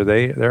together,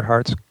 their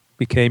hearts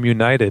became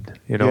united.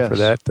 Yes. For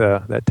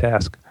that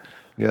task.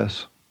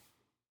 Yes.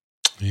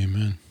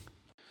 Amen.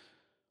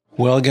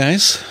 Well,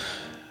 guys,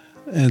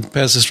 and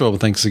Pastor Strobel,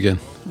 thanks again.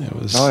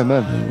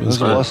 Amen. It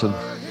was awesome.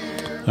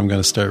 I'm going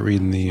to start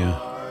reading the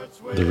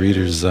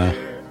readers right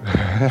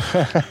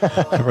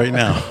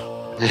now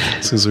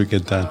as soon as we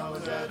get done.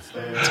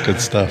 It's good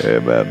stuff.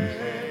 Amen.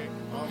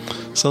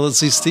 So let's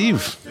see,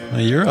 Steve.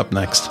 You're up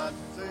next.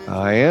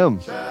 I am.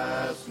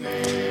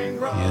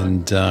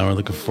 And we're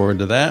looking forward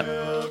to that.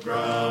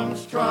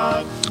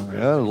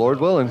 Yeah, Lord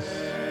willing.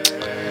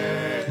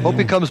 Hope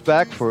he comes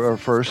back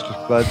first,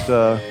 but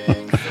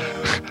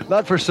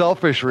not for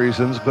selfish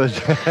reasons, but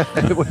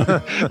it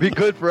would be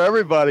good for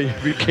everybody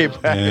if he came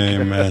back.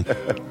 Amen.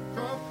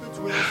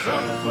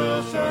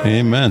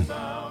 Amen.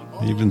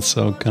 Even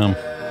so, come.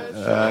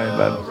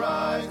 Amen.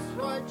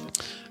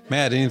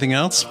 Matt, anything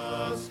else?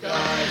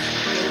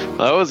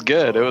 That was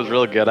good. It was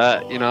real good.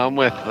 I'm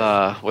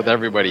with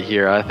everybody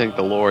here. I thank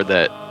the Lord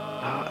that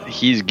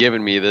He's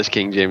given me this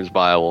King James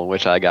Bible in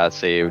which I got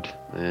saved,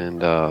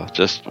 and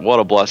just what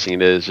a blessing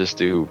it is. Just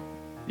to,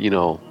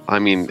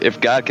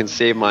 if God can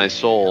save my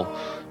soul,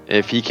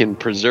 if He can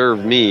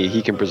preserve me,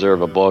 He can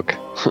preserve a book,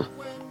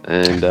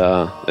 and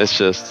it's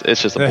just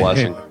a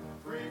blessing.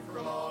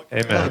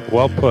 Amen.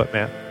 Well put,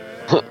 man.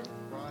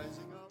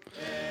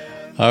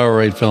 All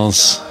right,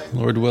 fellas.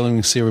 Lord willing,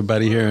 we'll see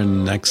everybody here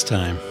next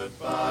time.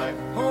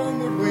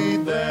 Homeward we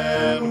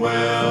then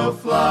will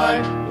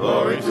fly,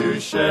 glory to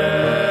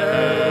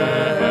share.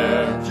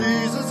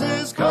 Jesus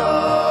is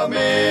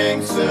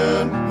coming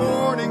soon,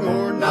 morning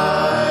or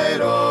night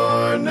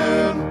or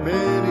noon.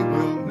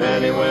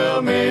 Many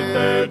will meet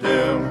their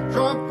doom.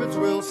 Trumpets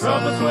will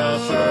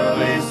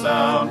surely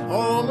sound.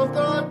 All of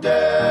the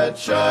dead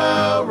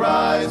shall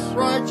rise.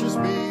 Righteous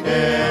meet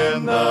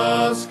in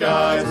the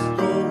skies.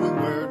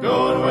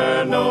 Going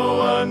where no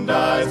one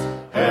dies,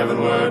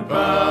 heavenward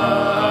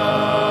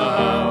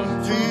bound.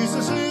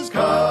 Jesus is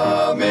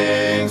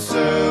coming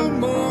soon,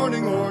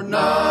 morning or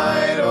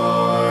night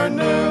or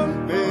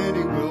noon.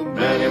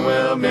 Many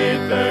will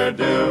meet their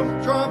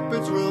doom.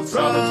 Trumpets will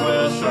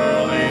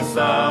surely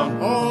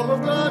sound. All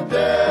of the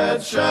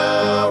dead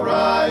shall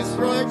rise.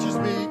 Righteous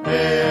meet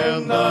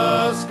in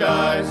the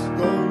skies.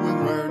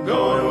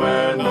 Going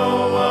where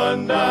no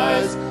one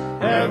dies,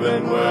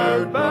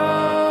 heavenward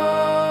bound.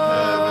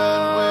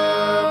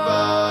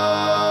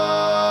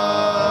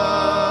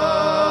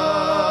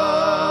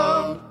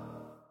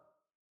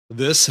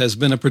 This has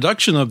been a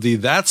production of the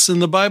That's in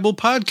the Bible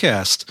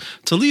podcast.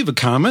 To leave a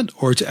comment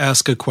or to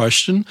ask a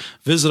question,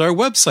 visit our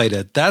website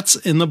at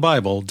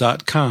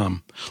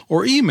that'sinthebible.com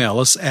or email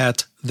us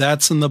at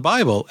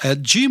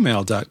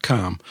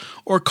that'sinthebible@gmail.com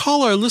or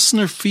call our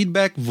listener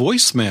feedback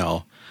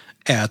voicemail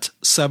at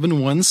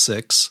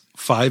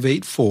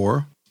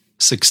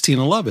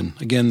 716-584-1611.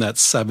 Again,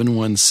 that's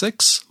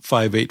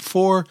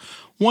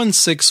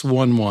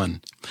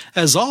 716-584-1611.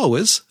 As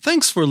always,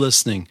 thanks for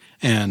listening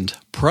and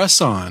press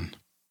on.